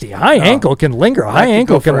nasty. High ankle can linger. High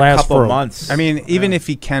ankle can last for months. I mean, even if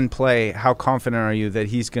he can play, how confident are you that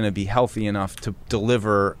he's going to be healthy enough to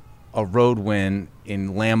deliver a road win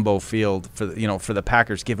in Lambeau Field for the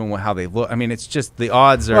Packers, given how they look? I mean, it's just the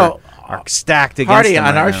odds are stacked against Hardy, them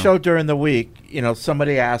on our now. show during the week,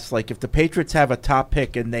 somebody asked, like, if the Patriots have a top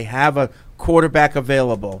pick and they have a quarterback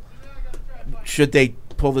available, should they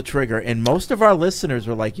pull the trigger? And most of our listeners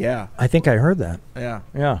were like, yeah. I think I heard that.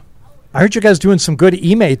 Yeah. I heard you guys doing some good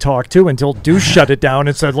email talk, too, until Deuce shut it down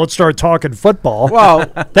and said, let's start talking football. Well,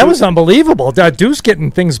 that was unbelievable. Deuce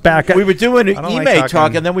getting things back. We were doing email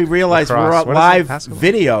talk, and then we realized we were on live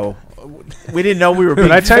video we didn't know we were Did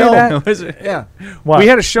being I tell filmed. you that? Yeah. We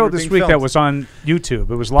had a show We're this being week that filmed. was on YouTube.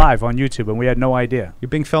 It was live on YouTube, and we had no idea. You're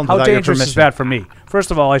being filmed How without your dangerous is permission. that for me?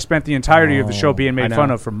 First of all, I spent the entirety of the show being I made know.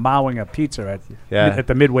 fun of for mowing a pizza Yeah. at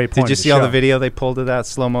the midway point. Did you of the see all show. the video they pulled of that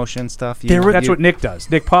slow motion stuff? That's what Nick does.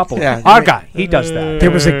 Nick Popple, Yeah, our guy, he does that.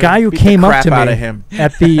 There was a guy who Beat the came up crap to out me of him.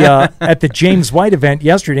 at the James White event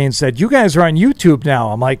yesterday and said, "You guys are on YouTube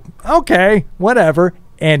now." I'm like, "Okay, whatever."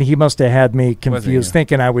 And he must have had me confused,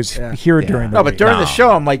 thinking I was here during the No, but week. during the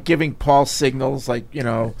show, I'm like giving Paul signals, like, you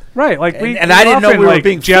know. Right, like and I didn't know often, we were like,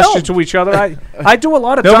 being gesture filmed. to each other. I do a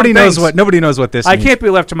lot of Nobody dumb knows things. Nobody knows what this I means. can't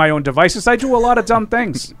be left to my own devices. I do a lot of dumb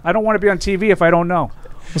things. I don't want to be on TV if I don't know.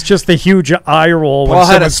 It's just the huge eye roll when Paul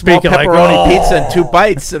had a someone's small speaking like, pepperoni "Oh." pizza and 2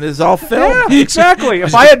 bites, and it's all filmed. Yeah, exactly.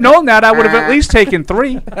 If I had known that, I would have at least taken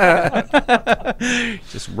 3.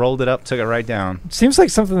 Just rolled it up, took it right down. Seems like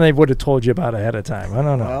something they would have told you about ahead of time. I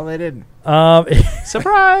don't know. Well, they didn't.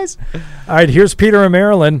 Surprise! All right, here's Peter in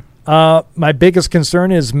Maryland. My biggest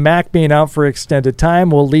concern is Mac being out for extended time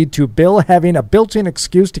will lead to Bill having a built-in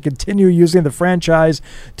excuse to continue using the franchise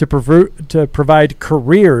to provide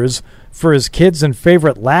careers for his kids and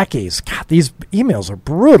favorite lackeys. God, these emails are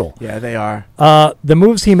brutal. Yeah, they are. The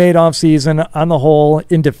moves he made offseason, on the whole,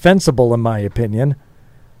 indefensible in my opinion.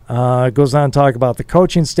 Goes on to talk about the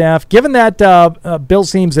coaching staff. Given that Bill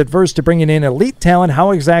seems adverse to bringing in elite talent,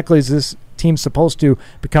 how exactly is this team supposed to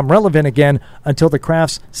become relevant again until the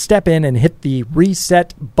Crafts step in and hit the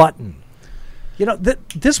reset button? You know,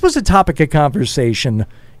 this was a topic of conversation,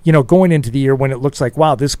 you know, going into the year when it looks like,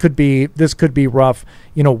 wow, this could be rough.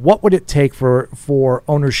 You know, what would it take for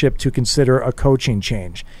ownership to consider a coaching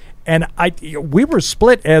change? And we were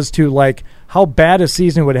split as to like how bad a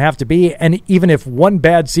season would have to be, and even if one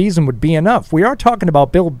bad season would be enough. We are talking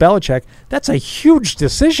about Bill Belichick. That's a huge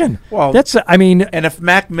decision. Well, and if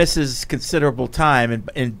Mac misses considerable time,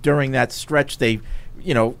 and during that stretch they,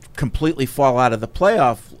 you know, completely fall out of the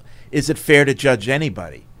playoff, is it fair to judge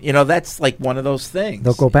anybody? You know, that's like one of those things.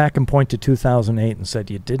 They'll go back and point to 2008 and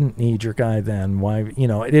said you didn't need your guy then. Why? You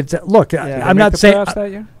know, it's look. I'm not saying playoffs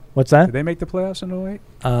that year. What's that? Did they make the playoffs in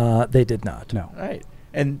 08? They did not. No. Right.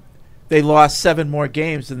 And they lost 7 more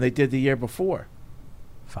games than they did the year before.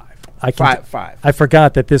 5. Five. I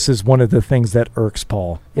forgot that this is one of the things that irks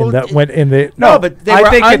Paul. Well, But they I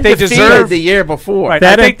think that they deserve the year before. Right.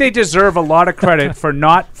 I think they deserve a lot of credit for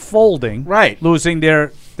not folding, losing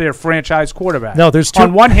their franchise quarterback. No, there's two.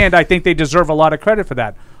 On one hand, I think they deserve a lot of credit for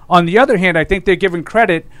that. On the other hand, I think they're given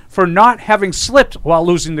credit for not having slipped while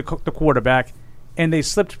losing the quarterback, and they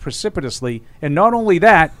slipped precipitously. And not only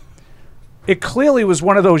that, it clearly was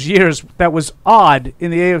one of those years that was odd in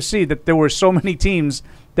the AFC that there were so many teams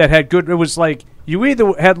that had good. It was like you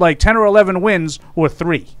either had like 10 or 11 wins or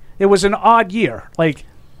 3. It was an odd year. Like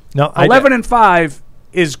 11-5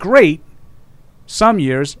 is great some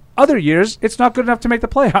years. Other years, it's not good enough to make the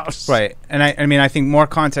playoffs. Right. And I mean, I think more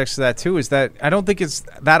context to that, too, is that I don't think it's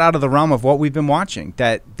that out of the realm of what we've been watching,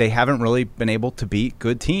 that they haven't really been able to beat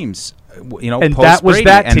good teams. You know, and post that was Brady,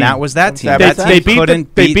 that team. And that was that team. They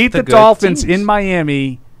beat the good Dolphins teams. in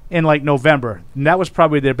Miami in like November, and that was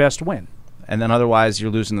probably their best win. And then otherwise,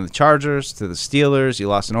 you're losing to the Chargers, to the Steelers. You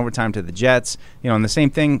lost in overtime to the Jets. You know, and the same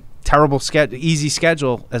thing, terrible easy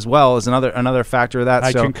schedule as well is another factor of that.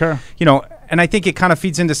 I So, concur. You know, and I think it kind of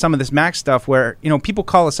feeds into some of this Max stuff where, you know, people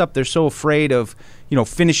call us up. They're so afraid of, you know,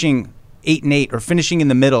 finishing 8-8 or finishing in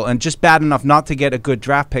the middle and just bad enough not to get a good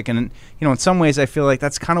draft pick. And, you know, in some ways I feel like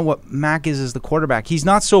that's kind of what Mac is as the quarterback. He's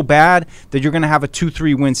not so bad that you're going to have a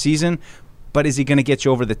 2-3 win season, but is he going to get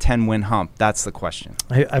you over the 10-win hump? That's the question.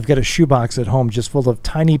 I've got a shoebox at home just full of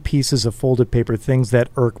tiny pieces of folded paper, things that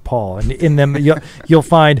irk Paul. And in them you'll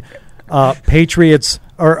find Patriots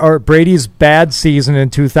or Brady's bad season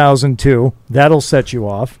in 2002. That'll set you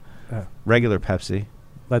off. Regular Pepsi.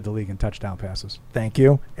 Led the league in touchdown passes. Thank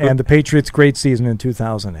you. And the Patriots' great season in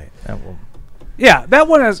 2008. Yeah, that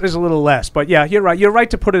one is a little less. But, yeah, you're right. You're right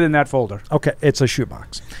to put it in that folder. Okay, it's a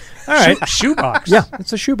shoebox. All right. Shoebox. Yeah,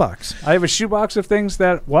 it's a shoebox. I have a shoebox of things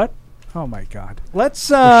that, what? Oh, my God. Let's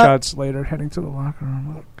Rashad Slater heading to the locker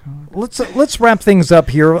room. Oh, God. Let's wrap things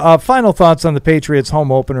up here. Final thoughts on the Patriots home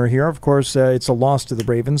opener here. Of course, it's a loss to the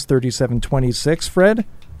Ravens, 37-26. Fred,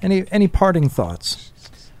 any parting thoughts?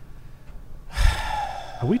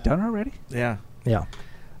 Are we done already? Yeah. Yeah.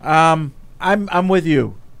 I'm with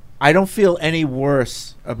you. I don't feel any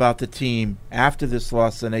worse about the team after this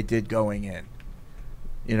loss than I did going in.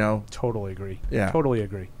 You know? Totally agree. Yeah. Totally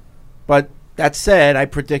agree. But that said, I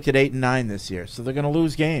predicted 8-9 this year, so they're going to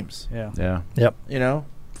lose games. Yeah. Yeah. Yep. You know?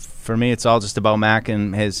 For me, it's all just about Mac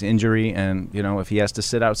and his injury, and, you know, if he has to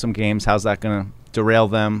sit out some games, how's that going to derail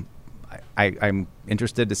them? I'm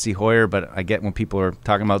interested to see Hoyer, but I get when people are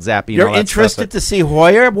talking about Zappe. You're interested to see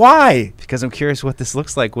Hoyer? Why? Because I'm curious what this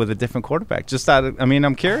looks like with a different quarterback.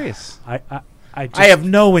 I'm curious. I have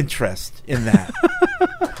no interest in that.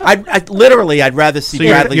 I'd rather see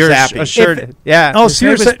Bradley Zappe. Yeah. Oh,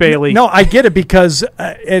 seriously, Bailey. No, I get it because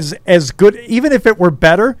as good, even if it were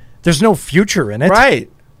better, there's no future in it. Right.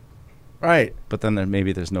 But then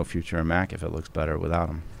maybe there's no future in Mac if it looks better without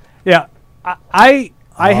him. Yeah, I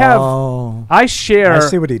share. I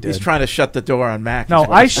see what he did. He's trying to shut the door on Mac. No,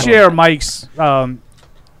 I share Mike's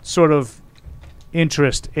sort of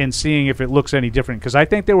interest in seeing if it looks any different, because I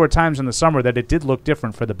think there were times in the summer that it did look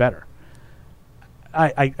different for the better.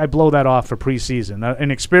 I blow that off for preseason.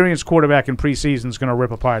 An experienced quarterback in preseason is going to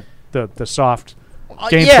rip apart the soft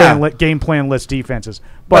game plan-less defenses.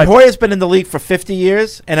 But Hoyer's been in the league for 50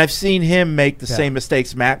 years, and I've seen him make the same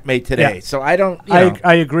mistakes Mac made today. Yeah. So I don't.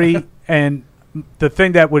 I agree, and the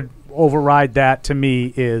thing that would override that to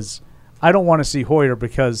me is I don't want to see Hoyer,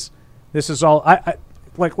 because this is all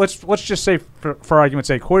like let's just say for argument's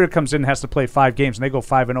sake, Hoyer comes in and has to play 5 games and they go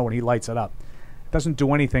 5-0 and he lights it up. It doesn't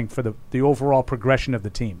do anything for the overall progression of the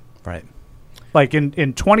team. Right. Like in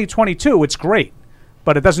 2022, it's great,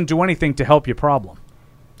 but it doesn't do anything to help your problem.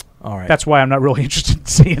 All right. That's why I'm not really interested in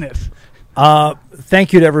seeing it.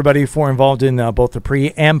 Thank you to everybody for involved in both the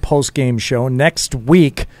pre and post game show. Next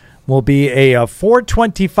week will be a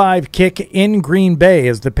 4:25 kick in Green Bay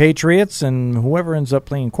as the Patriots and whoever ends up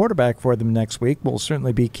playing quarterback for them next week will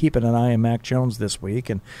certainly be keeping an eye on Mac Jones this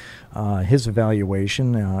week and his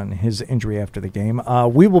evaluation and his injury after the game.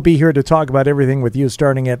 We will be here to talk about everything with you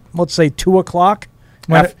starting at, let's say, 2 o'clock.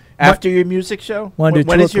 After your music show? When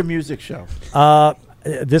is your music show?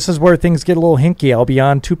 This is where things get a little hinky. I'll be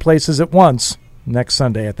on 2 places at once next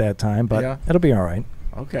Sunday at that time, but it'll be all right.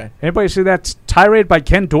 Okay. Anybody see that tirade by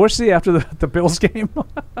Ken Dorsey after the Bills game?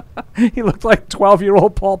 He looked like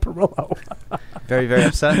 12-year-old Paul Perillo. Very, very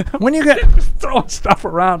upset. When you get throwing stuff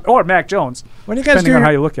around, or Mac Jones. When you guys depending on how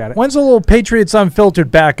you look at it. When's the little Patriots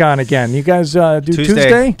Unfiltered back on again? You guys do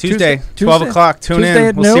Tuesday? Tuesday, 12 o'clock. Tune Tuesday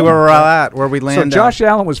in. We'll see where we're all at, where we So land. Josh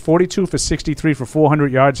Allen was 42 for 63 for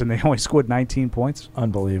 400 yards, and they only scored 19 points.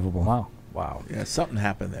 Unbelievable. Wow. Yeah, something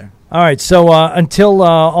happened there. All right, so until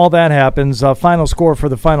all that happens, final score for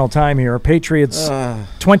the final time here. Patriots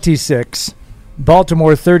 26,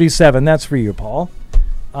 Baltimore 37. That's for you, Paul.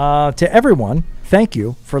 To everyone, thank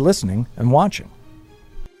you for listening and watching.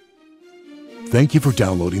 Thank you for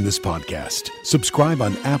downloading this podcast. Subscribe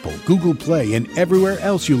on Apple, Google Play, and everywhere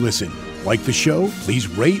else you listen. Like the show? Please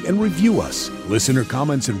rate and review us. Listener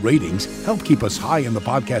comments and ratings help keep us high in the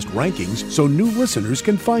podcast rankings so new listeners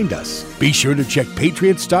can find us. Be sure to check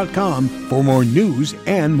Patriots.com for more news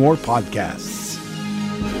and more podcasts.